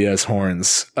 even though he has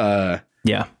horns.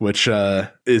 Which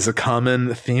is a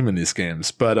common theme in these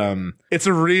games. But it's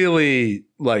a really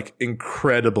like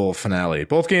incredible finale.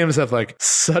 Both games have like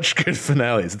such good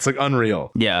finales. It's like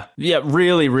unreal. Yeah,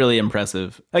 really, really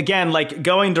impressive. Again, like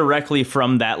going directly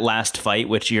from that last fight,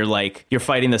 which you're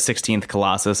fighting the 16th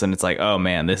Colossus, and it's like, oh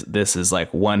man, this is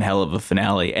like one hell of a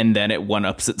finale, and then it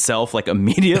one-ups itself like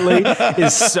immediately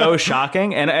is so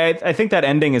shocking. And I think that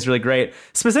ending is really great,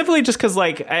 specifically just because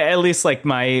like at least like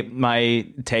my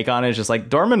take on it is just like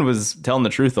Dorman was telling the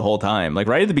truth the whole time. Like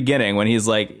right at the beginning when he's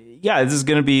like, yeah, this is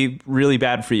going to be really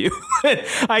bad for you.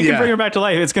 I can bring her back to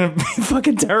life. It's going to be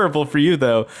fucking terrible for you,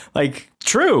 though. Like,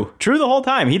 true the whole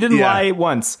time. He didn't lie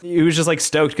once. He was just like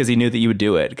stoked because he knew that you would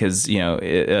do it. Because, you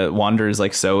know, Wander is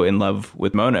like so in love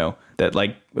with Mono that,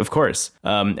 like, of course.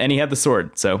 And he had the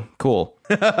sword. So cool.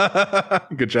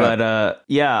 Good job. But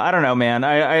yeah, I don't know, man.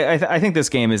 I think this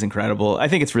game is incredible. I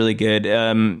think it's really good.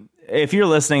 If you're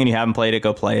listening and you haven't played it,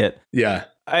 go play it. Yeah.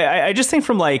 I just think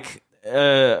from like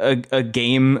a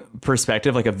game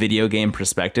perspective, like a video game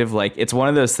perspective, like it's one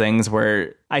of those things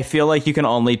where I feel like you can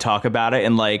only talk about it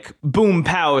in like boom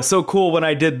pow, so cool when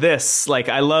I did this, like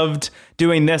I loved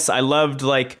doing this, I loved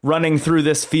like running through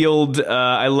this field,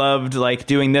 I loved like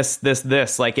doing this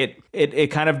like it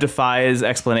kind of defies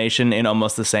explanation in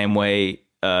almost the same way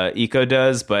Ico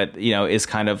does, but you know, is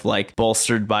kind of like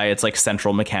bolstered by its like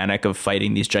central mechanic of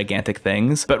fighting these gigantic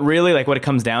things. But really, like what it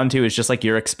comes down to is just like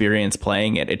your experience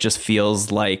playing it. It just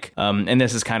feels like, and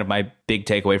this is kind of my big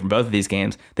takeaway from both of these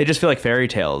games, they just feel like fairy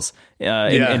tales.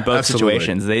 In both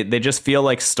situations, they just feel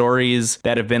like stories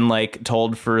that have been like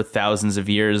told for thousands of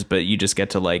years, but you just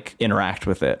get to like interact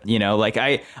with it. You know, like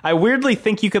I weirdly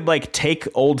think you could like take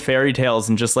old fairy tales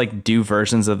and just like do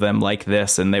versions of them like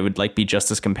this, and they would like be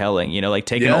just as compelling. You know, like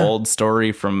take an old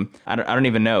story from I don't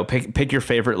even know, pick your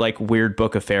favorite like weird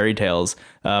book of fairy tales,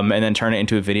 and then turn it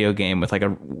into a video game with like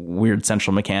a weird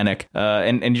central mechanic,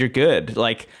 and you're good.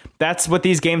 Like that's what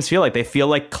these games feel like. They feel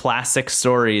like classic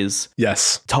stories,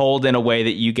 told in a way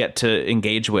that you get to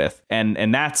engage with,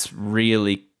 and that's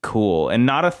really cool and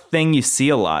not a thing you see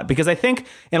a lot, because I think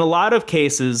in a lot of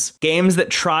cases games that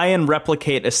try and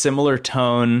replicate a similar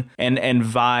tone and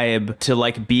vibe to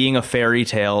like being a fairy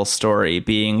tale story,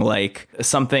 being like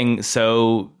something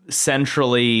so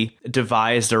centrally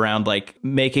devised around like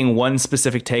making one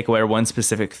specific takeaway or one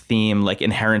specific theme like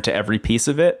inherent to every piece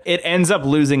of it, it ends up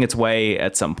losing its way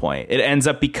at some point. It ends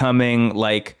up becoming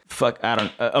like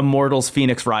Immortals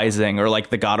Phoenix Rising or like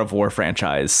the God of War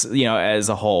franchise, you know, as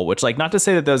a whole, which like not to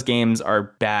say that those games are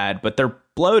bad, but they're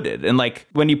bloated. And like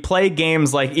when you play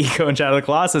games like Ico and Shadow of the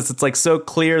Colossus, it's like so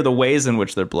clear the ways in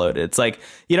which they're bloated. It's like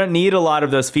you don't need a lot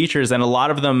of those features, and a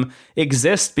lot of them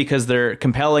exist because they're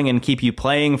compelling and keep you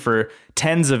playing for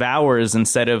tens of hours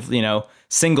instead of, you know,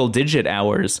 single digit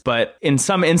hours. But in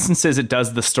some instances it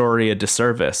does the story a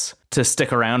disservice to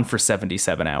stick around for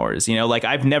 77 hours. You know, like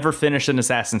I've never finished an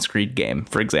Assassin's Creed game,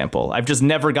 for example. I've just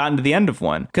never gotten to the end of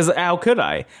one, because how could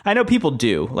I? I know people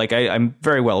do, like I'm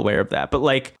very well aware of that, but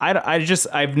like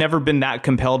I've never been that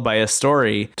compelled by a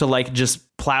story to like just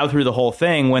plow through the whole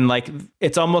thing, when like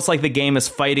it's almost like the game is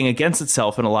fighting against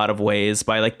itself in a lot of ways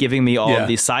by like giving me all of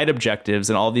these side objectives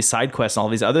and all of these side quests and all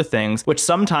these other things, which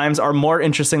sometimes are more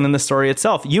interesting than the story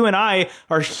itself. You and I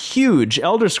are huge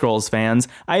Elder Scrolls fans.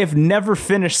 I have never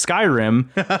finished Skyrim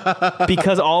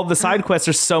because all of the side quests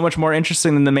are so much more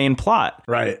interesting than the main plot.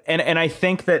 Right. And I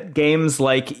think that games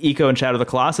like Ico and Shadow of the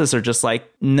Colossus are just like,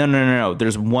 no.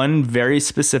 There's one very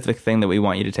specific thing that we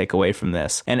want you to take away from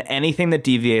this, and anything that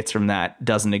deviates from that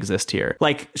doesn't exist here.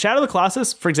 Like Shadow of the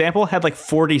Colossus, for example, had like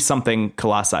 40 something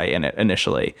colossi in it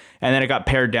initially, and then it got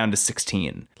pared down to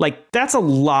 16. Like that's a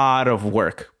lot of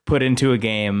work put into a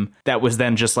game that was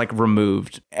then just like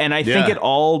removed. And I think it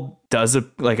all does a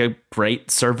great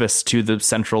service to the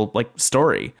central like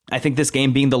story. I think this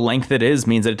game being the length it is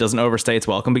means that it doesn't overstay its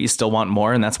welcome, but you still want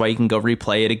more, and that's why you can go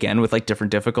replay it again with like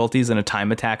different difficulties in a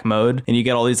time attack mode, and you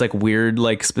get all these like weird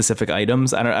like specific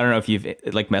items. I don't know if you've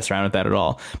like messed around with that at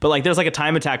all, but like there's like a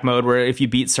time attack mode where if you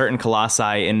beat certain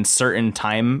colossi in certain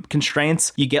time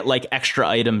constraints, you get like extra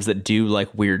items that do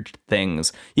like weird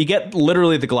things. You get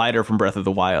literally the glider from Breath of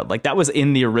the Wild. Like that was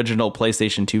in the original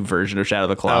PlayStation 2 version of Shadow of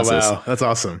the Colossus. Oh wow, that's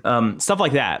awesome. Stuff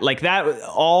like that. Like that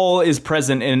all is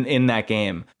present in that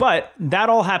game. But that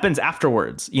all happens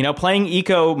afterwards. You know, playing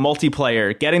Ico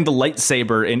multiplayer, getting the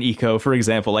lightsaber in Ico, for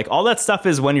example, like all that stuff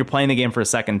is when you're playing the game for a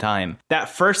second time. That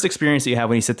first experience that you have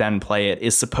when you sit down and play it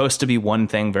is supposed to be one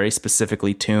thing very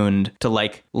specifically tuned to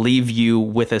like leave you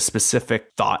with a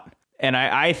specific thought. And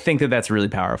I think that that's really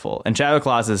powerful. And Shadow of the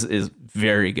Colossus is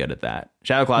very good at that.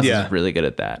 Shadow of the Colossus is really good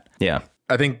at that. Yeah.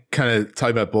 I think kind of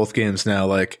talking about both games now,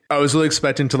 like I was really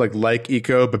expecting to like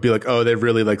Eco, but be like, oh, they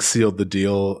really like sealed the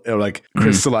deal or like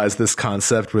crystallized this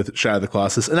concept with Shadow of the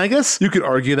Colossus. And I guess you could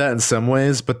argue that in some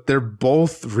ways, but they're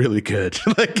both really good.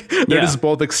 Like they're just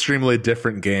both extremely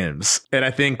different games. And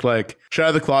I think like Shadow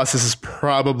of the Colossus is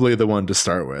probably the one to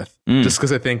start with. Just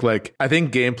because I think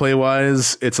gameplay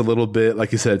wise, it's a little bit,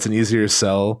 like you said, it's an easier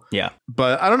sell. Yeah.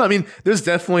 But I don't know. I mean, there's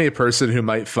definitely a person who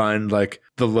might find like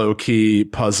the low key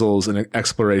puzzles and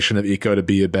exploration of Eco to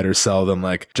be a better sell than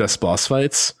like just boss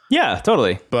fights. Yeah,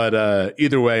 totally. But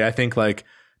either way, I think like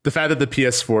the fact that the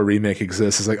PS4 remake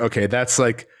exists is like, okay, that's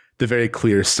like the very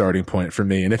clear starting point for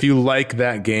me. And if you like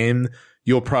that game,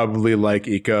 you'll probably like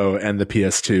Eco and the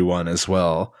PS2 one as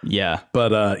well. Yeah.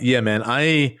 But yeah, man,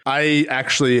 I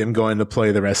actually am going to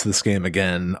play the rest of this game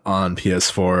again on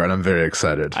PS4, and I'm very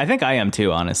excited. I think I am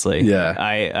too, honestly. Yeah.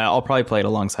 I'll probably play it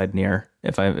alongside Nier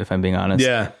if I'm being honest.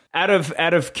 Yeah. Out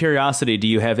of curiosity, do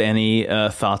you have any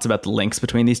thoughts about the links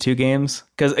between these two games?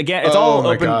 Because again, it's all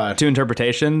open to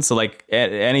interpretation. So like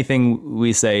anything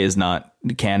we say is not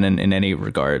canon in any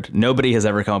regard. Nobody has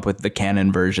ever come up with the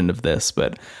canon version of this,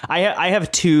 but I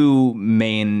have two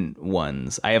main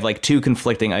ones. I have like two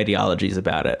conflicting ideologies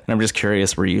about it. And I'm just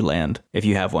curious where you land if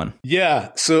you have one. Yeah.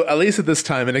 So at least at this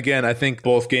time, and again, I think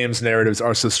both games' narratives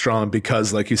are so strong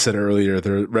because, like you said earlier,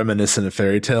 they're reminiscent of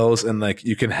fairy tales, and like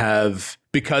you can have,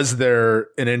 because they're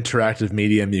an interactive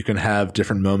medium, you can have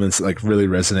different moments that like really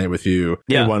resonate with you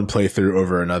in one playthrough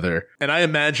over another. And I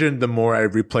imagine the more I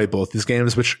replay both these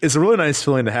games, which is a really nice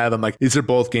feeling to have, I'm like, these are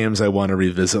both games I want to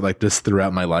revisit like just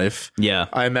throughout my life. Yeah.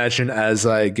 I imagine as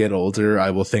I get older,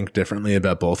 I will think differently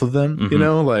about both of them. You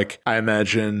know, like I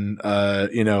imagine,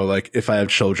 you know, like if I have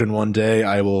children one day,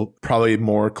 I will probably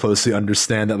more closely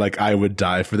understand that like I would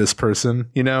die for this person,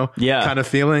 you know, kind of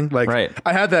feeling like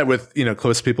I had that with, you know,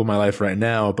 close people in my life right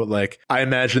now, but like I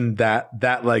imagine that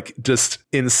like just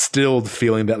instilled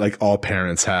feeling that like all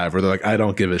parents have, where they're like, I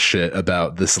don't give a shit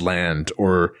about this land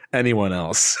or anyone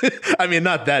else. I mean,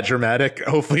 not that dramatic.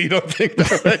 Hopefully you don't think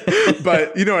that way.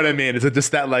 But you know what I mean? It's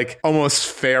just that like almost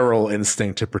feral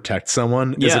instinct to protect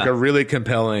someone is like a really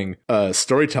compelling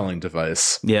storytelling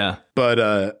device. Yeah.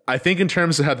 But I think in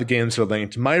terms of how the games are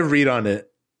linked, my read on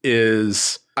it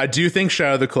is I do think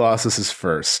Shadow of the Colossus is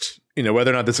first. You know,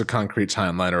 whether or not there's a concrete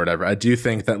timeline or whatever, I do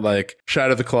think that like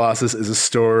Shadow of the Colossus is a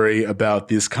story about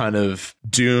these kind of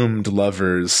doomed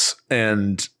lovers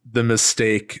and the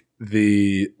mistake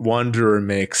the Wanderer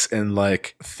makes in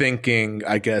like thinking,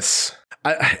 I guess.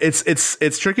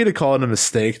 It's tricky to call it a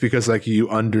mistake because like you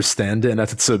understand it, and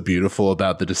that's what's so beautiful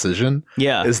about the decision.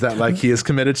 Yeah, is that like he is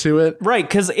committed to it, right?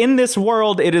 Because in this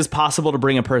world, it is possible to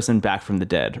bring a person back from the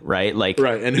dead, right? Like,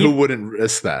 right, and who wouldn't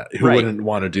risk that? Who wouldn't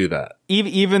want to do that?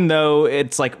 Even though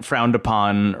it's like frowned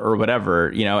upon or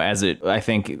whatever, you know, as it I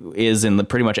think is in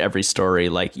pretty much every story,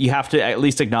 like you have to at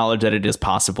least acknowledge that it is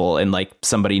possible, and like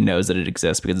somebody knows that it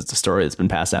exists because it's a story that's been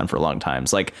passed down for a long time.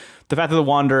 So like the fact that the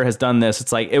Wanderer has done this,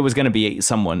 it's like it was going to be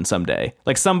someone someday.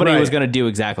 Like somebody was going to do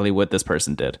exactly what this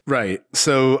person did. Right.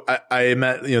 So I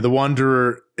met, you know, the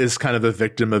Wanderer is kind of a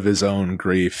victim of his own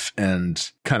grief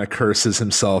and kind of curses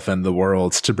himself and the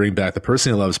world to bring back the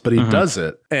person he loves, but he does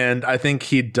it. And I think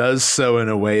he does so in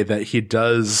a way that he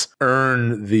does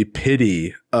earn the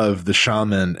pity of the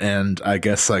shaman and I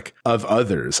guess like of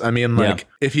others. I mean, like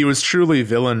if he was truly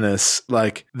villainous,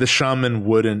 like the shaman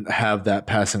wouldn't have that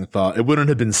passing thought. It wouldn't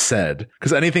have been said,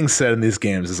 because anything said in these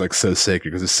games is like so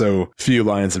sacred because there's so few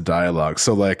lines of dialogue.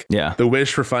 So like the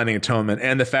wish for finding atonement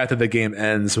and the fact that the game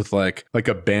ends with like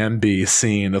a Bambi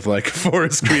scene of like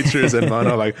forest creatures and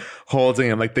Mono like holding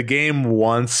him. Like the game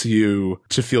wants you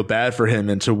to feel bad for him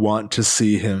and to want to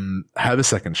see him have a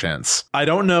second chance. I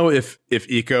don't know if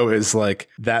Eco is like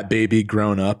that baby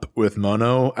grown up with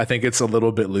Mono. I think it's a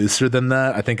little bit looser than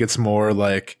that. I think it's more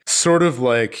like sort of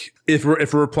like if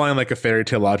we're applying like a fairy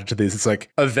tale logic to these, it's like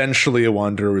eventually a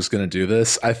Wanderer was going to do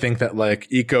this. I think that like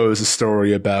Eco is a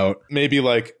story about maybe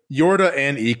like Yorda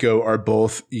and Eco are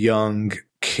both young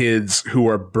kids who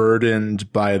are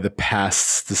burdened by the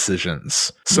past's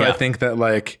decisions. So I think that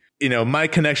like, you know, my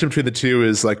connection between the two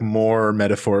is like more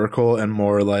metaphorical and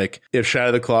more like if Shadow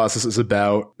of the Colossus is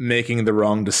about making the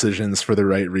wrong decisions for the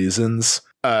right reasons,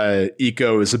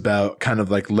 Eco is about kind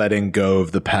of like letting go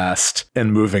of the past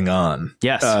and moving on.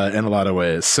 Yes. In a lot of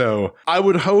ways. So I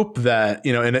would hope that,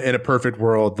 you know, in a perfect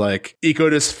world, like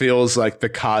Eco just feels like the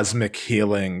cosmic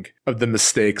healing of the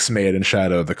mistakes made in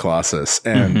Shadow of the Colossus.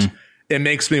 And it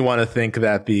makes me want to think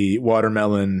that the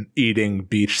watermelon eating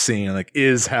beach scene like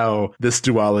is how this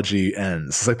duology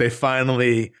ends. It's like they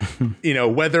finally, you know,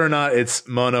 whether or not it's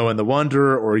Mono and the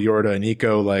Wanderer or Yorda and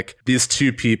Eco, like these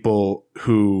two people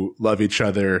who love each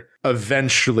other,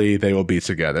 eventually they will be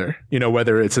together. You know,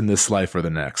 whether it's in this life or the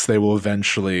next, they will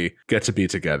eventually get to be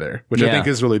together, which I think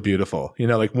is really beautiful. You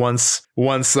know, like once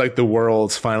like the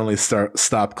worlds finally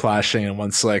stop clashing, and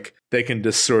once like they can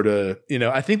just sort of, you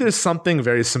know, I think there's something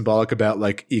very symbolic about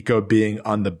like Iko being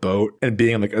on the boat and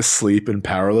being like asleep and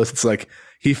powerless. It's like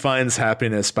he finds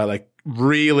happiness by like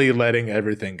really letting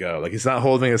everything go. Like he's not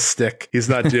holding a stick. He's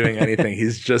not doing anything.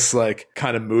 He's just like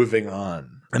kind of moving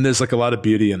on. And there's like a lot of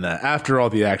beauty in that after all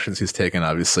the actions he's taken,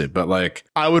 obviously. But like,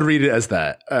 I would read it as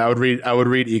that. I would read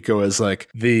Iko as like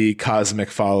the cosmic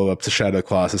follow up to Shadow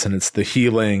Colossus, and it's the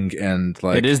healing and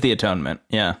like it is the atonement.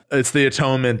 Yeah, it's the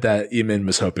atonement that Eamon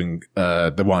was hoping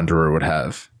the Wanderer would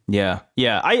have. Yeah.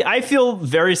 I feel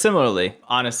very similarly,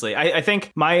 honestly. I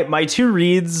think my two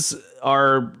reads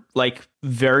are like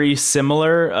very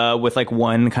similar, with like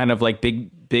one kind of like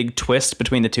big twist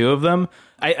between the two of them.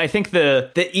 I think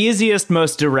the easiest,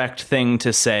 most direct thing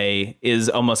to say is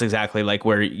almost exactly like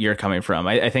where you're coming from.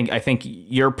 I think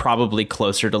you're probably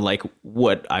closer to like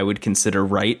what I would consider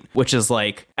right, which is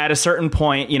like at a certain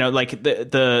point, you know, like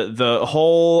the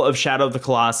whole of Shadow of the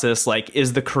Colossus like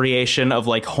is the creation of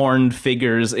like horned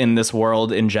figures in this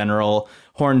world in general.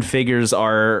 Horned figures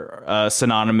are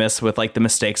synonymous with like the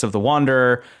mistakes of the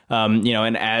Wanderer, you know,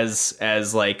 and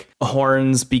as like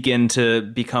horns begin to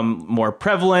become more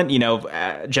prevalent, you know,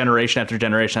 generation after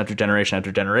generation after generation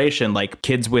after generation, like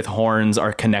kids with horns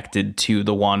are connected to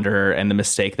the Wanderer and the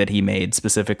mistake that he made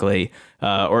specifically,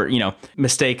 or, you know,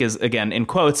 mistake is again in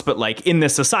quotes, but like in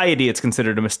this society, it's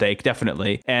considered a mistake,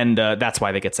 definitely. And that's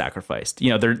why they get sacrificed.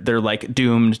 You know, they're like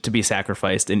doomed to be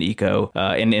sacrificed in Iko,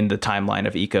 in the timeline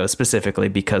of Iko specifically,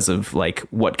 because of like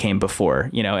what came before,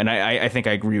 you know. And I think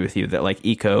I agree with you that like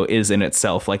Iko is in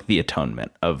itself like the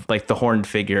atonement of like the horned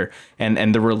figure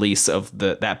and the release of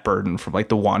that burden from like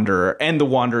the Wanderer and the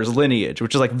Wanderer's lineage,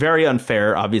 which is like very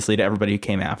unfair, obviously, to everybody who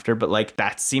came after. But like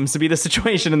that seems to be the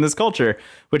situation in this culture,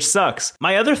 which sucks.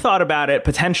 My other thought about it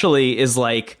potentially is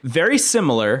like very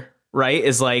similar, right?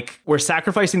 Is like we're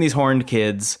sacrificing these horned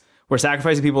kids. We're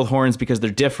sacrificing people with horns because they're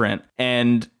different.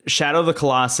 And Shadow of the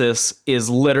Colossus is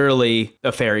literally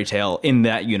a fairy tale in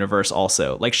that universe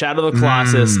also. Like Shadow of the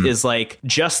Colossus is like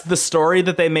just the story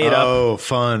that they made up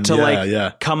fun.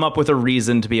 To come up with a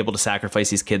reason to be able to sacrifice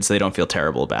these kids so they don't feel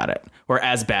terrible about it, or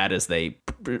as bad as they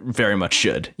very much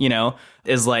should, you know,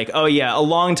 is like, oh yeah, a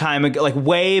long time ago, like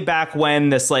way back when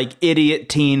this like idiot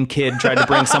teen kid tried to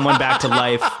bring someone back to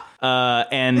life.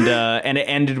 And it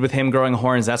ended with him growing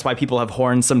horns. That's why people have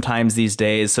horns sometimes these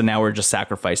days. So now we're just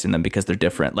sacrificing them because they're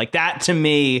different. Like that to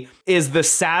me is the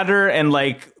sadder and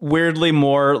like weirdly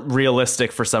more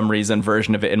realistic for some reason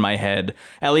version of it in my head.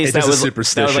 At least that was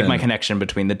like my connection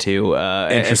between the two.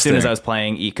 As soon as I was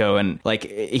playing Iko and like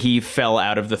he fell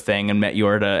out of the thing and met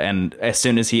Yorda, and as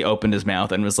soon as he opened his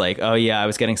mouth and was like, oh yeah, I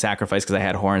was getting sacrificed because I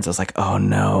had horns, I was like, oh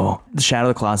no, the Shadow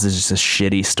of the Colossus is just a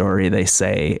shitty story they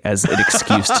say as an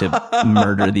excuse to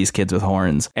murder these kids with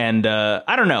horns. And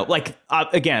I don't know, like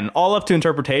again, all up to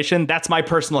interpretation. That's my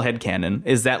personal headcanon,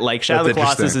 is that like Shadow of the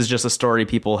Colossus is just a story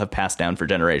people have passed down for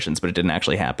generations, but it didn't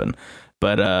actually happen.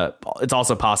 But it's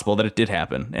also possible that it did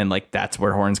happen, and like that's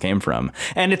where horns came from.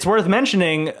 And it's worth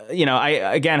mentioning, you know, I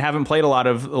again haven't played a lot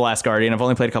of The Last Guardian. I've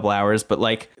only played a couple hours, but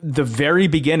like the very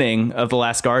beginning of The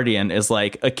Last Guardian is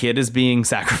like a kid is being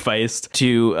sacrificed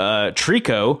to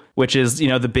Trico, which is, you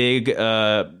know, the big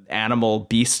animal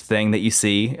beast thing that you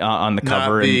see on the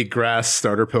cover. Not the grass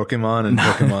starter Pokemon and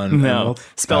Pokemon. No,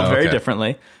 spelled very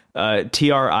differently.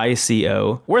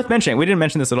 Trico. Worth mentioning, we didn't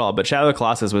mention this at all, but Shadow of the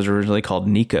Colossus was originally called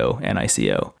Nico,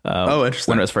 Nico.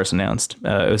 Interesting. When it was first announced.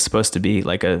 It was supposed to be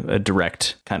like a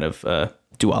direct kind of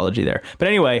duology there. But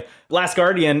anyway, Last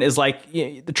Guardian is like,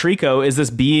 the Trico is this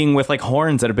being with like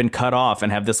horns that have been cut off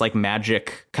and have this like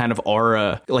magic kind of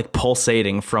aura like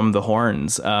pulsating from the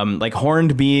horns. Like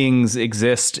horned beings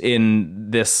exist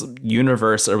in this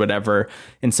universe or whatever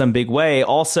in some big way.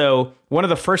 Also, one of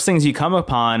the first things you come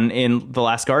upon in The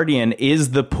Last Guardian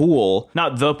is the pool,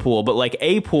 not the pool, but like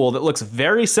a pool that looks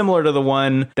very similar to the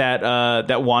one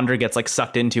that Wander gets like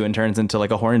sucked into and turns into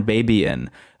like a horned baby in.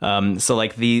 So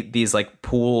like these like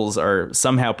pools are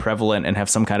somehow prevalent and have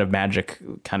some kind of magic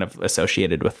kind of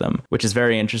associated with them, which is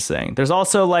very interesting. There's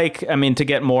also like, I mean, to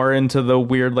get more into the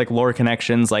weird like lore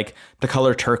connections, like the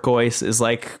color turquoise is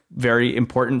like very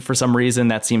important for some reason.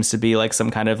 That seems to be like some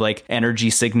kind of like energy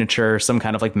signature, some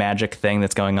kind of like magic thing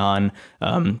that's going on.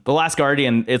 The Last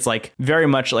Guardian, it's like very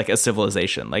much like a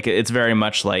civilization. Like it's very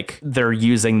much like they're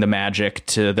using the magic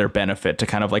to their benefit to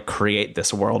kind of like create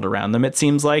this world around them. It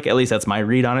seems like, at least that's my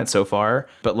read on it so far.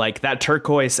 But like that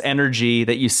turquoise energy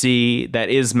that you see energy that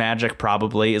is magic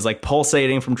probably is like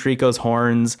pulsating from Trico's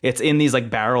horns. It's in these like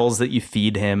barrels that you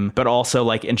feed him, but also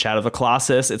like in Shadow of the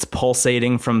Colossus, it's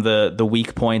pulsating from the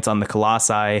weak points on the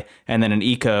Colossi, and then in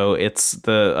Ico, it's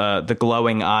the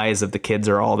glowing eyes of the kids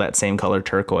are all that same color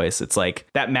turquoise. It's like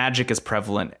that magic is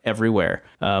prevalent everywhere,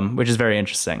 which is very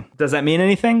interesting. Does that mean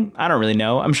anything? I don't really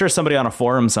know. I'm sure somebody on a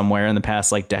forum somewhere in the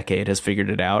past like decade has figured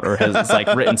it out or has like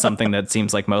written something that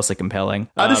seems like mostly compelling.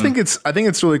 I think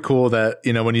it's really cool that,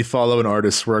 you know, when you follow an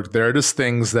artist's work, there are just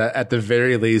things that at the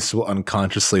very least will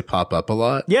unconsciously pop up a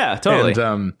lot. Yeah, totally.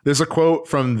 And there's a quote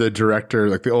from the director,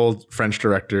 like the old French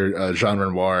director, Jean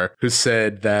Renoir, who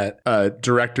said that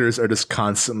directors are just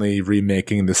constantly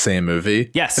remaking the same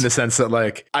movie. Yes. In the sense that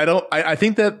like, I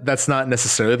think that that's not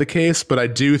necessarily the case, but I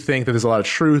do think that there's a lot of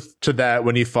truth to that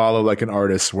when you follow like an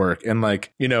artist's work. And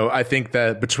like, you know, I think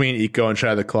that between Ico and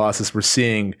Shadow of the Colossus, we're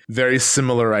seeing very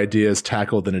similar ideas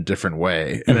tackled in a different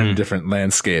way and in a different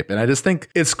landscape. And I just think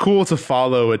it's cool to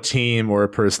follow a team or a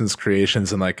person's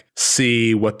creations and like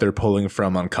see what they're pulling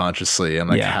from unconsciously and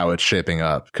like how it's shaping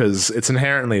up, because it's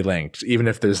inherently linked, even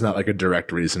if there's not like a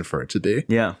direct reason for it to be.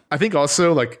 Yeah. I think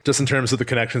also like just in terms of the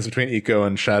connections between Ico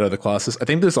and Shadow of the Colossus, I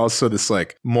think there's also this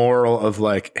like moral of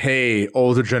like, hey,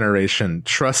 older generation,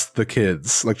 trust the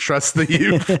kids, like trust the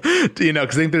youth, you know,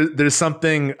 because I think there's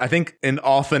something, I think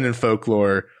often in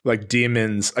folklore, like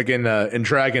demons, again, in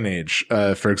Dragon Age,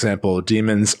 for example,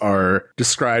 demons are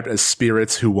described as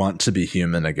spirits who want to be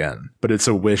human again, but it's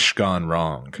a wish gone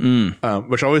wrong,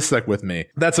 which always stuck with me.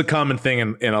 That's a common thing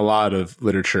in a lot of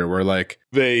literature where like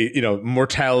they, you know,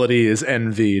 mortality is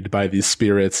envied by these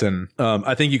spirits. And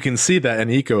I think you can see that in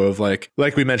Ico of like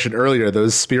we mentioned earlier,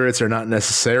 those spirits are not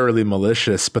necessarily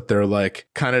malicious, but they're like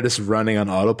kind of just running on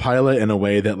autopilot in a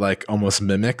way that like almost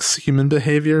mimics human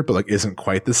behavior, but like isn't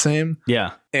quite the same.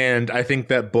 Yeah. And I think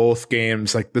that both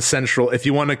games, like the central, if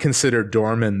you want to consider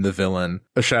Dorman the villain,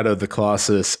 A Shadow of the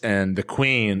Colossus, and the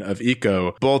Queen of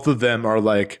Ico, both of them are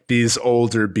like these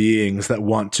older beings that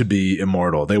want to be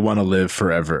immortal. They want to live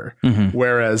forever.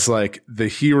 Whereas like the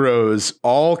heroes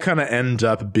all kind of end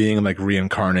up being like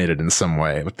reincarnated in some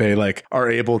way. Like they like are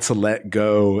able to let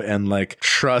go and like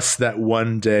trust that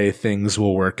one day things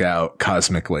will work out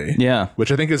cosmically. Yeah. Which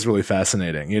I think is really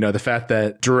fascinating. You know, the fact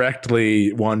that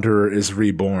directly Wanderer is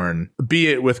reborn, be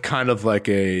it with kind of like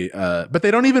but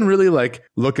they don't even really like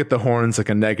look at the horns like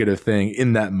a negative thing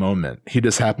in that moment. He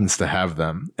just happens to have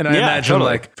them. And I imagine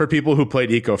like for people who played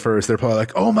Ico first, they're probably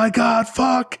like, oh my God,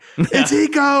 fuck, it's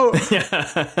Ico.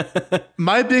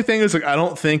 My big thing is like, I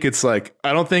don't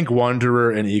think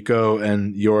Wanderer and Ico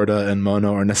and Yorda and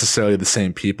Mono are necessarily the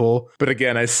same people. But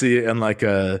again, I see it in like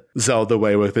a Zelda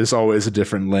way with there's always a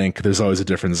different Link, there's always a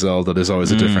different Zelda, there's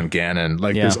always a different Ganon.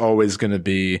 Like there's always going to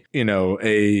be, you know,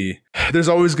 there's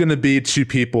always going to be two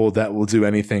people that will do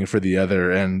anything for the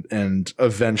other, and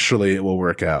eventually it will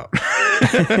work out,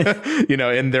 you know,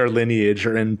 in their lineage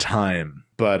or in time.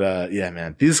 But yeah,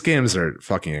 man, these games are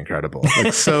fucking incredible.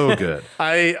 Like so good.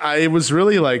 I was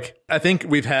really like, I think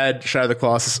we've had Shadow of the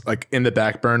Colossus like in the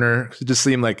back burner. It just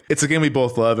seemed like it's a game we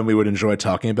both love and we would enjoy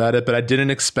talking about it, but I didn't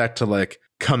expect to like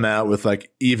come out with like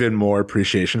even more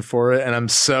appreciation for it. And I'm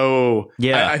so,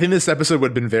 I think this episode would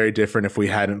have been very different if we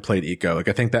hadn't played Ico. Like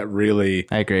I think that really,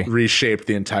 I agree, reshaped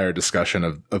the entire discussion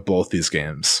of both these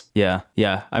games. Yeah.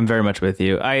 I'm very much with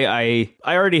you. I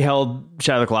already held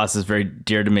Shadow of the Colossus very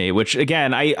dear to me, which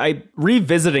again, I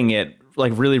revisiting it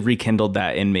like really rekindled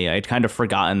that in me. I'd kind of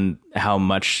forgotten how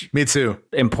much me too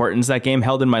importance that game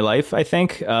held in my life, I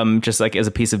think, just like as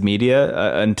a piece of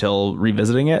media until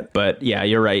revisiting it. But yeah,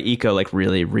 you're right. Ico like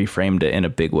really reframed it in a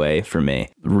big way for me.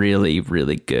 Really,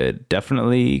 really good.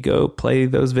 Definitely go play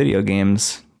those video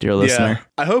games, dear listener. Yeah.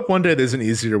 I hope one day there's an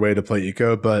easier way to play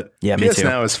Ico, but yeah, PS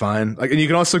Now is fine. Like, and you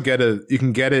can also get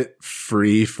it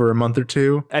free for a month or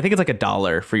two. I think it's like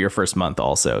 $1 for your first month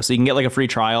also. So you can get like a free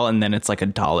trial and then it's like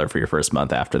 $1 for your first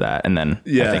month after that. And then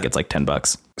I think it's like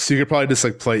 $10. So you could probably just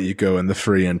like play Ico in the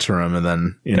free interim and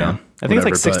then, you know, I think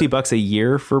it's like $60 a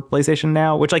year for PlayStation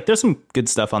Now, which like there's some good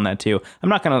stuff on that too. I'm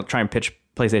not going to try and pitch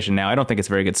PlayStation Now. I don't think it's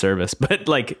a very good service, but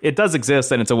like it does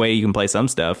exist and it's a way you can play some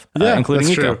stuff, including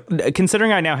Ico. True.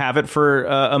 Considering I now have it for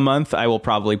a month, I will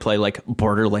probably play like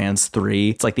Borderlands 3.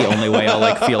 It's like the only way I'll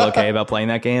like feel okay about playing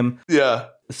that game. Yeah.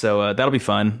 So that'll be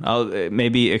fun. I'll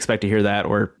maybe expect to hear that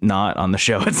or not on the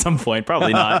show at some point.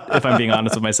 Probably not, if I'm being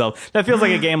honest with myself. That feels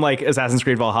like a game like Assassin's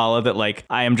Creed Valhalla that like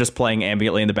I am just playing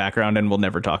ambiently in the background and will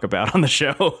never talk about on the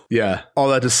show. Yeah. All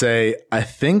that to say, I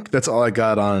think that's all I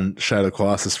got on Shadow of the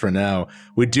Colossus for now.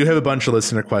 We do have a bunch of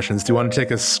listener questions. Do you want to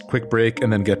take a quick break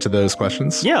and then get to those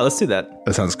questions? Yeah, let's do that.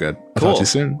 That sounds good. I'll talk to you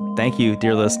soon. Thank you,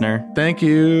 dear listener. Thank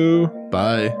you.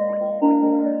 Bye.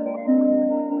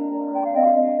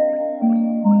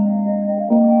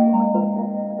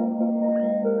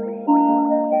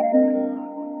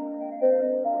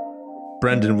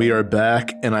 Brendan, we are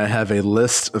back, and I have a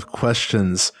list of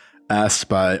questions asked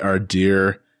by our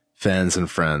dear fans and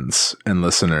friends and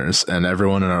listeners and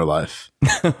everyone in our life.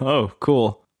 Oh,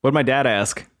 cool. What'd my dad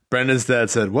ask? Brendan's dad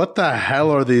said, "What the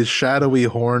hell are these shadowy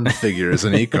horned figures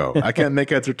in Eco? I can't make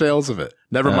heads or tails of it.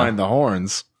 Never mind the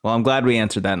horns." Well, I'm glad we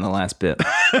answered that in the last bit.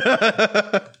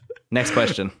 Next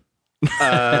question.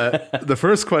 The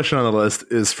first question on the list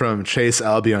is from Chase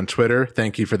Albie on Twitter.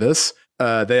 Thank you for this.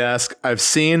 They ask, I've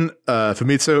seen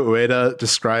Famitsu Ueda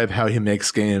describe how he makes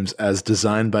games as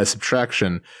design by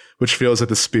subtraction, which feels like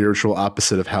the spiritual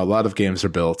opposite of how a lot of games are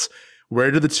built. Where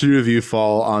do the two of you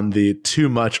fall on the too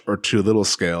much or too little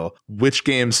scale? Which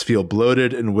games feel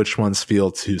bloated and which ones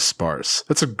feel too sparse?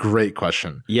 That's a great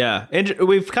question. Yeah, and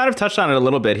we've kind of touched on it a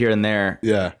little bit here and there.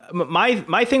 Yeah.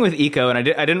 My thing with Eco, and I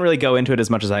didn't really go into it as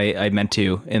much as I meant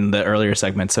to in the earlier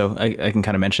segment, so I can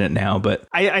kind of mention it now. But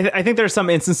I think there's some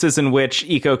instances in which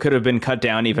Eco could have been cut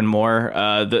down even more.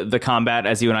 The combat,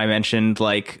 as you and I mentioned,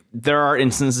 like there are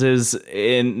instances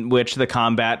in which the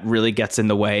combat really gets in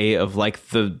the way of like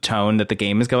the tone that the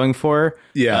game is going for.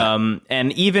 Yeah.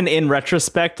 And even in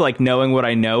retrospect, like knowing what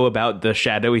I know about the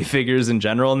shadowy figures in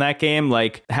general in that game,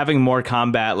 like having more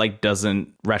combat like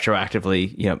doesn't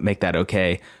retroactively, make that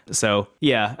okay. So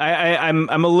yeah, I'm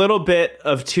a little bit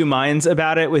of two minds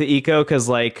about it with Eco, because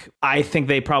like I think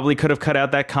they probably could have cut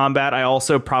out that combat. I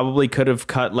also probably could have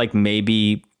cut like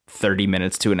maybe 30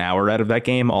 minutes to an hour out of that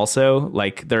game also.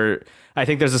 Like I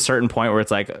think there's a certain point where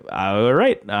it's like, all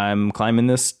right, I'm climbing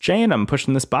this chain, I'm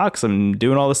pushing this box, I'm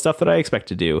doing all the stuff that I expect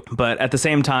to do. But at the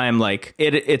same time, like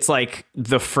it's like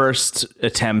the first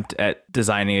attempt at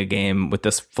designing a game with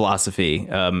this philosophy,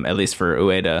 at least for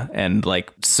Ueda, and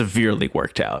like severely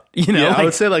worked out. Yeah, I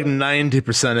would say like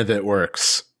 90% of it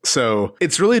works. So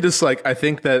it's really just like, I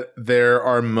think that there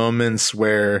are moments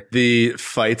where the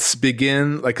fights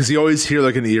begin, like, because you always hear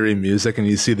like an eerie music and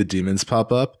you see the demons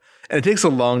pop up. And it takes a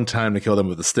long time to kill them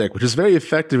with a stick, which is very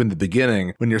effective in the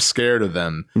beginning when you're scared of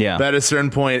them. Yeah. But at a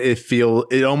certain point,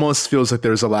 it almost feels like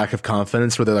there's a lack of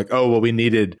confidence where they're like, oh, well, we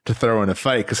needed to throw in a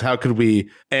fight, because how could we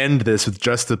end this with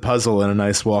just a puzzle and a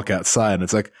nice walk outside? And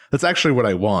it's like, that's actually what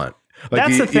I want. Like,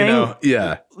 that's the thing.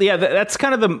 Yeah. Yeah, that's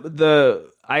kind of the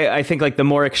I think like the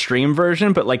more extreme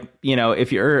version, but like,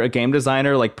 if you're a game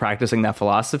designer, like practicing that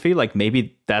philosophy, like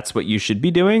maybe that's what you should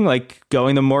be doing, like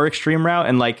going the more extreme route.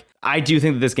 And like, I do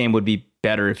think that this game would be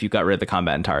better if you got rid of the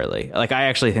combat entirely. Like, I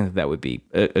actually think that would be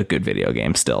a good video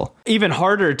game still. Even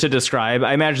harder to describe.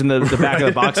 I imagine the back of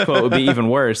the box quote would be even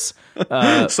worse.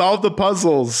 Solve the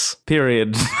puzzles.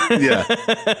 Period. Yeah.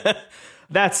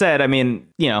 That said, I mean,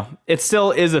 it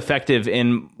still is effective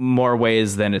in more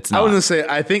ways than it's not. I was gonna say,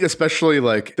 I think especially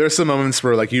like there's some moments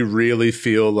where like you really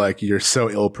feel like you're so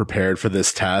ill prepared for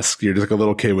this task. You're just like a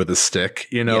little kid with a stick,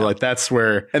 like that's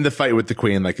where, and the fight with the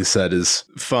queen, like you said, is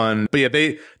fun. But yeah,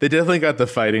 they definitely got the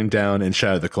fighting down in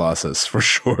Shadow of the Colossus for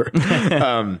sure.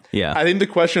 Yeah. I think the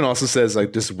question also says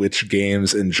like just which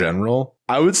games in general.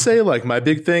 I would say like my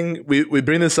big thing, we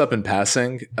bring this up in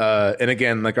passing. And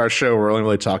again, like our show, we're only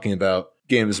really talking about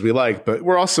games we like, but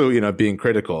we're also, being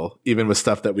critical, even with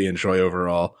stuff that we enjoy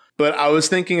overall. But I was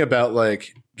thinking about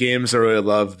like games I really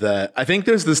love that I think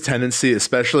there's this tendency,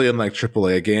 especially in like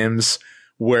AAA games,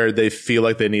 where they feel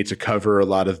like they need to cover a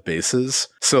lot of bases.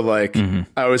 So like I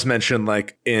always mention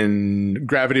like in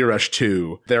Gravity Rush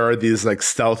 2, there are these like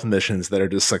stealth missions that are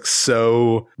just like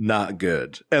so not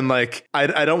good. And like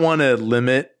I don't want to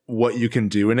limit what you can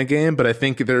do in a game, but I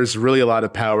think there's really a lot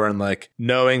of power in like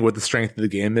knowing what the strength of the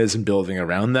game is and building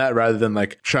around that, rather than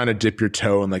like trying to dip your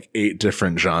toe in like 8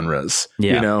 different genres.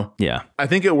 Yeah. Yeah. I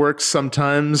think it works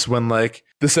sometimes when like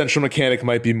the central mechanic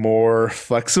might be more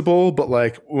flexible, but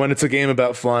like when it's a game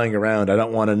about flying around, I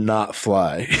don't want to not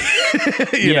fly.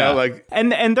 you know, like,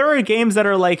 and there are games that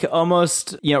are like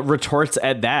almost, retorts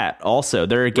at that also.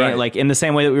 There are games like in the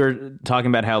same way that we were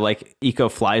talking about how like Eco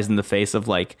flies in the face of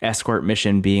like escort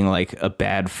mission being like a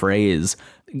bad phrase.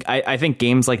 I think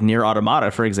games like Nier Automata,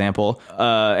 for example,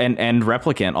 and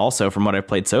Replicant also, from what I've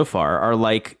played so far, are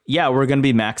like, yeah, we're going to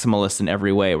be maximalist in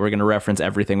every way. We're going to reference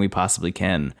everything we possibly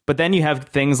can. But then you have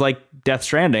things like Death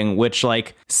Stranding, which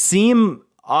like seem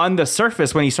on the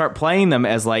surface when you start playing them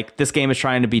as like, this game is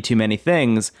trying to be too many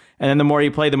things. And then the more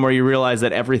you play, the more you realize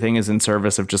that everything is in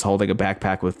service of just holding a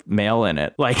backpack with mail in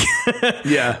it. Like,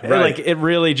 yeah, right. Like it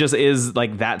really just is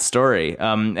like that story.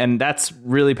 And that's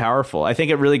really powerful. I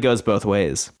think it really goes both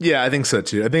ways. Yeah, I think so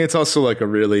too. I think it's also like a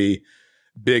really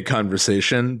big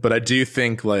conversation, but I do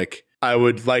think like I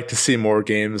would like to see more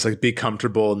games like be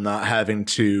comfortable not having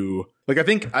to Like, I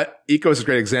think Eco is a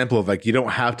great example of like, you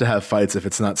don't have to have fights if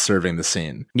it's not serving the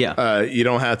scene. Yeah. You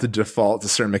don't have to default to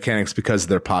certain mechanics because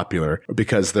they're popular or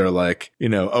because they're like,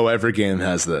 oh, every game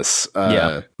has this.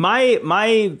 Yeah.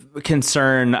 My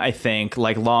concern, I think,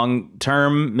 like long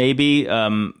term, maybe,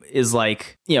 is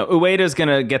like, Ueda's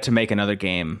gonna get to make another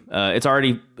game. It's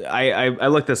already, I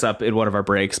looked this up in one of our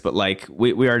breaks, but like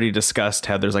we already discussed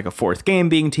how there's like a fourth game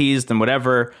being teased and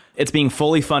whatever. It's being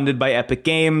fully funded by Epic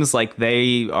Games. Like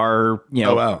they are,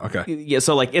 Oh, wow. Okay. Yeah.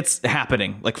 So like it's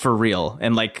happening, like for real.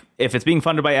 And like if it's being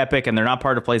funded by Epic and they're not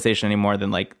part of PlayStation anymore,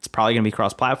 then like it's probably gonna be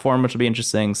cross-platform, which will be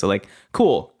interesting. So like,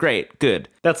 cool, great, good.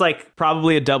 That's like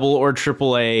probably a double or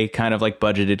triple A kind of like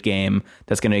budgeted game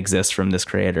that's gonna exist from this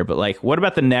creator. But like, what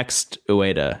about the next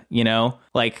Ueda?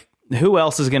 Like, who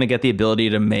else is going to get the ability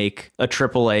to make a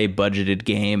AAA budgeted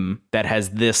game that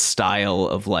has this style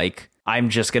of like, I'm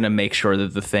just going to make sure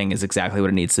that the thing is exactly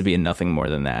what it needs to be and nothing more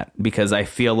than that? Because I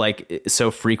feel like so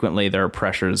frequently there are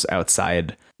pressures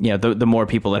outside. The more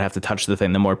people that have to touch the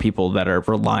thing, the more people that are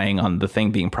relying on the thing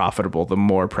being profitable, the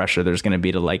more pressure there's going to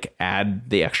be to like add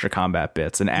the extra combat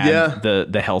bits and add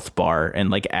the health bar and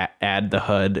like add the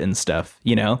HUD and stuff,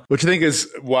 Which I think is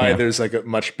why there's like a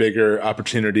much bigger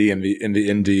opportunity in the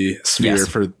indie sphere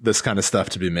for this kind of stuff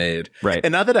to be made. Right.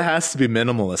 And not that it has to be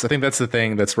minimalist. I think that's the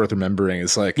thing that's worth remembering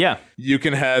is like, you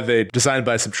can have a design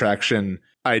by subtraction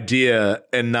idea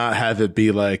and not have it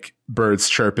be like birds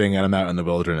chirping and I'm out in the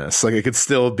wilderness. Like it could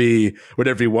still be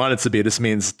whatever you want it to be. It just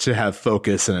means to have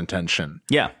focus and intention.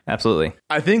 Yeah, absolutely.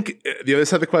 I think the other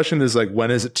side of the question is like,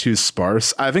 when is it too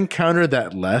sparse? I've encountered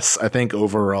that less. I think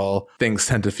overall things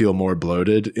tend to feel more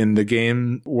bloated in the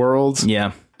game world.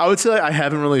 Yeah. I would say I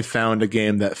haven't really found a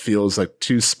game that feels like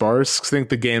too sparse. I think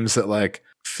the games that like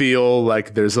feel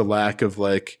like there's a lack of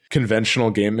like conventional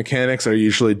game mechanics are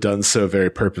usually done so very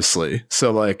purposely.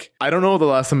 So like, I don't know the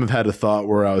last time I've had a thought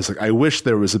where I was like, I wish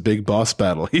there was a big boss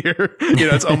battle here.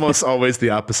 It's almost always the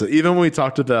opposite. Even when we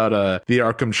talked about the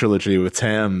Arkham trilogy with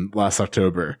Tam last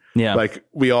October, like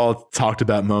we all talked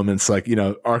about moments like,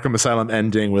 Arkham Asylum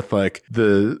ending with like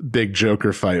the big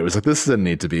Joker fight. It was like, this doesn't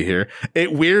need to be here.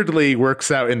 It weirdly works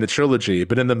out in the trilogy,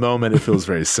 but in the moment it feels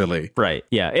very silly. Right.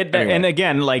 Yeah. Anyway. And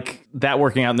again, like that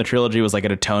working out in the trilogy was like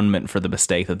an atonement for the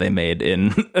mistake that they made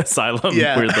in Asylum.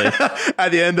 Yeah. Weirdly. At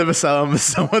the end of Asylum,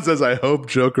 someone says, I hope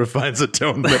Joker finds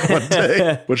atonement one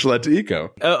day, which led to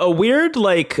Eco. A weird,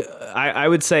 like, I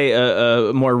would say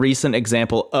a more recent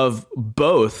example of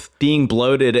both being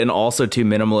bloated and also too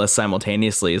minimalist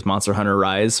simultaneously is Monster Hunter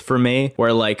Rise for me,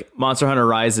 where like Monster Hunter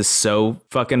Rise is so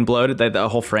fucking bloated that the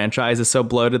whole franchise is so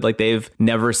bloated. Like they've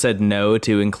never said no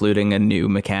to including a new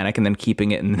mechanic and then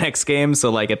keeping it in the next game.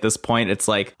 So like at this point, it's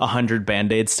like 100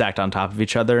 band-aids stacked on top of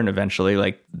each other. And eventually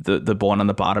like the one on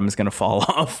the bottom is going to fall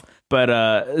off.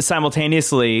 But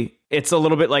simultaneously, it's a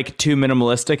little bit like too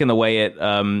minimalistic in the way it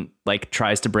like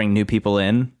tries to bring new people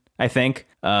in, I think,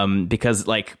 because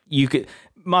like you could.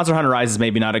 Monster Hunter Rise is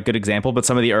maybe not a good example, but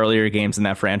some of the earlier games in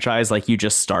that franchise, like you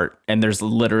just start and there's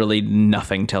literally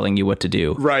nothing telling you what to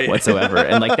do whatsoever.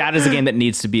 And like that is a game that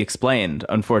needs to be explained,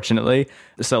 unfortunately.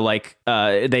 So like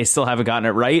they still haven't gotten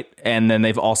it right. And then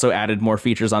they've also added more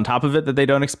features on top of it that they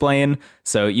don't explain.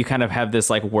 So you kind of have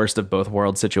this like worst of both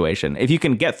worlds situation. If you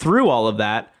can get through all of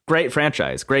that, great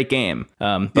franchise, great game.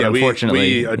 But unfortunately,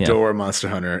 we adore Monster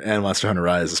Hunter and Monster Hunter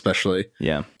Rise, especially.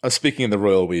 Yeah. Speaking of the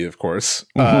royal we, of course,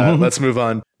 let's move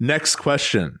on. Next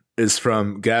question is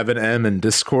from Gavin M in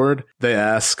Discord. They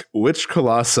ask, which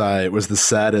Colossi was the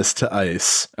saddest to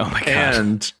ice? Oh my god!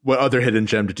 And what other hidden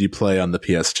gem did you play on the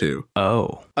PS2?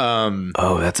 Oh,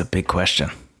 that's a big question.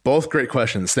 Both great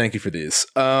questions. Thank you for these.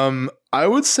 I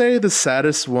would say the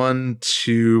saddest one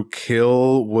to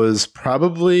kill was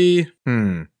probably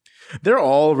they're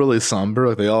all really somber.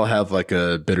 Like they all have like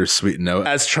a bittersweet note.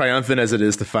 As triumphant as it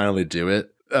is to finally do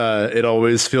it, it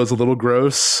always feels a little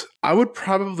gross. I would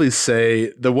probably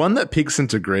say the one that peeks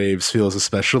into graves feels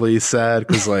especially sad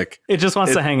because like it just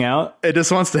wants to hang out. It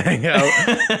just wants to hang out.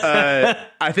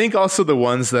 I think also the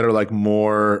ones that are like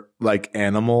more like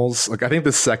animals. Like I think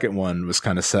the second one was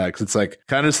kind of sad because it's like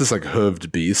kind of just this like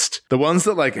hooved beast. The ones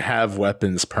that like have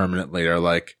weapons permanently are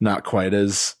like not quite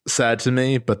as sad to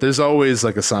me, but there's always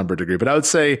like a somber degree. But I would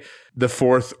say the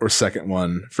fourth or second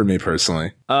one for me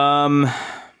personally.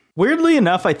 Weirdly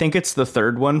enough, I think it's the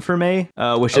third one for me,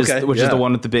 which is the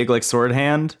one with the big like sword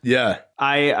hand. Yeah.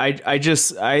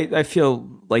 I feel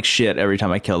like shit every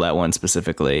time I kill that one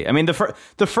specifically. I mean,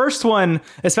 the first one,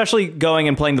 especially going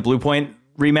and playing the Blue Point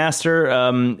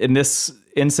remaster. In this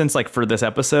instance, like for this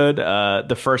episode,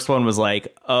 the first one was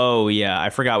like, oh yeah, I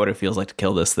forgot what it feels like to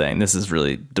kill this thing. This is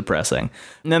really depressing.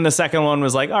 And then the second one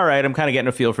was like, all right, I'm kind of getting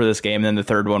a feel for this game. And then the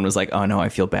third one was like, oh no, I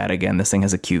feel bad again. This thing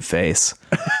has a cute face.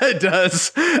 It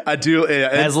does. I do.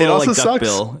 It has a little like duck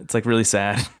bill. It's like really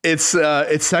sad. Its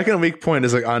second weak point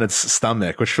is like on its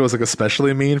stomach, which feels like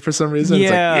especially mean for some reason.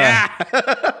 Yeah.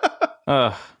 It's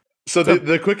like, So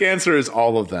the quick answer is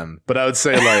all of them. But I would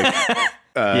say like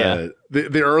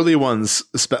the early ones,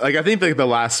 like I think like the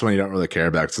last one you don't really care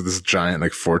about. So this giant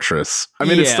like fortress. I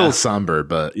mean, it's still somber,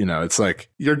 but you know, it's like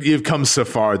you've come so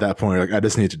far at that point. Like I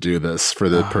just need to do this for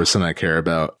the person I care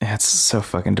about. It's so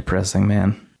fucking depressing,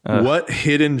 man. What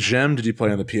hidden gem did you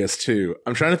play on the PS2?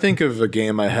 I'm trying to think of a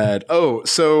game I had. Oh,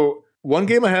 so one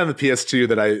game I had on the PS2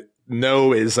 that I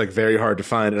know is like very hard to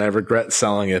find and I regret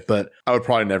selling it, but I would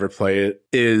probably never play it,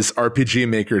 is RPG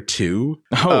Maker 2.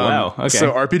 Oh, wow. Okay.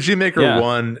 So RPG Maker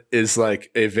 1 is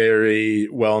like a very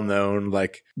well-known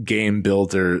like game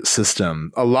builder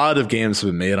system. A lot of games have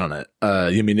been made on it.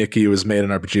 Yume Nikki was made on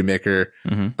RPG Maker.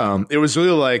 Mm-hmm. It was really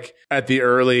like at the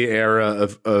early era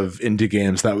of indie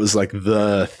games, that was like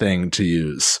the thing to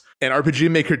use. And RPG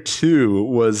Maker 2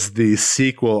 was the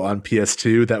sequel on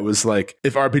PS2 that was like,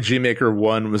 if RPG Maker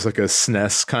 1 was like a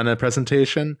SNES kind of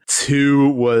presentation, 2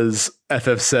 was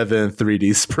FF7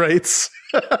 3D sprites.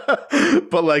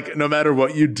 But like no matter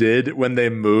what you did when they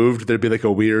moved, there'd be like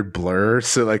a weird blur,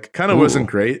 so like kind of wasn't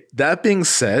great. That being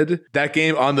said, that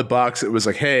game on the box, it was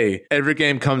like, hey, every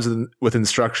game comes with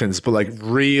instructions, but like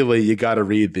really you got to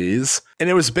read these. And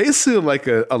it was basically like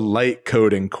a light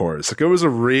coding course. Like it was a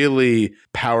really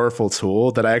powerful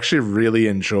tool that I actually really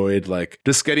enjoyed, like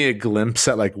just getting a glimpse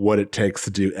at like what it takes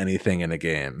to do anything in a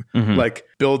game. Mm-hmm. Like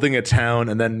building a town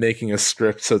and then making a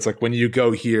script, so it's like when you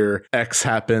go here X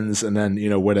happens and then, you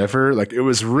know, whatever. Like it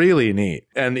was really neat.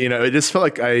 And, you know, it just felt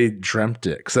like I dreamt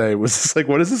it, because I was just like,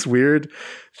 what is this weird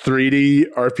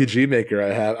 3D RPG Maker I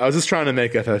have? I was just trying to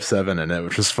make FF7 in it,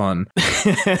 which was fun.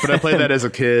 But I played that as a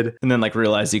kid. And then like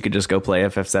realized you could just go play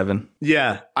FF7.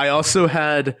 Yeah. I also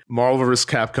had Marvel vs.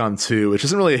 Capcom 2, which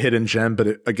isn't really a hidden gem, but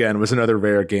it, again, was another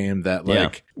rare game that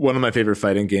like one of my favorite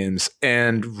fighting games.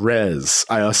 And Rez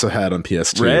I also had on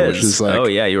PS2, which is like, oh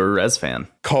yeah, you were a Rez fan.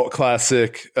 Cult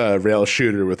classic rail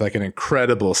shooter with like an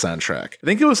incredible soundtrack. I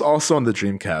think it was also on the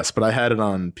Dreamcast, but I had it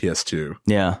on PS2.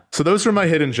 Yeah. So those are my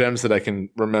hidden gems that I can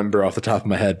remember off the top of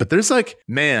my head. But there's like,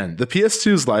 man, the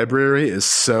PS2's library is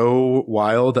so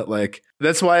wild that like,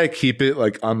 that's why I keep it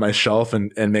like on my shelf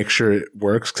and make sure it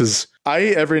works. Because I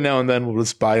every now and then will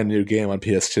just buy a new game on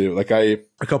PS2. Like a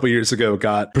couple years ago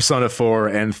got Persona 4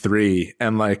 and 3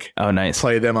 and like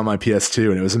play them on my PS2,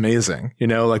 and it was amazing. You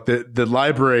know, like the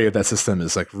library of that system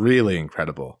is like really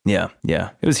incredible. Yeah,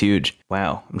 it was huge.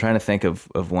 Wow, I'm trying to think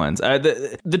of ones.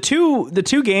 The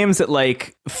two games that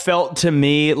like felt to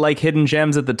me like hidden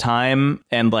gems at the time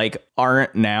and like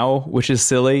aren't now, which is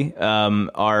silly,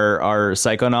 are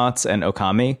Psychonauts and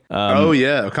Okami. Oh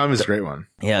yeah, Okami's a great one.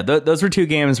 Yeah, those were two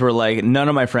games where like none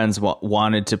of my friends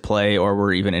wanted to play or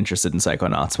were even interested in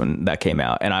Psychonauts when that came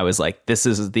out, and I was like, this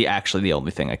is actually the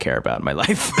only thing I care about in my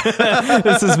life.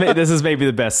 This is maybe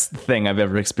the best thing I've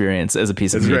ever experienced as a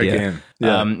piece of media. Great game.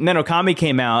 Yeah. And then Okami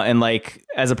came out, and like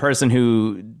as a person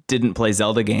who didn't play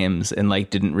Zelda games and like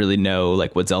didn't really know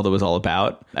like what Zelda was all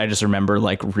about, I just remember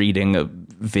like reading a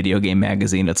video game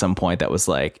magazine at some point that was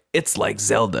like, it's like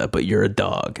Zelda but you're a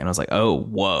dog, and I was like, oh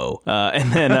whoa.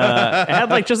 And then I had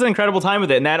like just an incredible time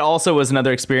with it, and that also was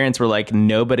another experience where like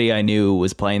nobody I knew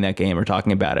was playing that game or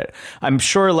talking about it. I'm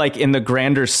sure like in the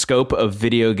grander scope of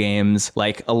video games,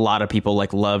 like a lot of people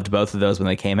like loved both of those when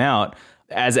they came out,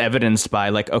 as evidenced by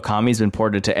like Okami's been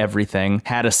ported to everything,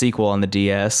 had a sequel on the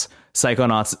DS.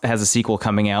 Psychonauts has a sequel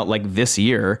coming out like this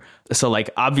year. So like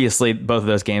obviously both of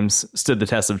those games stood the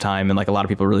test of time, and like a lot of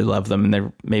people really love them, and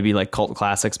they're maybe like cult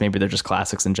classics, maybe they're just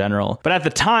classics in general. But at the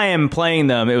time playing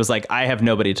them, it was like, I have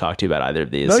nobody to talk to about either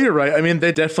of these. No, you're right. I mean,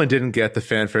 they definitely didn't get the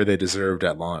fanfare they deserved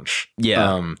at launch.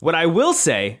 Yeah. What I will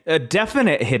say, a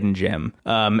definite hidden gem,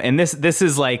 and this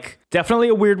is like definitely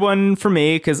a weird one for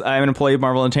me because I'm an employee of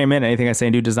Marvel Entertainment. Anything I say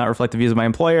and do does not reflect the views of my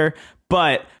employer.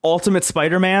 But Ultimate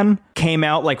Spider-Man came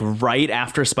out like right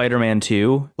after Spider-Man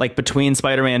 2, like between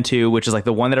Spider-Man 2, which is like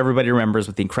the one that everybody remembers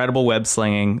with the incredible web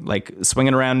slinging, like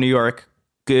swinging around New York,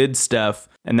 good stuff.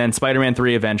 And then Spider-Man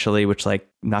 3 eventually, which like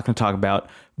I'm not going to talk about.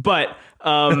 But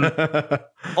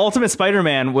Ultimate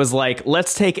Spider-Man was like,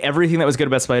 let's take everything that was good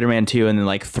about Spider-Man 2 and then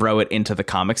like throw it into the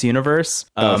comics universe.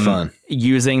 Fun.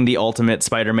 Using the Ultimate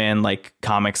Spider-Man like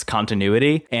comics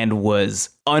continuity, and was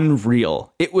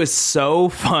unreal. It was so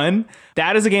fun.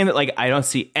 That is a game that like I don't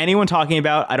see anyone talking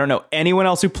about. I don't know anyone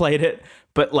else who played it,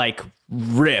 but like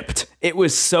ripped. It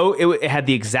was so it had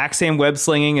the exact same web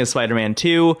slinging as Spider-Man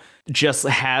 2, just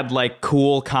had like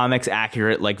cool comics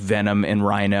accurate like Venom and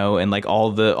Rhino and like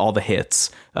all the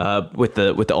hits with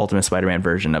the Ultimate Spider-Man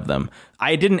version of them.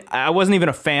 I wasn't even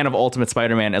a fan of Ultimate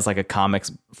Spider-Man as like a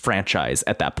comics franchise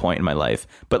at that point in my life,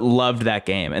 but loved that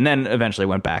game. And then eventually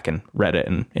went back and read it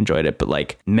and enjoyed it. But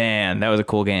like, man, that was a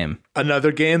cool game.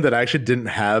 Another game that I actually didn't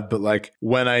have, but like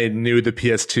when I knew the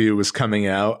PS2 was coming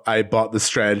out, I bought the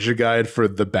strategy guide for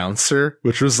The Bouncer,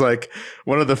 which was like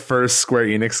one of the first Square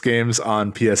Enix games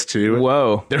on PS2.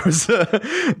 Whoa.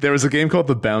 There was a game called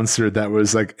The Bouncer that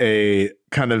was like a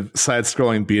kind of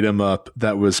side-scrolling beat 'em up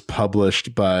that was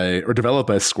published by or developed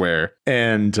by Square,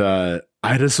 and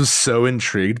I just was so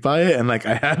intrigued by it, and like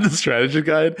I had the strategy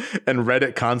guide and read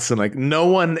it constantly. Like no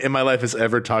one in my life has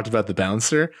ever talked about The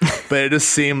Bouncer, but it just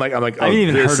seemed like I'm like, I hadn't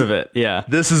even heard of it. Yeah,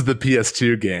 this is the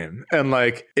PS2 game, and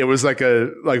like it was like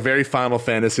a like very Final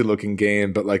Fantasy looking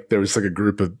game, but like there was like a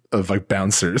group of like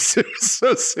bouncers. It was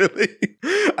so silly.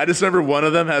 I just remember one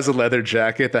of them has a leather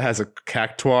jacket that has a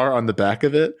cactuar on the back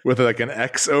of it with like an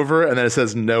X over, and then it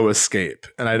says "No Escape,"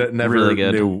 and I never really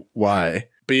knew why.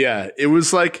 But yeah, it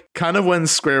was like kind of when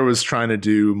Square was trying to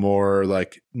do more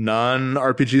like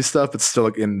non-RPG stuff, but still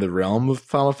like in the realm of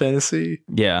Final Fantasy.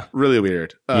 Yeah. Really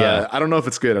weird. Yeah. I don't know if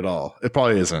it's good at all. It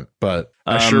probably isn't, but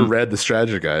I sure read the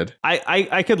strategy guide.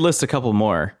 I could list a couple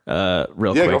more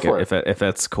real Yeah, quick if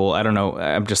that's cool. I don't know.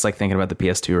 I'm just like thinking about the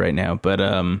PS2 right now, but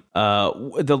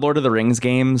the Lord of the Rings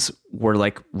games were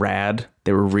like rad.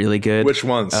 They were really good. Which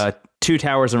ones? Two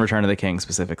Towers and Return of the King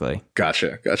specifically.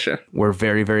 Gotcha. Were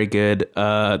very, very good.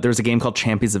 There was a game called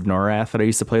Champions of Norath that I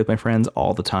used to play with my friends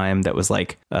all the time. That was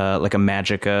like a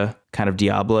Magicka kind of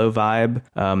Diablo vibe.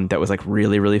 That was like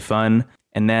really, really fun.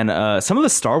 And then some of the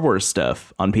Star Wars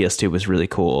stuff on PS2 was really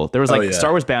cool. There was like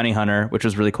Star Wars Bounty Hunter, which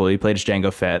was really cool. You played as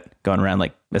Jango Fett going around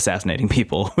like assassinating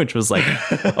people, which was like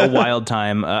a wild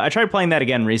time. I tried playing that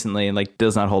again recently and like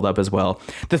does not hold up as well.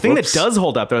 The thing that does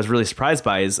hold up that I was really surprised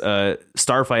by is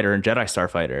Starfighter and Jedi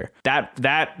Starfighter.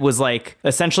 That was like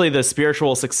essentially the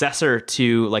spiritual successor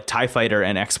to like TIE Fighter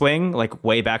and X-Wing, like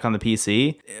way back on the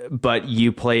PC, but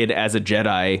you played as a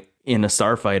Jedi in a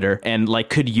starfighter and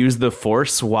like could use the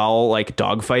Force while like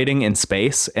dogfighting in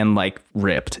space and like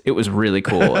ripped. It was really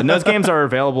cool. And those games are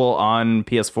available on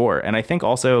PS4 and I think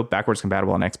also backwards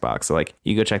compatible on Xbox. So like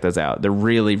you go check those out. They're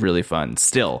really, really fun.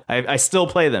 Still, I still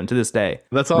play them to this day.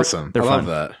 That's awesome. They're fun.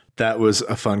 Love that. That was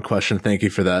a fun question. Thank you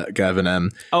for that, Gavin M.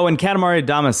 Oh, and Katamari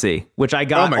Damacy, which I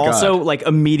got also like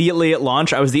immediately at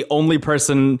launch. I was the only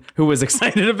person who was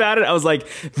excited about it. I was like,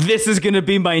 this is going to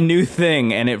be my new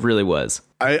thing. And it really was.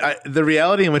 The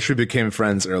reality in which we became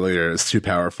friends earlier is too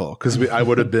powerful because I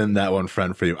would have been that one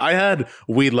friend for you. I had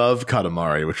We Love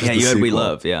Katamari, which is the you sequel. had We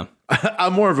Love, yeah.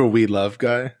 I'm more of a We Love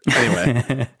guy.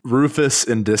 Anyway, Rufus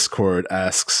in Discord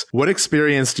asks, what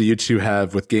experience do you two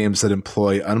have with games that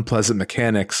employ unpleasant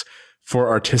mechanics for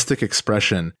artistic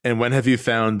expression? And when have you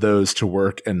found those to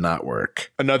work and not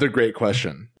work? Another great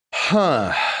question.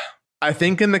 I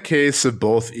think in the case of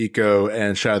both Ico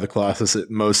and Shadow of the Colossus, it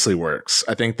mostly works.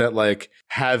 I think that like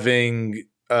having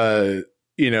the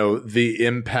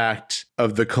impact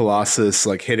of the Colossus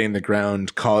like hitting the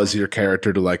ground cause your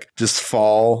character to like just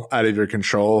fall out of your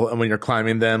control, and when you're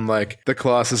climbing them, like the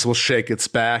Colossus will shake its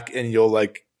back and you'll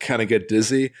like kind of get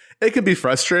dizzy. It could be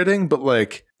frustrating, but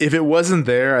like if it wasn't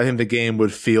there, I think the game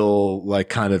would feel like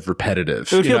kind of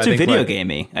repetitive. It would feel too video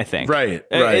gamey, I think. Right.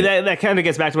 That kind of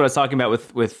gets back to what I was talking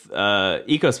about with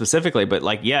Ico specifically. But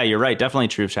like, yeah, you're right. Definitely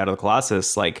true of Shadow of the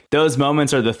Colossus. Like those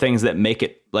moments are the things that make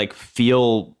it like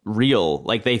feel real.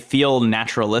 Like they feel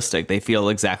naturalistic. They feel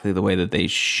exactly the way that they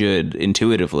should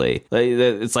intuitively.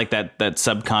 It's like that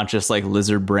subconscious like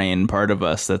lizard brain part of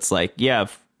us that's like, yeah,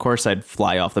 of course I'd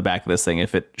fly off the back of this thing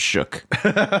if it shook.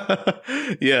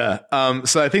 Yeah.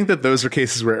 So I think that those are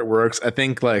cases where it works. I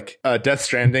think like Death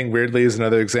Stranding weirdly is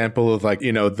another example of like,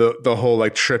 the whole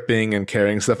like tripping and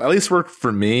carrying stuff at least worked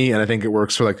for me. And I think it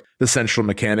works for like the central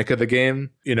mechanic of the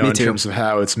game, in terms of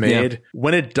how it's made. Yeah.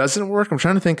 When it doesn't work, I'm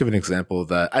trying to think of an example of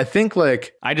that. I think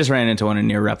like I just ran into one in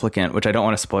Nier Replicant, which I don't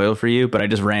want to spoil for you, but I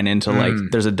just ran into like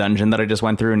there's a dungeon that I just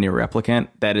went through in Nier Replicant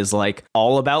that is like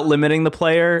all about limiting the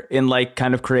player in like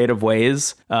kind of creative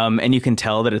ways. And you can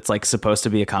tell that it's like supposed to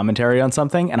be a commentary on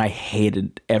something. And I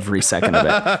hated every second of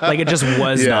it. Like it just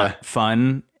was not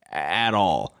fun at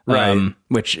all. Right.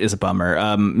 Which is a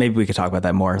bummer. Maybe we could talk about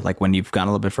that more like when you've gone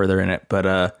a little bit further in it. But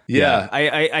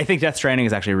I think Death Stranding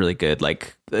is actually really good,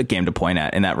 like a game to point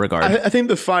at in that regard. I think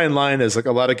the fine line is like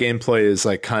a lot of gameplay is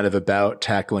like kind of about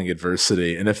tackling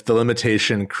adversity. And if the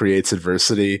limitation creates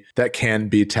adversity that can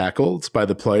be tackled by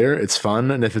the player, it's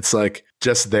fun. And if it's like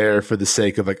just there for the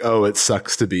sake of like, oh, it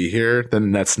sucks to be here,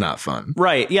 then that's not fun.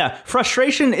 Right. Yeah.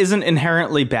 Frustration isn't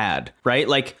inherently bad, right?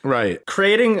 Like, right.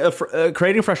 Creating a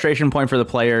frustration point for the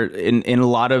player in a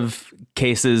lot of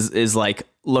cases is like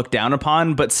looked down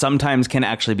upon, but sometimes can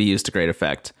actually be used to great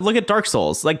effect. Look at Dark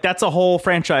Souls. Like, that's a whole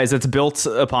franchise that's built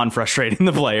upon frustrating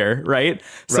the player, right?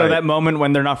 So that moment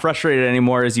when they're not frustrated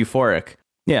anymore is euphoric.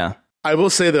 Yeah. I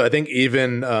will say though, I think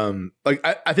even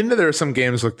I think that there are some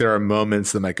games like there are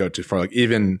moments that might go too far. Like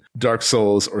even Dark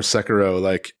Souls or Sekiro,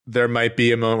 like there might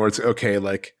be a moment where it's okay,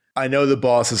 like I know the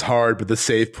boss is hard, but the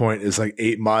save point is like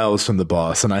 8 miles from the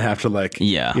boss, and I have to like,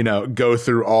 go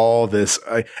through all this.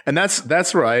 And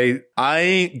that's where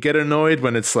I get annoyed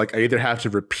when it's like I either have to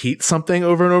repeat something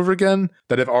over and over again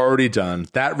that I've already done.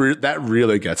 That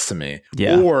really gets to me.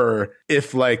 Yeah. Or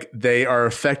if like they are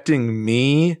affecting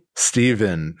me,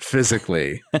 Steven,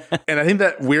 physically. And I think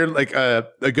that weird, like a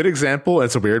good example, and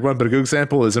it's a weird one, but a good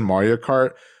example is in Mario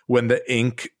Kart when the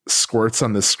ink squirts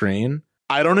on the screen.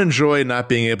 I don't enjoy not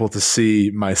being able to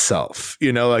see myself,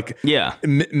 like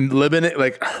limiting,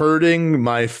 like hurting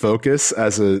my focus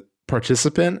as a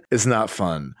participant is not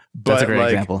fun. But that's a great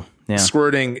example. Yeah.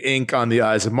 Squirting ink on the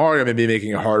eyes of Mario, maybe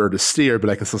making it harder to steer, but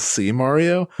I can still see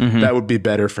Mario. Mm-hmm. That would be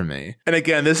better for me. And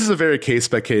again, this is a very case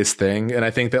by case thing. And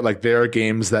I think that like there are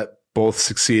games that both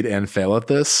succeed and fail at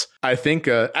this. I think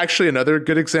actually another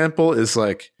good example is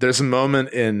like there's a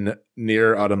moment in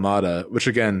Nier Automata, which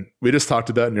again, we just talked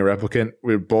about Nier Replicant.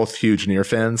 We're both huge Nier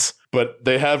fans, but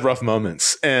they have rough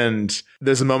moments. And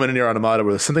there's a moment in Nier Automata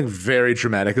where something very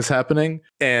dramatic is happening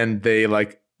and they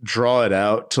like draw it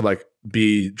out to like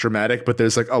be dramatic, but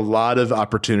there's like a lot of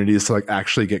opportunities to like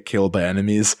actually get killed by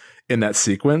enemies in that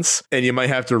sequence, and you might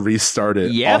have to restart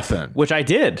it often. Which I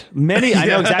did. I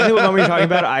know exactly what moment you're talking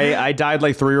about. I died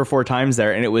like 3 or 4 times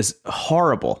there, and it was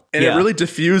horrible. And it really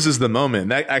diffuses the moment.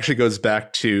 That actually goes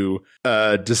back to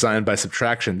design by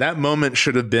subtraction. That moment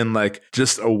should have been like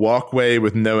just a walkway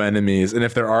with no enemies, and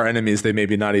if there are enemies, they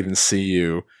maybe not even see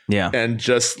you. Yeah. And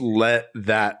just let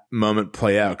that moment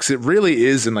play out, because it really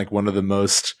is in like one of the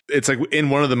most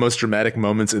dramatic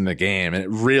moments in the game, and it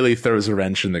really throws a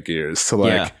wrench in the gears to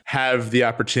like have the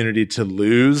opportunity to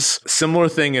lose. Similar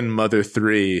thing in Mother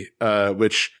 3,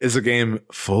 which is a game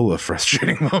full of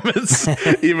frustrating moments,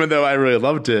 even though I really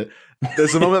loved it.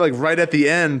 There's a moment like right at the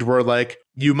end where like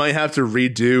you might have to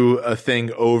redo a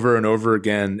thing over and over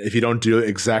again if you don't do it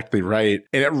exactly right.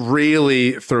 And it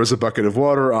really throws a bucket of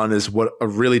water on is what a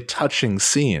really touching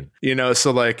scene,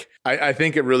 so like I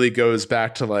think it really goes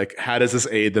back to like, how does this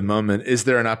aid the moment? Is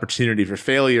there an opportunity for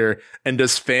failure? And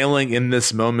does failing in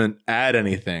this moment add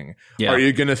anything? Yeah. Are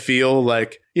you going to feel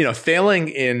like, failing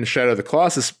in Shadow of the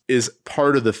Colossus is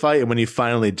part of the fight. And when you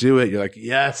finally do it, you're like,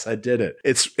 yes, I did it.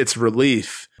 It's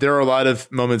relief. There are a lot of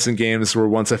moments in games where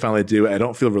once I finally do it, I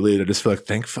don't feel relieved. I just feel like,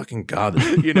 thank fucking God.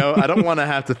 I don't want to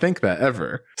have to think that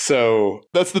ever. So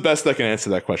that's the best I can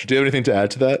answer that question. Do you have anything to add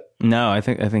to that? No, I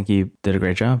think you did a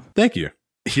great job. Thank you.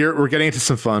 Here, we're getting into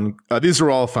some fun. These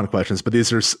are all fun questions, but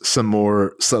these are some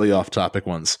more slightly off-topic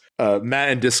ones. Matt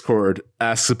in Discord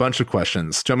asks a bunch of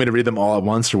questions. Do you want me to read them all at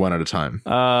once or one at a time?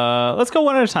 Let's go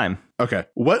one at a time. Okay.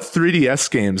 What 3DS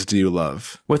games do you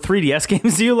love? What 3DS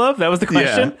games do you love? That was the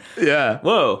question? Yeah.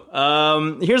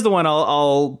 Whoa. Here's the one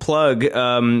I'll plug.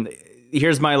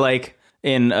 Here's my, like,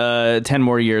 in 10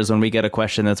 more years when we get a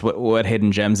question that's what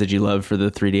hidden gems did you love for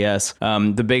the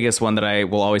 3DS? The biggest one that I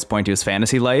will always point to is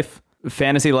Fantasy Life.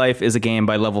 Fantasy Life is a game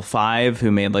by Level 5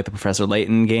 who made like the Professor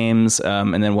Layton games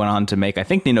and then went on to make, I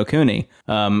think, Ni no Kuni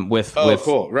with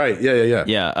cool. Right.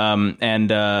 Yeah.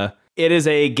 And it is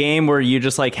a game where you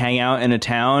just like hang out in a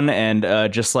town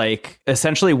and just like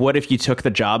essentially what if you took the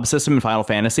job system in Final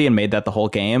Fantasy and made that the whole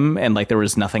game and like there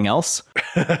was nothing else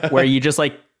where you just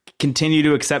like continue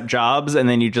to accept jobs and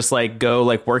then you just like go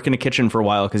like work in a kitchen for a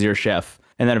while because you're a chef.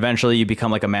 And then eventually you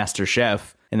become like a master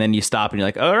chef. And then you stop and you're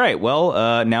like, all right, well,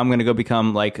 now I'm going to go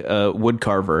become like a wood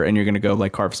carver. And you're going to go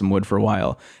like carve some wood for a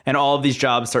while. And all of these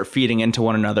jobs start feeding into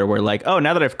one another where like, oh,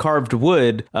 now that I've carved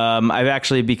wood, I've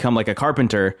actually become like a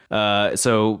carpenter.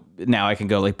 So now I can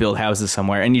go like build houses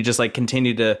somewhere. And you just like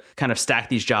continue to kind of stack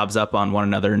these jobs up on one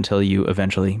another until you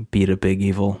eventually beat a big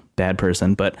evil bad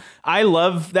person. But I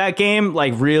love that game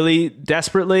like really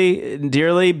desperately,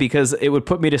 dearly, because it would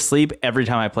put me to sleep every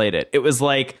time I played it. It was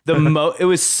like it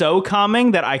was so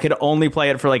calming that I could only play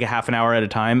it for like a half an hour at a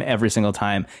time every single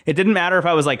time. It didn't matter if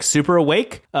I was like super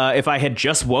awake, if I had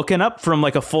just woken up from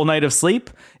like a full night of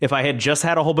sleep, if I had just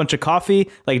had a whole bunch of coffee,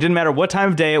 like it didn't matter what time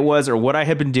of day it was or what I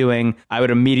had been doing, I would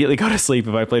immediately immediately go to sleep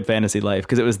if I played Fantasy Life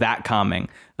because it was that calming.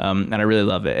 And I really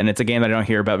love it. And it's a game that I don't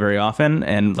hear about very often.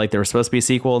 And like there was supposed to be a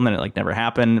sequel and then it like never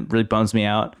happened. It really bums me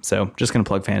out. So just going to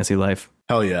plug Fantasy Life.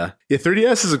 Hell yeah. Yeah,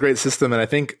 3DS is a great system. And I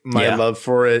think my love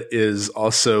for it is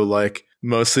also like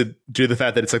mostly due to the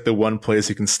fact that it's like the one place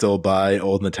you can still buy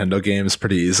old Nintendo games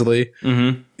pretty easily.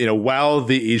 Mm-hmm. You know, while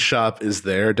the eShop is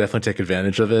there, definitely take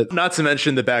advantage of it. Not to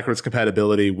mention the backwards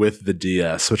compatibility with the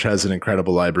DS, which has an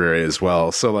incredible library as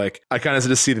well. So like, I kind of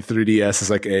just see the 3DS as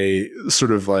like a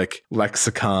sort of like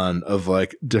lexicon of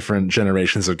like different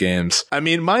generations of games. I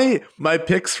mean, my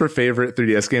picks for favorite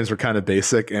 3DS games were kind of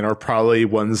basic and are probably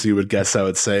ones you would guess I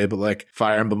would say, but like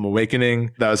Fire Emblem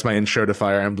Awakening, that was my intro to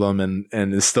Fire Emblem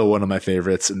and is still one of my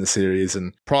favorites in the series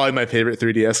and probably my favorite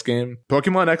 3DS game.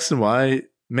 Pokemon X and Y,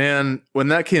 man, when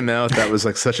that came out, that was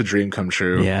like such a dream come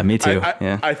true. Yeah, me too.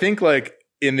 I think like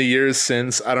in the years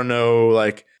since, I don't know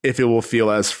like if it will feel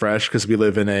as fresh because we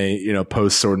live in a, you know,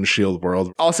 post Sword and Shield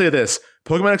world. I'll say this,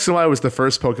 Pokemon X and Y was the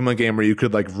first Pokemon game where you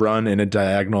could like run in a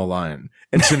diagonal line.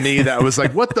 And to me, that was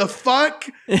like, what the fuck?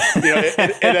 You know,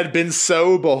 it had been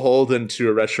so beholden to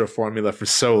a retro formula for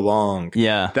so long.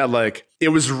 Yeah. That like, it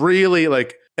was really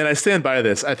like, and I stand by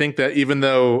this. I think that even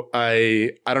though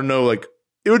I don't know, like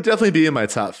it would definitely be in my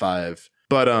top 5,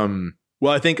 but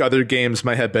well, I think other games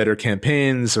might have better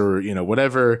campaigns or, you know,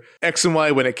 whatever. X and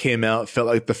Y when it came out felt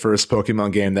like the first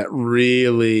Pokemon game that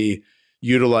really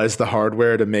utilized the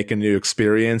hardware to make a new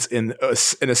experience in a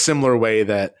similar way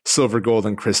that Silver, Gold,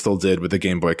 and Crystal did with the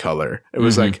Game Boy Color. It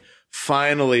was like,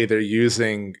 finally they're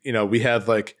using, you know, we have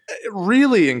like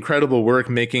really incredible work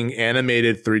making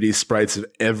animated 3D sprites of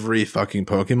every fucking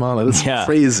Pokemon. Like, that's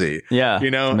crazy. Yeah. You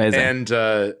know, amazing. And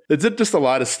it did just a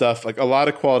lot of stuff, like a lot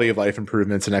of quality of life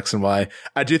improvements in X and Y.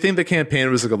 I do think the campaign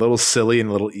was like a little silly and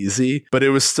a little easy, but it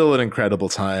was still an incredible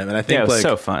time. And I think it was like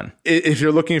so fun. If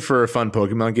you're looking for a fun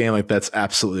Pokemon game, like that's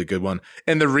absolutely a good one.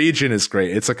 And the region is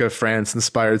great. It's like a France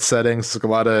inspired setting. It's like a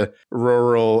lot of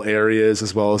rural areas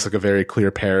as well as like a very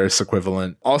clear Paris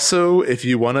equivalent. Also, if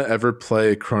you want to ever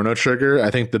play Chrono Trigger,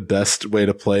 I think the best way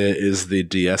to play it is the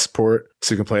DS port.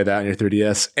 So you can play that on your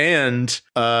 3DS. And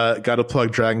got to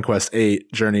plug Dragon Quest VIII,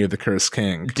 Journey of the Cursed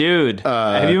King. Dude,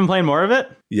 have you been playing more of it?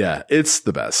 Yeah, it's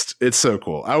the best. It's so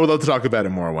cool. I would love to talk about it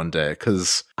more one day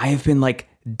because I have been like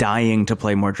dying to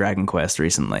play more Dragon Quest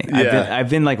recently.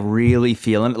 I've been like really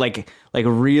feeling like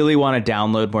really want to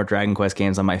download more Dragon Quest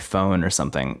games on my phone or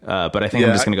something. But I think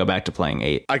I'm just going to go back to playing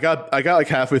 8. I got like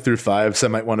halfway through 5, so I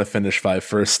might want to finish 5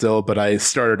 first still, but I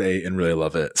started 8 and really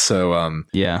love it. So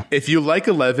yeah, if you like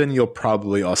 11, you'll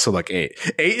probably also like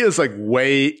 8. 8 is like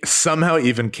way somehow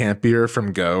even campier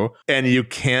from Go, and you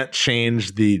can't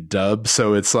change the dub,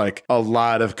 so it's like a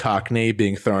lot of Cockney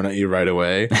being thrown at you right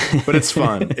away. But it's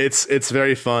fun. It's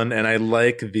very fun, and I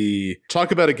like the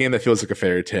talk about a game that feels like a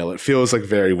fairy tale. It feels like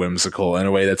very whimsical in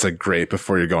a way that's like great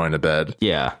before you're going to bed.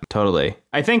 Yeah, totally.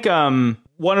 I think one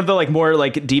of the like more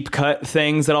like deep cut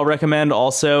things that I'll recommend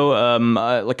also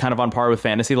like kind of on par with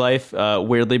Fantasy Life,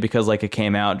 weirdly because like it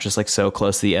came out just like so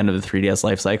close to the end of the 3DS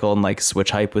life cycle and like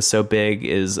Switch hype was so big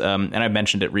is and I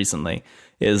mentioned it recently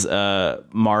is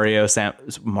Mario.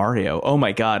 Oh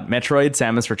my God, Metroid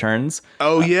Samus Returns.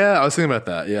 Oh yeah, I was thinking about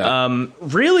that. Yeah.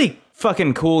 Really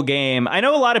fucking cool game. I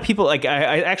know a lot of people like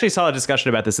I actually saw a discussion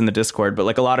about this in the Discord, but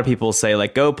like a lot of people say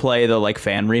like go play the like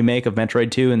fan remake of Metroid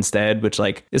 2 instead, which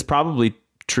like is probably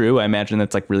true. I imagine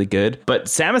that's like really good. But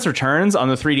Samus Returns on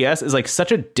the 3DS is like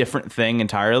such a different thing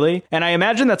entirely. And I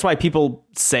imagine that's why people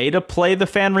say to play the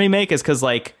fan remake is because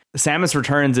like Samus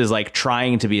Returns is like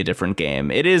trying to be a different game.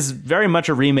 It is very much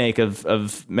a remake of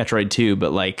Metroid 2,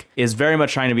 but like is very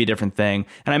much trying to be a different thing.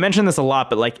 And I mention this a lot,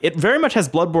 but like it very much has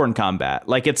Bloodborne combat.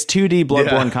 Like it's 2D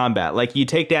Bloodborne combat. Like you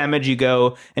take damage, you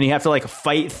go and you have to like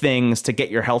fight things to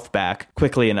get your health back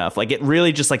quickly enough. Like it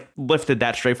really just like lifted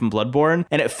that straight from Bloodborne,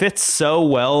 and it fits so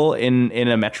well in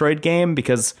a Metroid game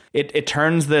because it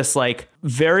turns this like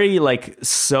very like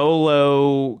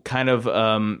solo kind of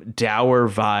dour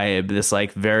vibe, this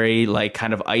like very like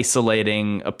kind of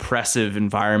isolating oppressive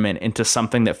environment into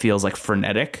something that feels like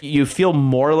frenetic. You feel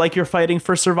more like you're fighting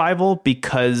for survival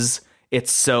because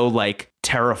it's so like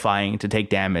terrifying to take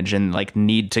damage and like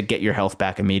need to get your health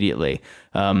back immediately.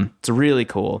 It's really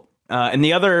cool. And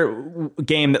the other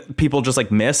game that people just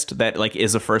like missed that like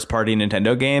is a first party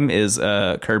Nintendo game is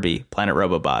Kirby Planet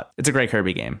Robobot. It's a great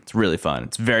Kirby game. It's really fun.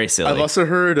 It's very silly. I've also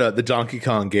heard the Donkey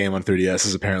Kong game on 3DS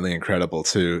is apparently incredible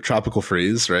too. Tropical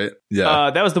Freeze, right?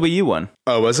 Yeah. That was the Wii U one.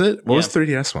 Oh, was it? What was the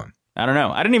 3DS one? I don't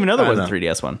know. I didn't even know there was a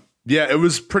 3DS one. Yeah, it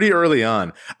was pretty early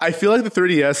on. I feel like the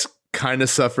 3DS kind of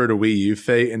suffered a Wii U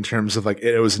fate in terms of like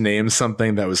it was named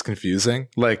something that was confusing.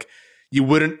 Like you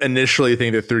wouldn't initially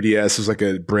think that 3DS was like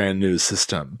a brand new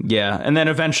system. Yeah, and then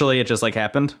eventually it just like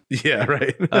happened. Yeah,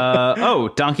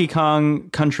 right. Donkey Kong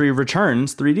Country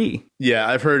Returns 3D. Yeah,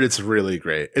 I've heard it's really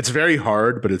great. It's very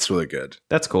hard, but it's really good.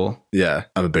 That's cool. Yeah,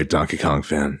 I'm a big Donkey Kong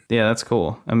fan. Yeah, that's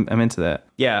cool. I'm into that.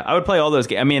 Yeah, I would play all those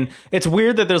games. I mean, it's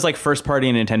weird that there's like first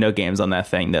party Nintendo games on that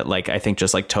thing that like I think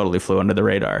just like totally flew under the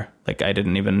radar. Like I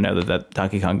didn't even know that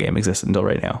Donkey Kong game existed until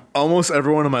right now. Almost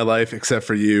everyone in my life, except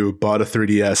for you, bought a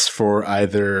 3DS for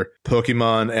either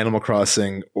Pokemon, Animal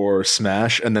Crossing, or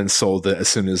Smash, and then sold it as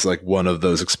soon as like one of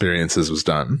those experiences was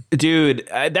done. Dude,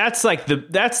 that's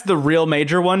the real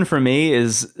major one for me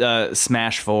is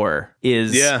Smash 4.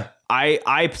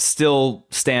 I still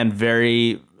stand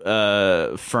very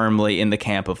firmly in the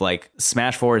camp of like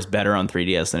Smash 4 is better on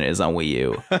 3DS than it is on Wii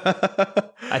U.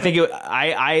 I think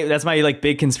that's my like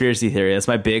big conspiracy theory. That's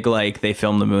my big like they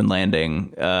filmed the moon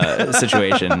landing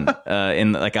situation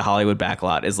in like a Hollywood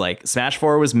backlot is like Smash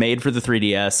 4 was made for the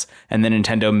 3DS and then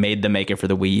Nintendo made them make it for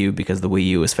the Wii U because the Wii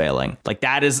U was failing. Like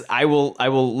that is I will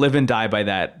live and die by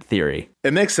that theory.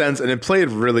 It makes sense, and it played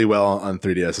really well on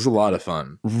 3DS. It was a lot of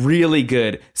fun. Really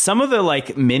good. Some of the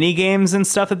like mini games and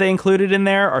stuff that they included in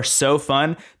there are so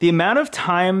fun. The amount of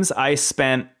times I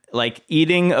spent like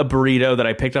eating a burrito that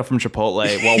I picked up from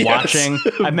Chipotle while watching.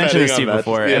 I've mentioned this to you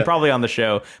before, and probably on the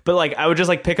show. But like I would just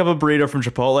like pick up a burrito from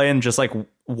Chipotle and just like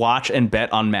watch and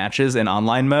bet on matches in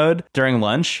online mode during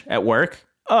lunch at work.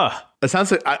 Ugh. It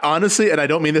sounds like, honestly, and I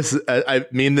don't mean this, I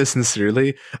mean this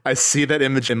sincerely, I see that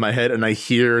image in my head and I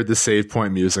hear the save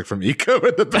point music from Eco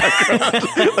in the background.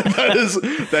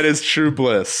 Like that is true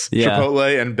bliss. Yeah.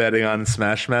 Chipotle and betting on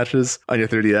Smash matches on your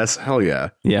 3DS. Hell yeah.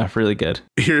 Yeah, really good.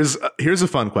 Here's a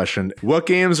fun question. What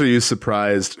games are you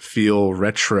surprised feel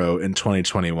retro in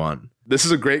 2021? This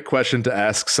is a great question to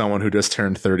ask someone who just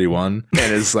turned 31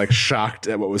 and is like shocked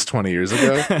at what was 20 years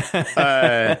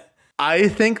ago. I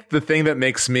think the thing that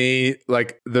makes me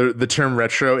like the term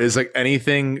retro is like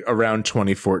anything around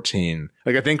 2014.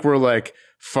 Like I think we're like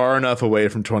far enough away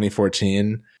from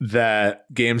 2014 that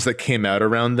games that came out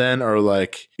around then are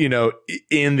like, you know,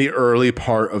 in the early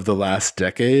part of the last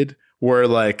decade where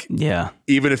like, yeah,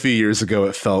 even a few years ago,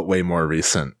 it felt way more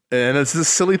recent. And it's this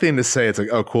silly thing to say. It's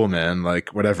like, oh, cool, man, like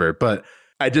whatever. But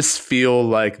I just feel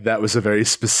like that was a very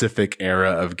specific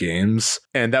era of games.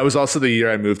 And that was also the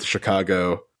year I moved to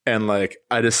Chicago. And like,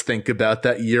 I just think about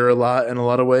that year a lot in a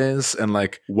lot of ways and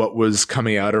like what was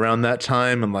coming out around that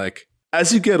time. And like,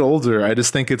 as you get older, I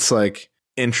just think it's like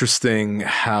interesting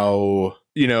how,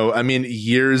 you know, I mean,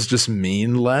 years just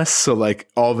mean less. So like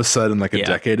all of a sudden, like a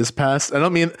decade has passed. I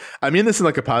mean this in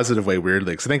like a positive way,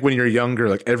 weirdly. Cause I think when you're younger,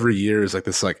 like every year is like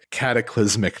this like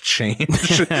cataclysmic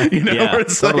change, you know, where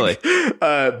it's totally.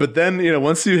 Like, but then, you know,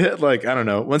 once you hit like, I don't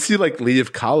know, once you like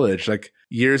leave college, like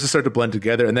years start to blend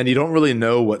together and then you don't really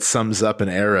know what sums up an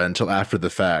era until after the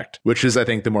fact, which is, I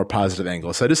think, the more positive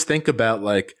angle. So I just think about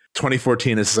like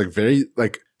 2014 is like very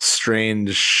like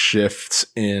strange shifts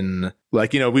in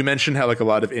like, you know, we mentioned how like a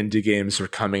lot of indie games were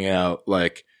coming out,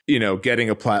 like, you know, getting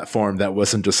a platform that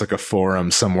wasn't just like a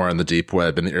forum somewhere on the deep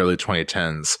web in the early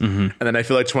 2010s. Mm-hmm. And then I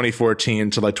feel like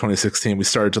 2014 to like 2016, we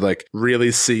started to like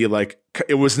really see like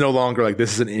it was no longer like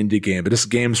this is an indie game, but just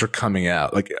games were coming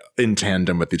out like in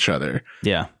tandem with each other.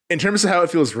 Yeah. In terms of how it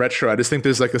feels retro, I just think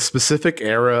there's like a specific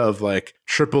era of like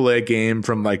AAA game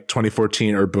from like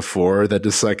 2014 or before that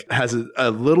just like has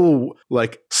a little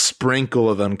like sprinkle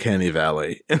of Uncanny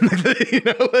Valley. And you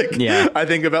know, like yeah. I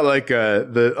think about like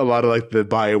a lot of like the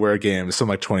BioWare games from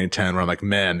like 2010 where I'm like,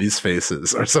 man, these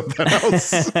faces are something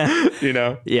else. You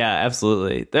know? Yeah,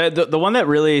 absolutely. The one that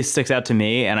really sticks out to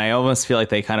me, and I almost feel like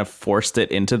they kind of forced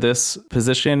it into this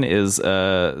position, is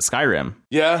Skyrim.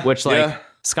 Yeah. Which like. Yeah.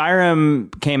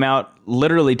 Skyrim came out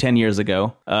literally 10 years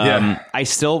ago. I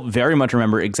still very much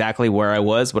remember exactly where I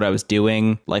was, what I was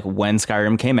doing, like when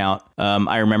Skyrim came out.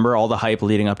 I remember all the hype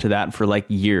leading up to that for like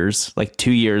years, like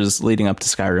 2 years leading up to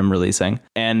Skyrim releasing.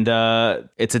 And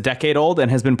it's a decade old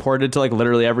and has been ported to like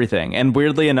literally everything. And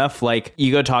weirdly enough, like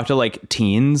you go talk to like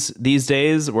teens these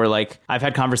days where like I've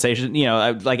had conversations, you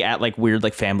know, like at like weird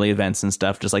like family events and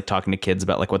stuff, just like talking to kids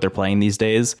about like what they're playing these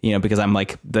days, you know, because I'm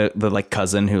like the like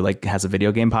cousin who like has a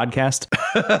video game podcast.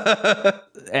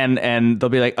 and they'll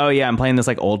be like, oh yeah, I'm playing this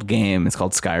like old game, it's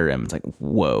called Skyrim. It's like,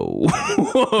 whoa.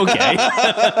 Okay.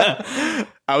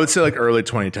 I would say like early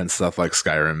 2010 stuff like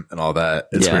Skyrim and all that.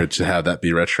 It's weird to have that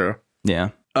be retro. Yeah.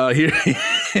 Here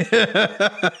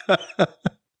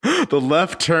the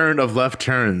left turn of left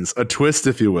turns, a twist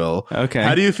if you will. Okay.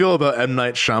 How do you feel about M.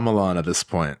 Night Shyamalan at this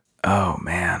point? Oh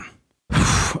man.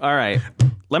 All right,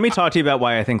 let me talk to you about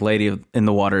why I think Lady in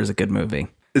the Water is a good movie.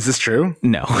 Is this true?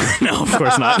 No, of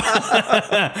course not.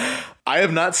 I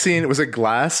have not seen. Was it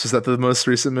Glass? Was that the most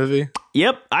recent movie?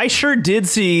 Yep, I sure did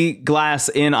see Glass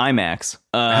in IMAX.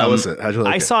 How was it? How'd you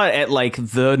like I it? saw it at like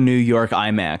the New York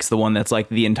IMAX, the one that's like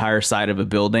the entire side of a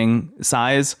building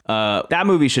size. That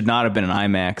movie should not have been an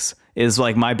IMAX. Is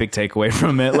like my big takeaway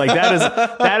from it. Like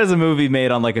that is a movie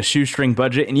made on like a shoestring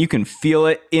budget, and you can feel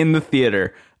it in the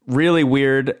theater. Really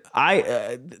weird.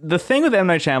 The thing with M.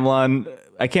 Night Shyamalan,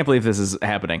 I can't believe this is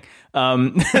happening.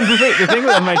 The thing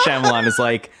with M. Night Shyamalan is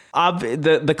like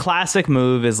the classic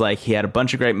move is like he had a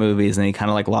bunch of great movies and he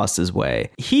kind of like lost his way.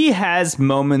 He has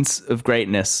moments of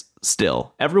greatness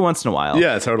still every once in a while.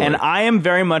 Yeah, totally. And I am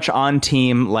very much on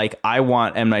team. Like I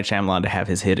want M. Night Shyamalan to have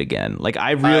his hit again. Like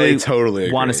I really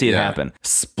totally want to agree. see it happen.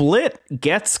 Split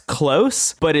gets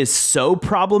close, but is so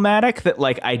problematic that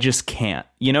like I just can't.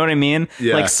 You know what I mean?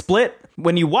 Yeah. Like Split,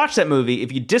 when you watch that movie,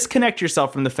 if you disconnect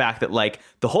yourself from the fact that like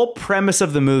the whole premise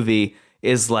of the movie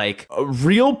is like a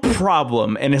real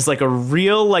problem and is like a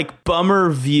real like bummer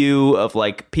view of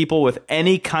like people with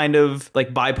any kind of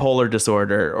like bipolar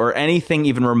disorder or anything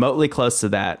even remotely close to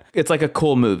that, it's like a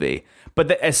cool movie. But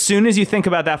as soon as you think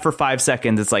about that for 5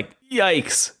 seconds, it's like,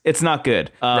 yikes, it's not good.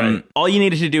 Right. All you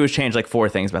needed to do was change like 4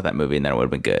 things about that movie and then it would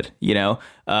have been good. You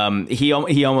know, he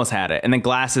almost had it. And then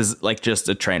Glass is like just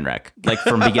a train wreck, like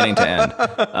from beginning to end.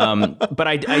 But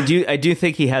I do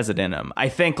think he has it in him. I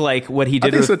think like what he did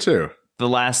I think with so too. The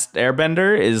Last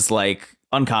Airbender is like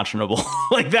unconscionable.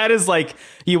 Like that is like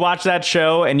you watch that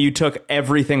show and you took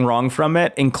everything wrong from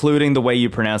it, including the way you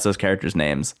pronounce those characters'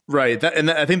 names. Right.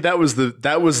 I think that was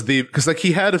the because like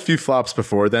he had a few flops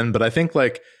before then, but I think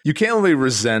like you can't really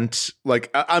resent. Like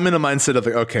I'm in a mindset of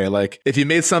like, okay, like if you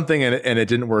made something and it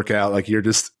didn't work out, like you're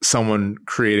just someone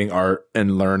creating art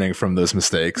and learning from those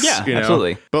mistakes. Yeah, you know?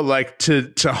 absolutely. But like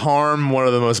to harm one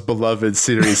of the most beloved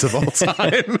series of all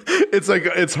time, it's like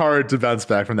it's hard to bounce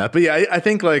back from that. But yeah, I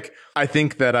think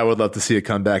that I would love to see it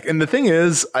come back. And the thing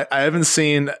is, I haven't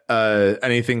seen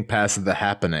anything past The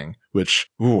Happening, which,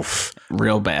 oof.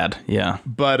 Real bad, yeah.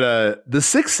 But The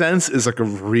Sixth Sense is like a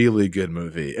really good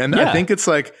movie. And Yeah. I think it's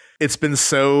like, it's been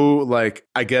so like,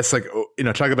 I guess like, you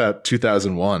know, talk about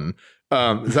 2001.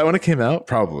 Is that when it came out?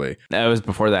 Probably. That was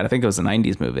before that. I think it was a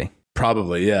 90s movie.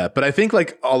 Probably, yeah. But I think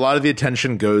like a lot of the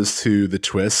attention goes to the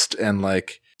twist and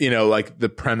like, you know, like the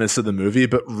premise of the movie,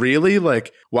 but really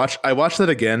like I watched that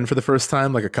again for the first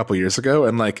time like a couple years ago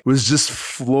and like was just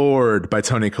floored by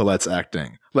Toni Collette's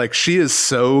acting. Like she is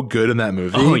so good in that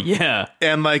movie. Oh yeah.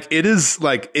 And like it is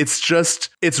like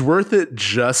it's worth it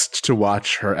just to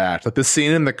watch her act. Like the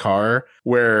scene in the car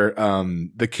where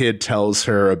the kid tells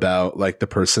her about like the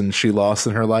person she lost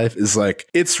in her life is like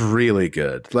it's really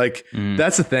good. Like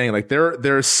that's the thing. Like there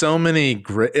are so many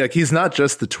great, like he's not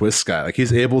just the twist guy. Like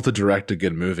he's able to direct a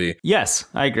good movie. Yes,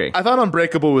 I agree. I thought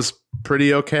Unbreakable was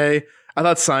pretty okay. I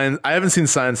thought Signs. I haven't seen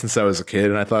Signs since I was a kid,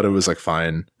 and I thought it was like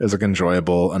fine. It was like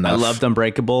enjoyable enough. I loved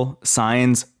Unbreakable.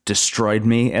 Signs destroyed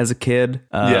me as a kid.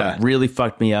 Really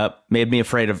fucked me up. Made me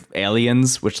afraid of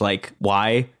aliens, which like,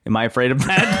 why am I afraid of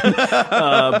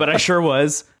that? But I sure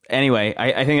was. Anyway,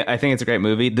 I think it's a great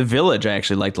movie. The Village I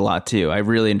actually liked a lot too. I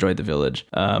really enjoyed The Village.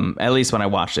 At least when I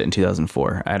watched it in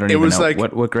 2004. I don't even know like,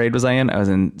 what grade was I in? I was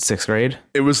in 6th grade.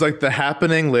 It was like The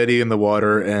Happening, Lady in the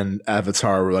Water, and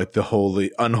Avatar were like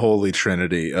the unholy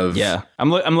trinity of. Yeah,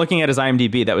 I'm looking at his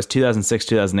IMDb. That was 2006,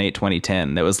 2008,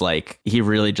 2010. That was like he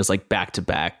really just like back to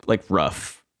back like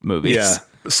rough movies. Yeah.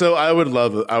 So I would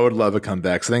love a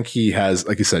comeback. So I think he has,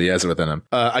 like you said, he has it within him.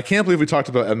 I can't believe we talked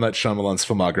about M. Night Shyamalan's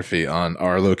filmography on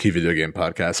our Low Key Video Game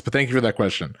podcast, but thank you for that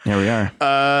question. Here we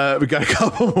are. We got a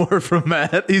couple more from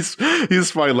Matt. He's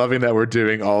probably loving that we're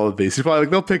doing all of these. He's probably like,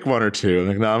 they'll pick one or two. I'm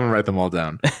like, no, I'm gonna write them all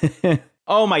down.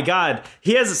 Oh my God.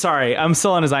 I'm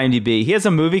still on his IMDb. He has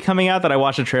a movie coming out that I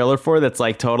watched a trailer for that's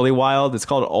like totally wild. It's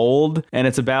called Old, and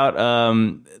it's about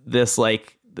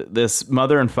this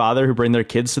mother and father who bring their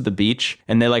kids to the beach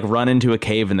and they like run into a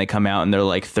cave and they come out and they're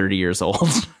like 30 years old.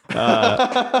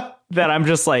 That I'm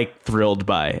just like thrilled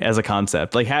by as a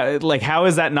concept. Like how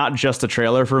is that not just a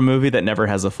trailer for a movie that never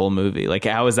has a full movie? Like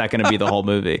how is that going to be the whole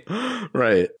movie?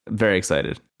 Right. Very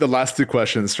excited. The last two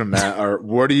questions from Matt are,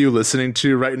 what are you listening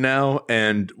to right now?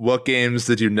 And what games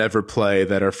did you never play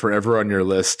that are forever on your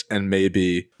list and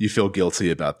maybe you feel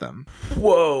guilty about them?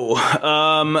 Whoa.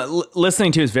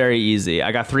 Listening to is very easy.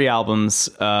 I got 3 albums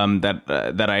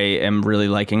that I am really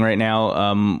liking right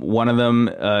now. One of them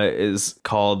is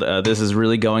called This Is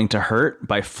Really Going to Hurt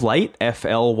by Flight,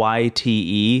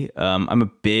 Flyte. I'm a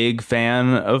big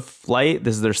fan of Flight.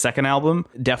 This is their second album.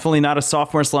 Definitely not a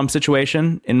sophomore slump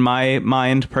situation in my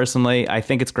mind, personally. I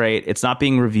think it's great. It's not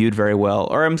being reviewed very well,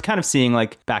 or I'm kind of seeing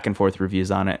like back and forth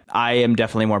reviews on it. I am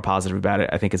definitely more positive about it.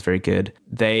 I think it's very good.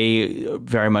 They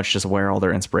very much just wear all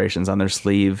their inspirations on their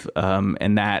sleeve.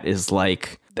 And that is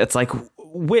like, that's like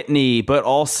Whitney, but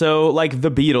also like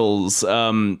the Beatles.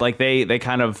 Like they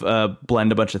kind of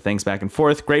blend a bunch of things back and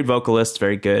forth. Great vocalist,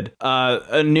 very good.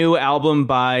 A new album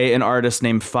by an artist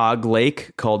named Fog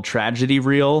Lake called Tragedy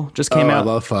Reel just came out. I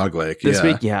love Fog Lake this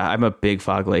week. Yeah, I'm a big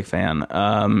Fog Lake fan.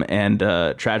 And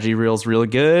Tragedy Reel's really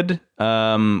good.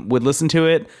 Would listen to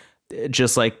it.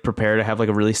 Just like prepare to have like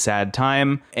a really sad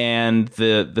time. And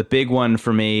the big one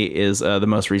for me is the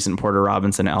most recent Porter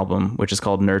Robinson album, which is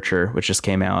called Nurture, which just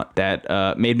came out,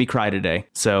 that made me cry today.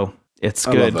 So it's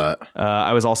good. I love that.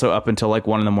 I was also up until like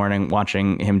 1 a.m.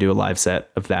 watching him do a live set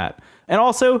of that. And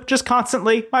also just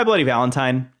constantly My Bloody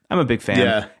Valentine. I'm a big fan.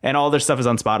 Yeah. And all their stuff is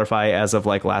on Spotify as of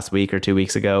like last week or 2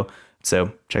 weeks ago.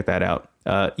 So check that out.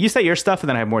 You say your stuff and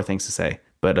then I have more things to say.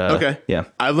 But okay. Yeah.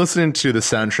 I'm listening to the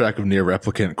soundtrack of Near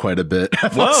Replicant quite a bit.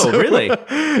 Whoa, really?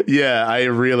 Yeah, I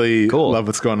really love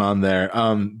what's going on there.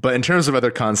 But in terms of other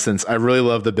constants, I really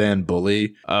love the band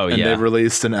Bully. Oh, and yeah. they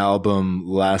released an album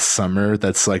last summer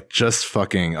that's like just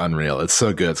fucking unreal. It's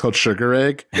so good. It's called Sugar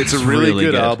Egg. It's a really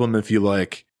good album if you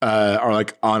like are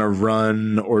like on a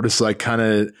run or just like kind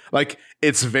of like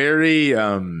it's very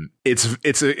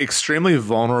it's an extremely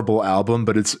vulnerable album,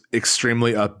 but it's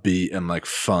extremely upbeat and like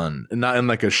fun, and not in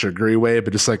like a sugary way,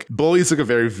 but just like Bully's like a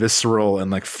very visceral and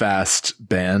like fast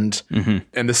band.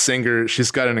 And the singer,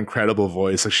 she's got an incredible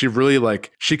voice. Like she really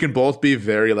like she can both be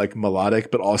very like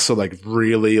melodic but also like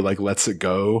really like lets it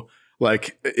go,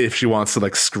 like if she wants to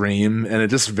like scream, and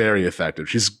it's just very effective.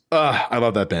 I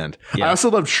love that band. Yeah. I also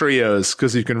love trios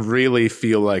because you can really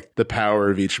feel like the power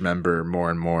of each member more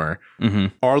and more.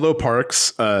 Arlo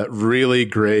Parks, really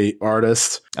great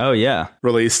artist. Oh yeah.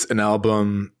 Released an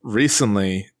album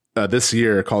recently this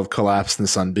year called Collapse in the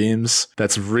Sunbeams.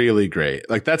 That's really great.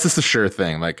 Like that's just a sure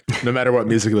thing. Like no matter what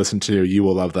music you listen to, you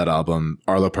will love that album.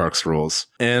 Arlo Parks rules.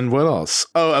 And what else?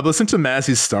 Oh, I've listened to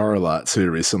Mazzy Star a lot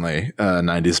too recently.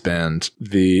 90s band.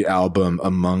 The album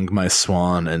Among My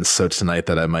Swan and So Tonight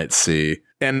That I Might See.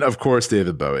 And of course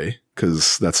David Bowie,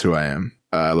 because that's who I am.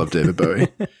 I love David Bowie.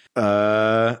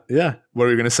 Yeah. What were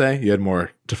you going to say? You had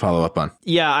more to follow up on.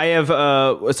 Yeah, I have,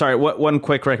 one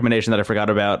quick recommendation that I forgot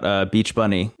about, Beach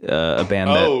Bunny, a band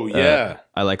that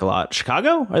I like a lot.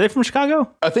 Chicago? Are they from Chicago?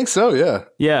 I think so, yeah.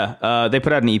 Yeah, they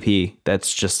put out an EP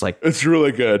that's just like... It's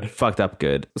really good. Fucked up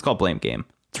good. It's called Blame Game.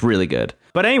 It's really good.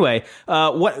 But anyway,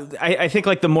 what I think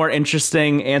like the more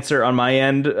interesting answer on my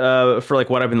end for like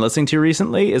what I've been listening to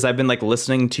recently is I've been like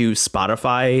listening to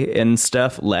Spotify and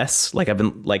stuff less. Like I've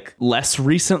been like less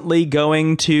recently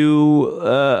going to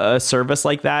a service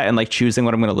like that and like choosing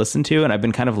what I'm going to listen to. And I've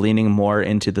been kind of leaning more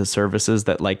into the services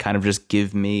that like kind of just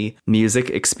give me music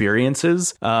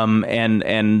experiences. And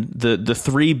the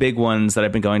three big ones that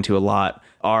I've been going to a lot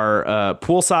are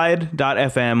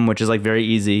poolside.fm, which is like very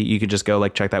easy. You could just go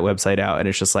like check that website out, and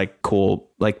it's just like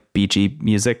cool, like beachy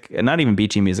music, and not even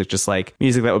beachy music, just like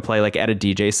music that would play like at a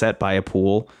DJ set by a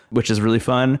pool, which is really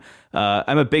fun.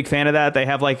 I'm a big fan of that. They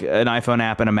have like an iPhone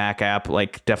app and a Mac app.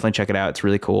 Like definitely check it out. It's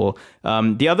really cool.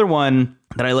 The other one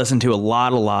that I listen to a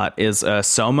lot is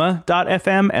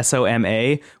Soma.fm,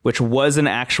 SOMA, which was an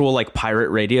actual like pirate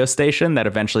radio station that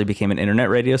eventually became an internet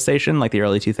radio station like the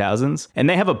early 2000s. And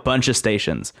they have a bunch of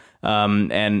stations.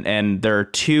 And there are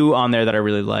two on there that I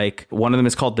really like. One of them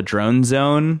is called The Drone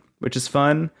Zone, which is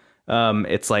fun.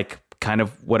 It's like kind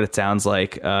of what it sounds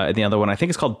like. And the other one I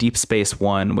think is called Deep Space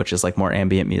One, which is like more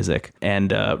ambient music,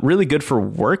 and really good for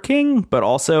working, but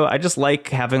also I just like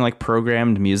having like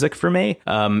programmed music for me.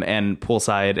 And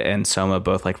Poolside and Soma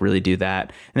both like really do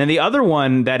that. And then the other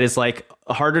one that is like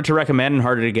harder to recommend and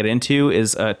harder to get into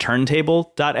is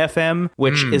turntable.fm,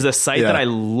 which is a site that I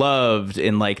loved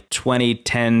in like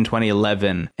 2010,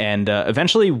 2011, and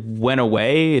eventually went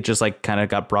away. It just like kind of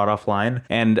got brought offline,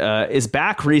 and is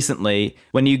back recently.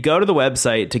 When you go to the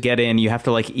website to get in, you have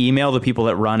to like email the people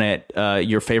that run it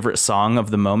your favorite song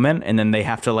of the moment, and then they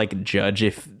have to like judge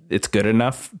if it's good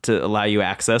enough to allow you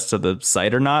access to the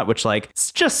site or not, which like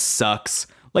just sucks.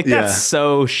 Like that's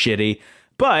so shitty.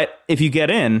 But if you get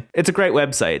in, it's a great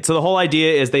website. So the whole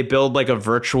idea is they build like a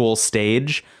virtual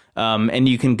stage, and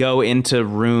you can go into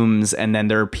rooms, and then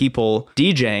there are people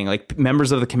DJing, like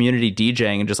members of the community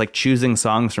DJing, and just like choosing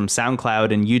songs from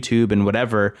SoundCloud and YouTube and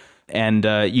whatever. and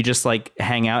you just like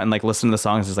hang out and like listen to the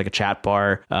songs. There's like a chat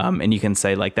bar, and you can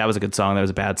say like that was a good song, that was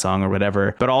a bad song, or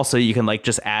whatever. But also you can like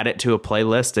just add it to a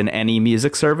playlist in any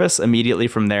music service immediately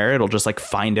from there. It'll just like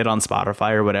find it on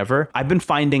Spotify or whatever. I've been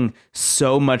finding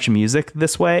so much music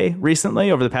this way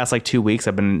recently. Over the past like 2 weeks,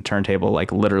 I've been turntable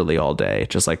like literally all day,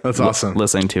 just like that's awesome.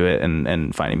 Listening to it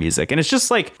and finding music. And it's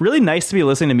just like really nice to be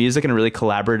listening to music in a really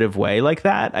collaborative way like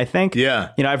that, I think.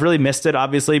 Yeah. You know, I've really missed it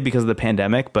obviously because of the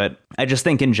pandemic, but I just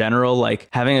think in general, like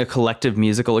having a collective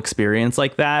musical experience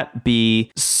like that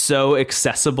be so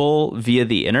accessible via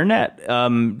the internet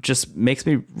just makes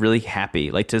me really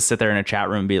happy. Like to sit there in a chat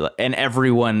room and be like, and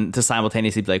everyone to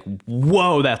simultaneously be like,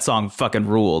 whoa, that song fucking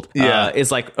ruled.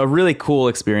 Is like a really cool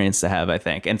experience to have, I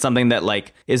think. And something that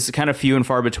like is kind of few and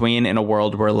far between in a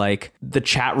world where like the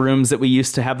chat rooms that we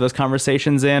used to have those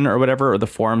conversations in or whatever, or the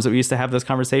forums that we used to have those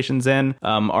conversations in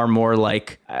are more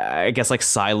like, I guess like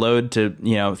siloed to,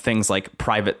 you know, things like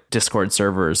private Discord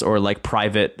servers or like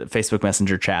private Facebook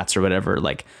Messenger chats or whatever.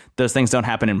 Like those things don't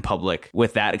happen in public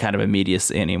with that kind of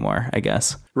immediacy anymore, I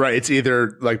guess. Right. It's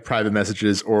either like private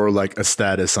messages or like a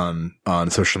status on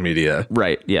social media.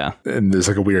 Right. Yeah. And there's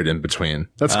like a weird in between.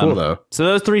 That's cool though. So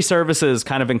those three services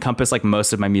kind of encompass like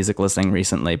most of my music listening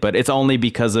recently, but it's only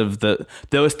because of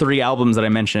those three albums that I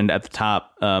mentioned at the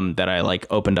top that I like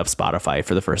opened up Spotify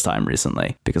for the first time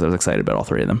recently because I was excited about all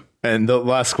three of them. And the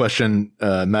last question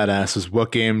Matt asked is,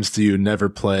 what games do you never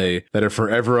play that are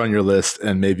forever on your list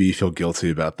and maybe you feel guilty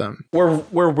about them?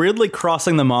 We're weirdly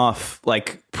crossing them off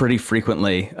like pretty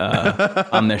frequently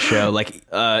on this show. Like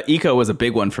Eco was a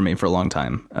big one for me for a long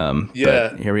time.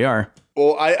 But here we are.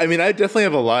 Well, I mean, I definitely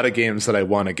have a lot of games that I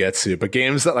want to get to, but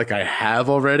games that like I have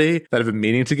already that I've been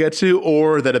meaning to get to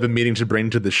or that I've been meaning to bring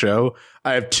to the show,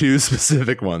 I have two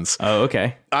specific ones. Oh,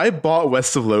 okay. I bought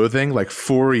West of Loathing like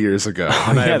 4 years ago.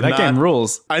 And that game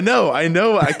rules. I know.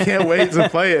 I can't wait to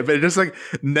play it, but it just like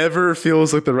never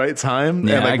feels like the right time.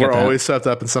 Yeah, and like we're always swept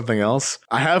up in something else.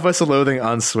 I have West of Loathing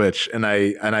on Switch and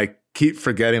I keep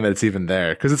forgetting that it's even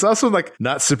there because it's also like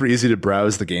not super easy to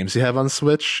browse the games you have on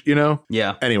Switch, you know?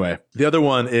 Yeah. Anyway, the other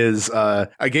one is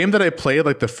a game that I played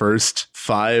like the first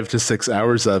 5 to 6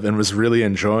 hours of and was really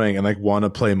enjoying and like want to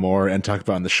play more and talk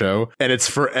about on the show. And it's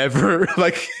forever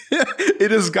like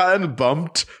it has gotten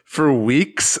bumped for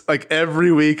weeks. Like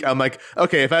every week I'm like,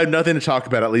 okay, if I have nothing to talk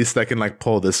about, at least I can like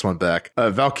pull this one back.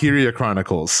 Valkyria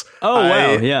Chronicles. Oh,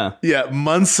 wow. Yeah. Yeah.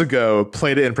 Months ago,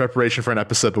 played it in preparation for an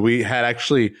episode, but we had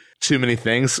actually too many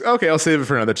things. Okay, I'll save it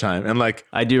for another time. And like,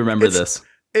 I do remember this.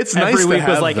 It's every nice week to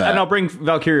was like, that. and I'll bring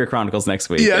Valkyria Chronicles next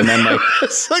week. Yeah, and then like,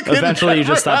 like eventually you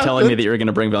just stopped telling me that you were going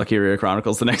to bring Valkyria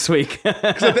Chronicles the next week.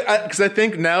 Because I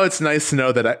think now it's nice to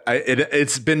know that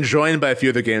it's been joined by a few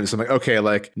other games. I'm like, okay,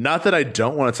 like not that I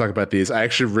don't want to talk about these. I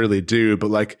actually really do.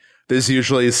 But like there's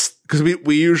usually, because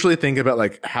we usually think about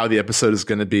like how the episode is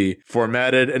going to be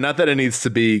formatted, and not that it needs to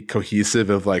be cohesive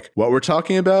of like what we're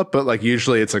talking about, but like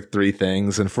usually it's like 3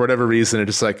 things. And for whatever reason, it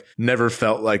just like never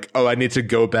felt like, oh, I need to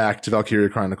go back to Valkyria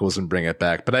Chronicles and bring it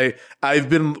back. But I've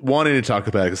been wanting to talk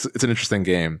about it because it's an interesting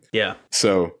game. Yeah.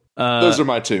 So those are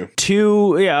my two.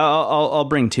 I'll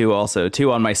bring 2 also.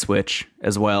 2 on my Switch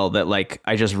as well that like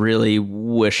I just really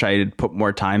wish I'd put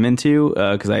more time into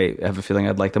because I have a feeling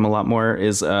I'd like them a lot more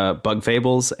is Bug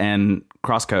Fables and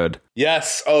Crosscode.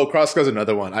 Yes. Oh, Crosscode's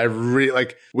another one. I really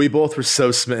like, we both were so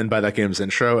smitten by that game's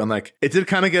intro, and like it did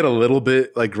kind of get a little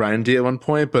bit like grindy at one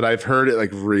point, but I've heard it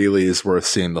like really is worth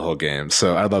seeing the whole game.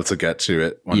 So I'd love to get to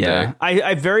it one day.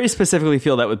 I very specifically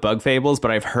feel that with Bug Fables,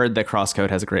 but I've heard that Crosscode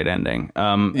has a great ending.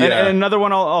 And another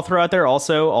one I'll throw out there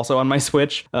also on my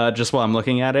Switch, just while I'm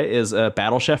looking at it, is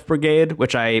Battle Chef Brigade,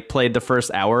 which I played the first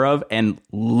hour of and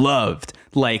loved.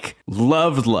 Like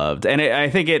loved. And I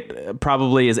think it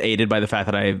probably is aided by the fact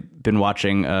that I've been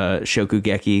watching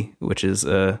Shokugeki, which is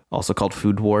also called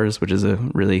Food Wars, which is a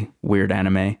really weird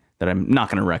anime that I'm not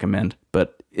going to recommend,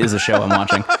 but is a show I'm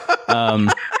watching.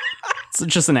 It's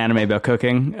just an anime about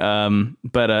cooking.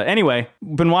 But anyway,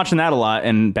 been watching that a lot,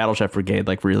 and Battle Chef Brigade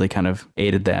like really kind of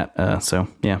aided that. So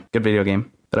yeah, good video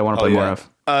game that I want to play more of.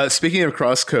 Speaking of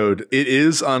Crosscode, it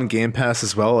is on Game Pass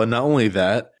as well. And not only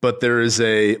that, but there is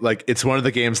it's one of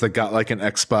the games that got like an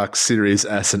Xbox Series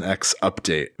S and X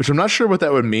update, which I'm not sure what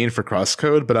that would mean for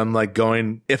Crosscode, but I'm like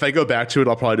if I go back to it,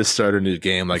 I'll probably just start a new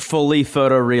game. Like fully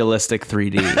photorealistic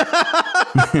 3D.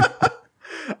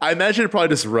 I imagine it probably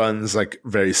just runs like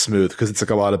very smooth because it's like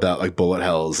a lot about like bullet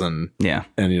hells and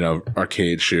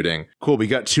arcade shooting. Cool. We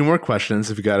got 2 more questions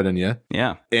if you got it in you.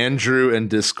 Yeah. Andrew in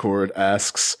Discord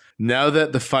asks, now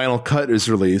that the final cut is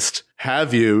released,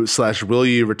 have you / will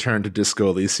you return to Disco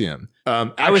Elysium?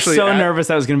 I was so nervous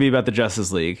that was going to be about the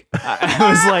Justice League. I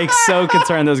was like so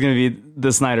concerned that was going to be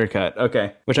the Snyder Cut.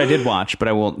 Okay, which I did watch, but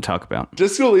I won't talk about.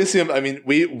 Disco Elysium, I mean,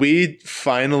 we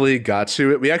finally got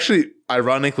to it. We actually,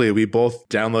 ironically, we both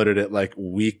downloaded it like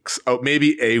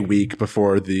maybe a week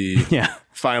before the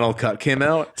final cut came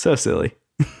out. So silly.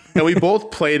 And we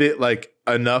both played it like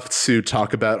enough to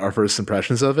talk about our first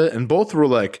impressions of it. And both were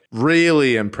like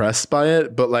really impressed by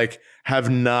it, but like have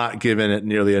not given it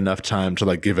nearly enough time to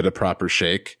like give it a proper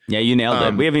shake. Yeah, you nailed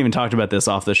it. We haven't even talked about this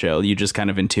off the show. You just kind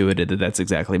of intuited that that's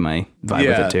exactly my vibe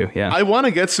with it too. Yeah. I want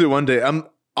to get to it one day. I'm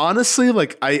honestly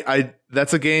like, I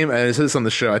that's a game, and I said this on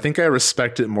the show, I think I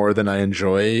respect it more than I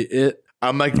enjoy it.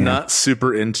 I'm like not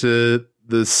super into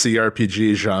the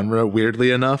CRPG genre,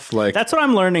 weirdly enough. Like that's what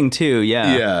I'm learning too.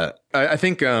 Yeah. I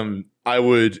think I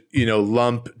would,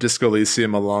 lump Disco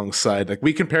Elysium alongside, like,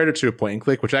 we compared it to a point and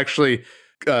click, which actually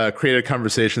created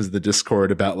conversations in the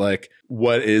Discord about like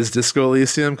what is Disco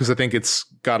Elysium, because I think it's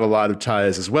got a lot of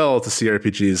ties as well to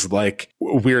CRPGs, like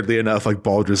weirdly enough, like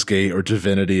Baldur's Gate or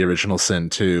Divinity Original Sin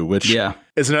 2, which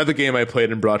is another game I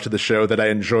played and brought to the show that I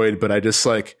enjoyed, but I just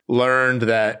like learned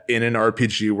that in an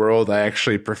RPG world I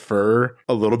actually prefer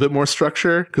a little bit more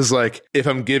structure, because like if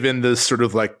I'm given this sort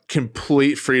of like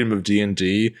complete freedom of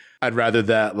D&D, I'd rather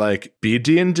that like be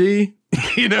D&D.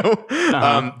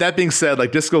 That being said,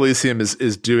 like Disco Elysium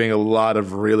is doing a lot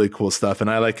of really cool stuff, and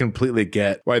I like completely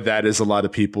get why that is a lot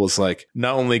of people's like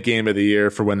not only game of the year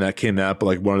for when that came out, but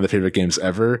like one of the favorite games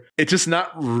ever. It's just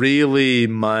not really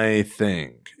my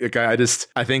thing. Like I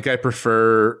think I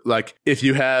prefer like if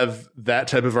you have that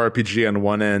type of RPG on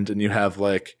one end and you have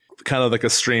like kind of like a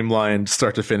streamlined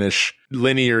start to finish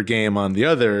linear game on the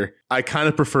other, I kind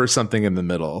of prefer something in the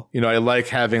middle. I like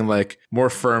having like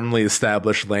more firmly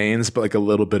established lanes, but like a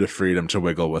little bit of freedom to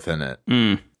wiggle within it.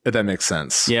 If that makes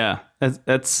sense. Yeah,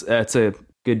 that's a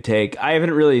good take. I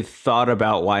haven't really thought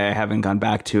about why I haven't gone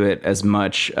back to it as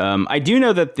much. I do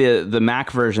know that the Mac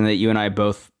version that you and I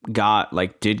both got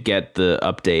did get the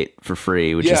update for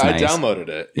free, which is nice. I downloaded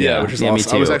it. Yeah, which is awesome. Me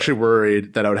too. I was actually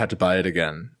worried that I would have to buy it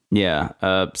again. Yeah.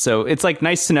 So it's like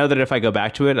nice to know that if I go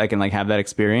back to it, I can like have that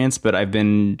experience. But I've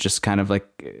been just kind of like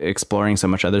exploring so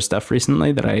much other stuff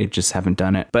recently that I just haven't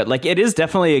done it. But like it is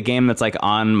definitely a game that's like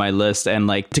on my list. And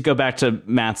like to go back to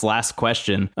Matt's last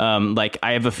question, like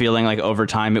I have a feeling like over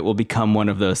time it will become one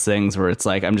of those things where it's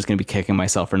like I'm just going to be kicking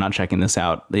myself for not checking this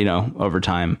out, over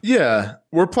time. Yeah.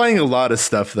 We're playing a lot of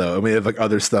stuff though, and we have like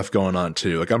other stuff going on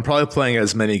too. Like I'm probably playing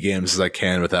as many games as I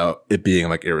can without it being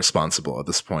like irresponsible at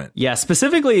this point. Yeah,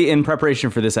 specifically in preparation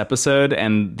for this episode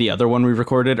and the other one we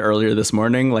recorded earlier this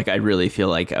morning, like I really feel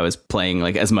like I was playing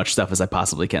like as much stuff as I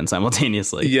possibly can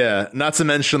simultaneously. Yeah, not to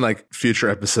mention like future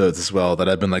episodes as well that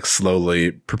I've been like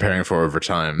slowly preparing for over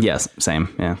time. Yes,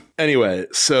 same. Yeah. Anyway,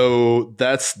 so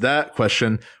that's that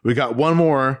question. We got one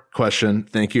more question.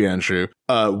 Thank you, Andrew.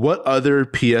 What other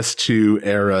PS2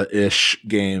 era-ish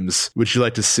games would you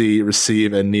like to see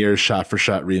receive a near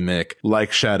shot-for-shot remake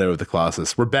like Shadow of the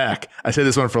Colossus? We're back. I said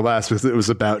this one for last because it was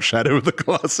about Shadow of the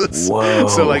Colossus. Whoa.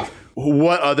 So like,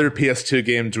 what other PS2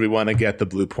 game do we want to get the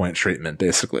Blue Point treatment,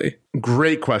 basically?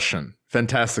 Great question.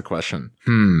 Fantastic question.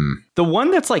 The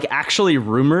one that's like actually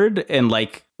rumored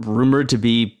to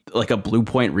be like a Blue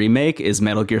Point remake is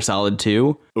Metal Gear Solid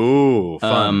 2. Ooh,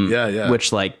 fun. Yeah.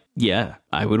 Which like, yeah,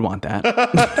 I would want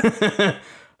that.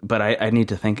 But I need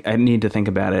to think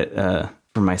about it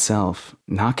for myself.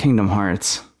 Not Kingdom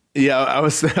Hearts. Yeah, I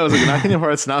was like, not Kingdom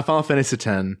Hearts, not Final Fantasy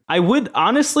X. I would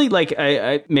honestly like,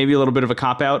 I maybe a little bit of a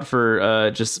cop out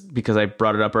for just because I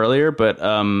brought it up earlier, but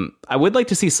I would like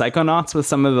to see Psychonauts with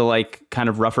some of the like kind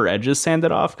of rougher edges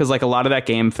sanded off, because like a lot of that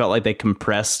game felt like they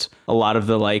compressed a lot of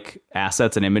the like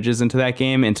assets and images into that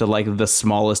game into like the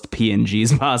smallest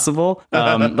PNGs possible.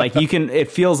 Like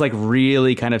it feels like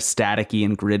really kind of staticky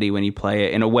and gritty when you play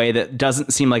it in a way that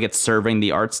doesn't seem like it's serving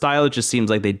the art style. It just seems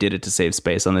like they did it to save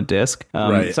space on the disc.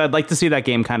 Right. So I'd like to see that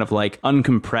game kind of like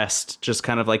uncompressed, just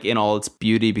kind of like in all its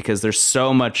beauty, because there's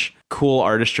so much cool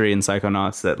artistry in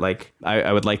Psychonauts that like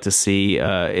I would like to see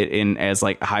it in as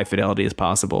like high fidelity as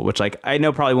possible, which like I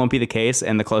know probably won't be the case,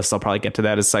 and the closest I'll probably get to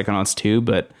that is Psychonauts 2,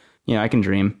 but I can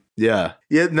dream. Yeah.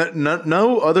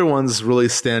 No other ones really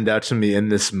stand out to me in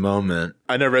this moment.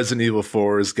 I know Resident Evil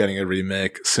 4 is getting a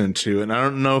remake soon too, and I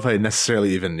don't know if I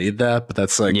necessarily even need that, but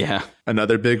that's like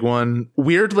another big one.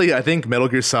 Weirdly, I think Metal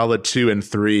Gear Solid 2 and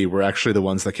 3 were actually the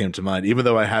ones that came to mind, even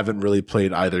though I haven't really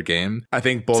played either game. I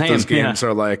think both those games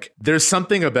are like, there's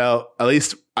something about, at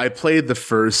least I played the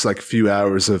first like few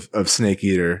hours of Snake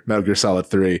Eater, Metal Gear Solid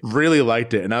 3, really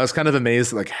liked it. And I was kind of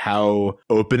amazed at like how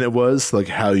open it was, like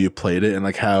how you played it and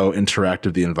like how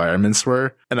interactive the environments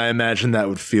were. And I imagine that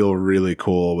would feel really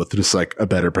cool with just like a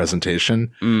better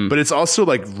presentation. But it's also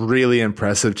like really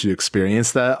impressive to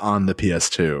experience that on the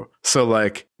PS2. So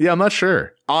like, yeah, I'm not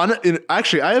sure.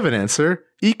 Actually, I have an answer.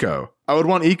 Ico. I would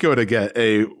want Ico to get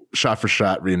a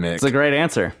shot-for-shot remake. It's a great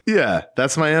answer. Yeah,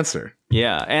 that's my answer.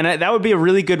 Yeah, and that would be a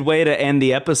really good way to end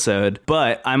the episode,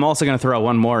 but I'm also going to throw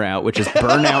one more out, which is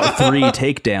Burnout 3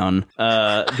 Takedown,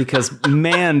 because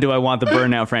man, do I want the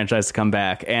Burnout franchise to come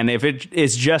back. And if it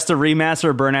is just a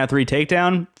remaster of Burnout 3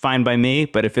 Takedown, fine by me,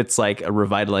 but if it's like a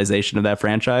revitalization of that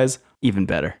franchise, even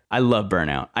better. I love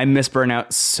Burnout. I miss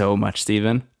Burnout so much,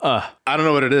 Steven. I don't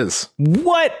know what it is.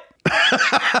 What? Yeah,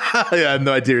 I have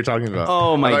no idea what you're talking about.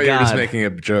 Oh my God. You were just making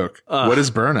a joke. What is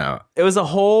Burnout? It was a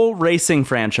whole racing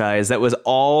franchise that was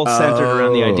all centered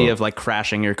around the idea of like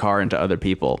crashing your car into other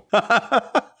people.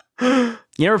 You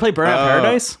ever play Burnout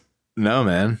Paradise? No,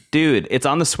 man. Dude, it's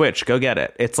on the Switch. Go get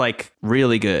it. It's like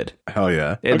really good. Hell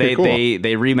yeah. They cool.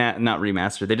 not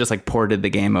remastered. They just like ported the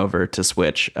game over to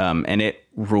Switch, and it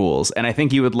rules. And I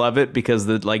think you would love it because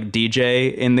the like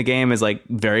DJ in the game is like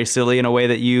very silly in a way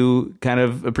that you kind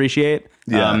of appreciate.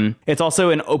 Yeah. It's also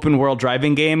an open world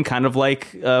driving game, kind of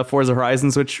like Forza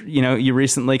Horizons, which you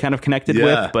recently kind of connected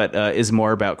with, but is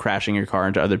more about crashing your car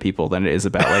into other people than it is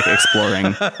about like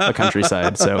exploring a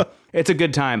countryside. So it's a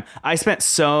good time. I spent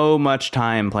so much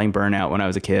time playing Burnout when I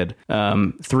was a kid.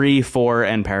 3, 4,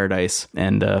 and Paradise,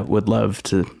 and would love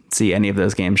to see any of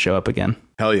those games show up again.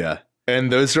 Hell yeah.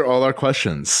 And those are all our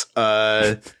questions.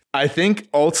 I think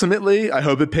ultimately, I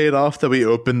hope it paid off that we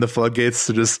opened the floodgates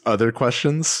to just other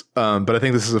questions. But I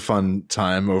think this is a fun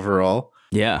time overall.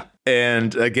 Yeah.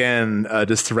 And again,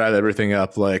 just to wrap everything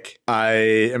up, like I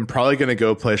am probably going to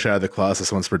go play Shadow of the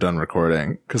Colossus once we're done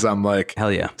recording, because I'm like,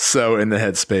 hell yeah, so in the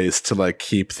headspace to like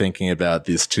keep thinking about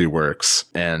these two works.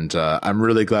 And I'm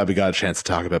really glad we got a chance to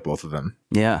talk about both of them.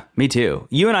 Yeah, me too.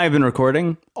 You and I have been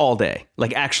recording all day,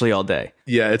 like actually all day.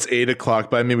 Yeah, it's 8:00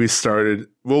 by me.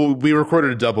 We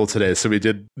recorded a double today. So we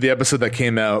did the episode that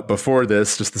came out before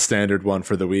this, just the standard one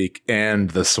for the week, and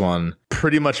this one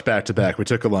pretty much back to back. We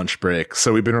took a lunch break.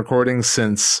 So we've been recording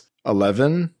since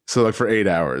 11. So like for 8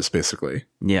 hours, basically.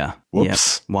 Yeah.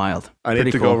 Whoops. Yeah. Wild. I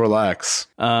need to go relax.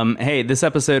 Hey, this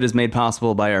episode is made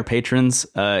possible by our patrons.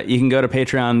 You can go to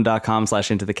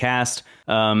patreon.com/intothecast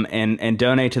and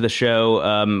donate to the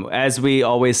show. As we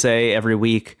always say every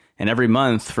week and every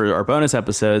month for our bonus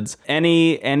episodes,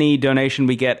 any donation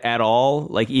we get at all,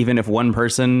 like even if one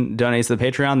person donates to the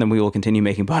Patreon, then we will continue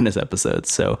making bonus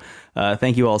episodes. So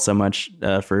thank you all so much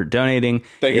for donating.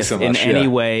 Thank you so much. In any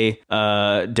way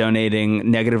donating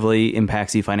negatively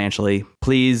impacts you financially,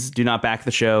 please do not back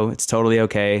the show. It's totally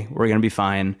okay. We're going to be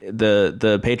fine.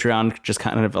 The Patreon just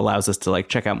kind of allows us to like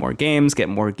check out more games, get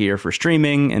more gear for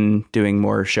streaming and doing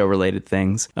more show related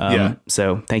things.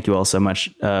 So thank you all so much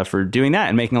for doing that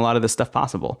and making a lot of this stuff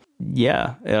possible.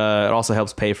 Yeah. It also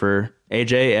helps pay for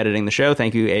AJ editing the show.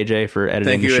 Thank you, AJ, for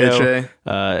editing the show.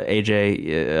 AJ,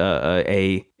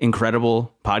 a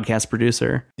incredible podcast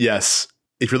producer. Yes.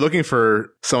 If you're looking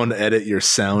for someone to edit your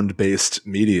sound-based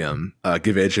medium,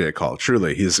 give AJ a call.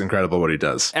 Truly, he's incredible what he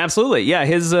does. Absolutely. Yeah,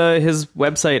 his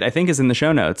website, I think, is in the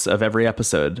show notes of every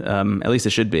episode. At least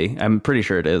it should be. I'm pretty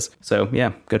sure it is. So,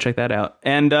 yeah, go check that out.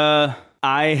 And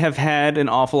I have had an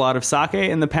awful lot of sake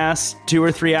in the past 2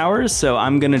 or 3 hours, so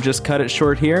I'm going to just cut it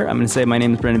short here. I'm going to say my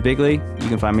name is Brendan Bigley. You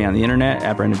can find me on the internet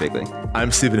at Brendan Bigley.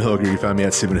 I'm Stephen Hilger. You can find me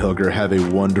at Stephen Hilger. Have a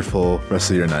wonderful rest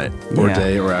of your night, or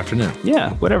day, or afternoon.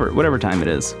 Yeah, whatever time it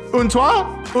is. Un toi?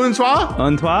 Un toi?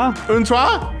 Un toi? Un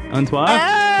toi? Un toi?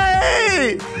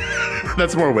 Hey!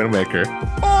 That's more Wind Waker.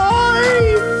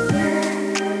 Oi!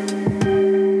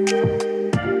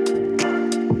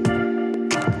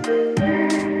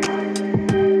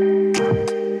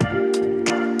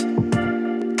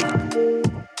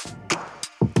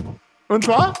 Un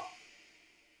toi?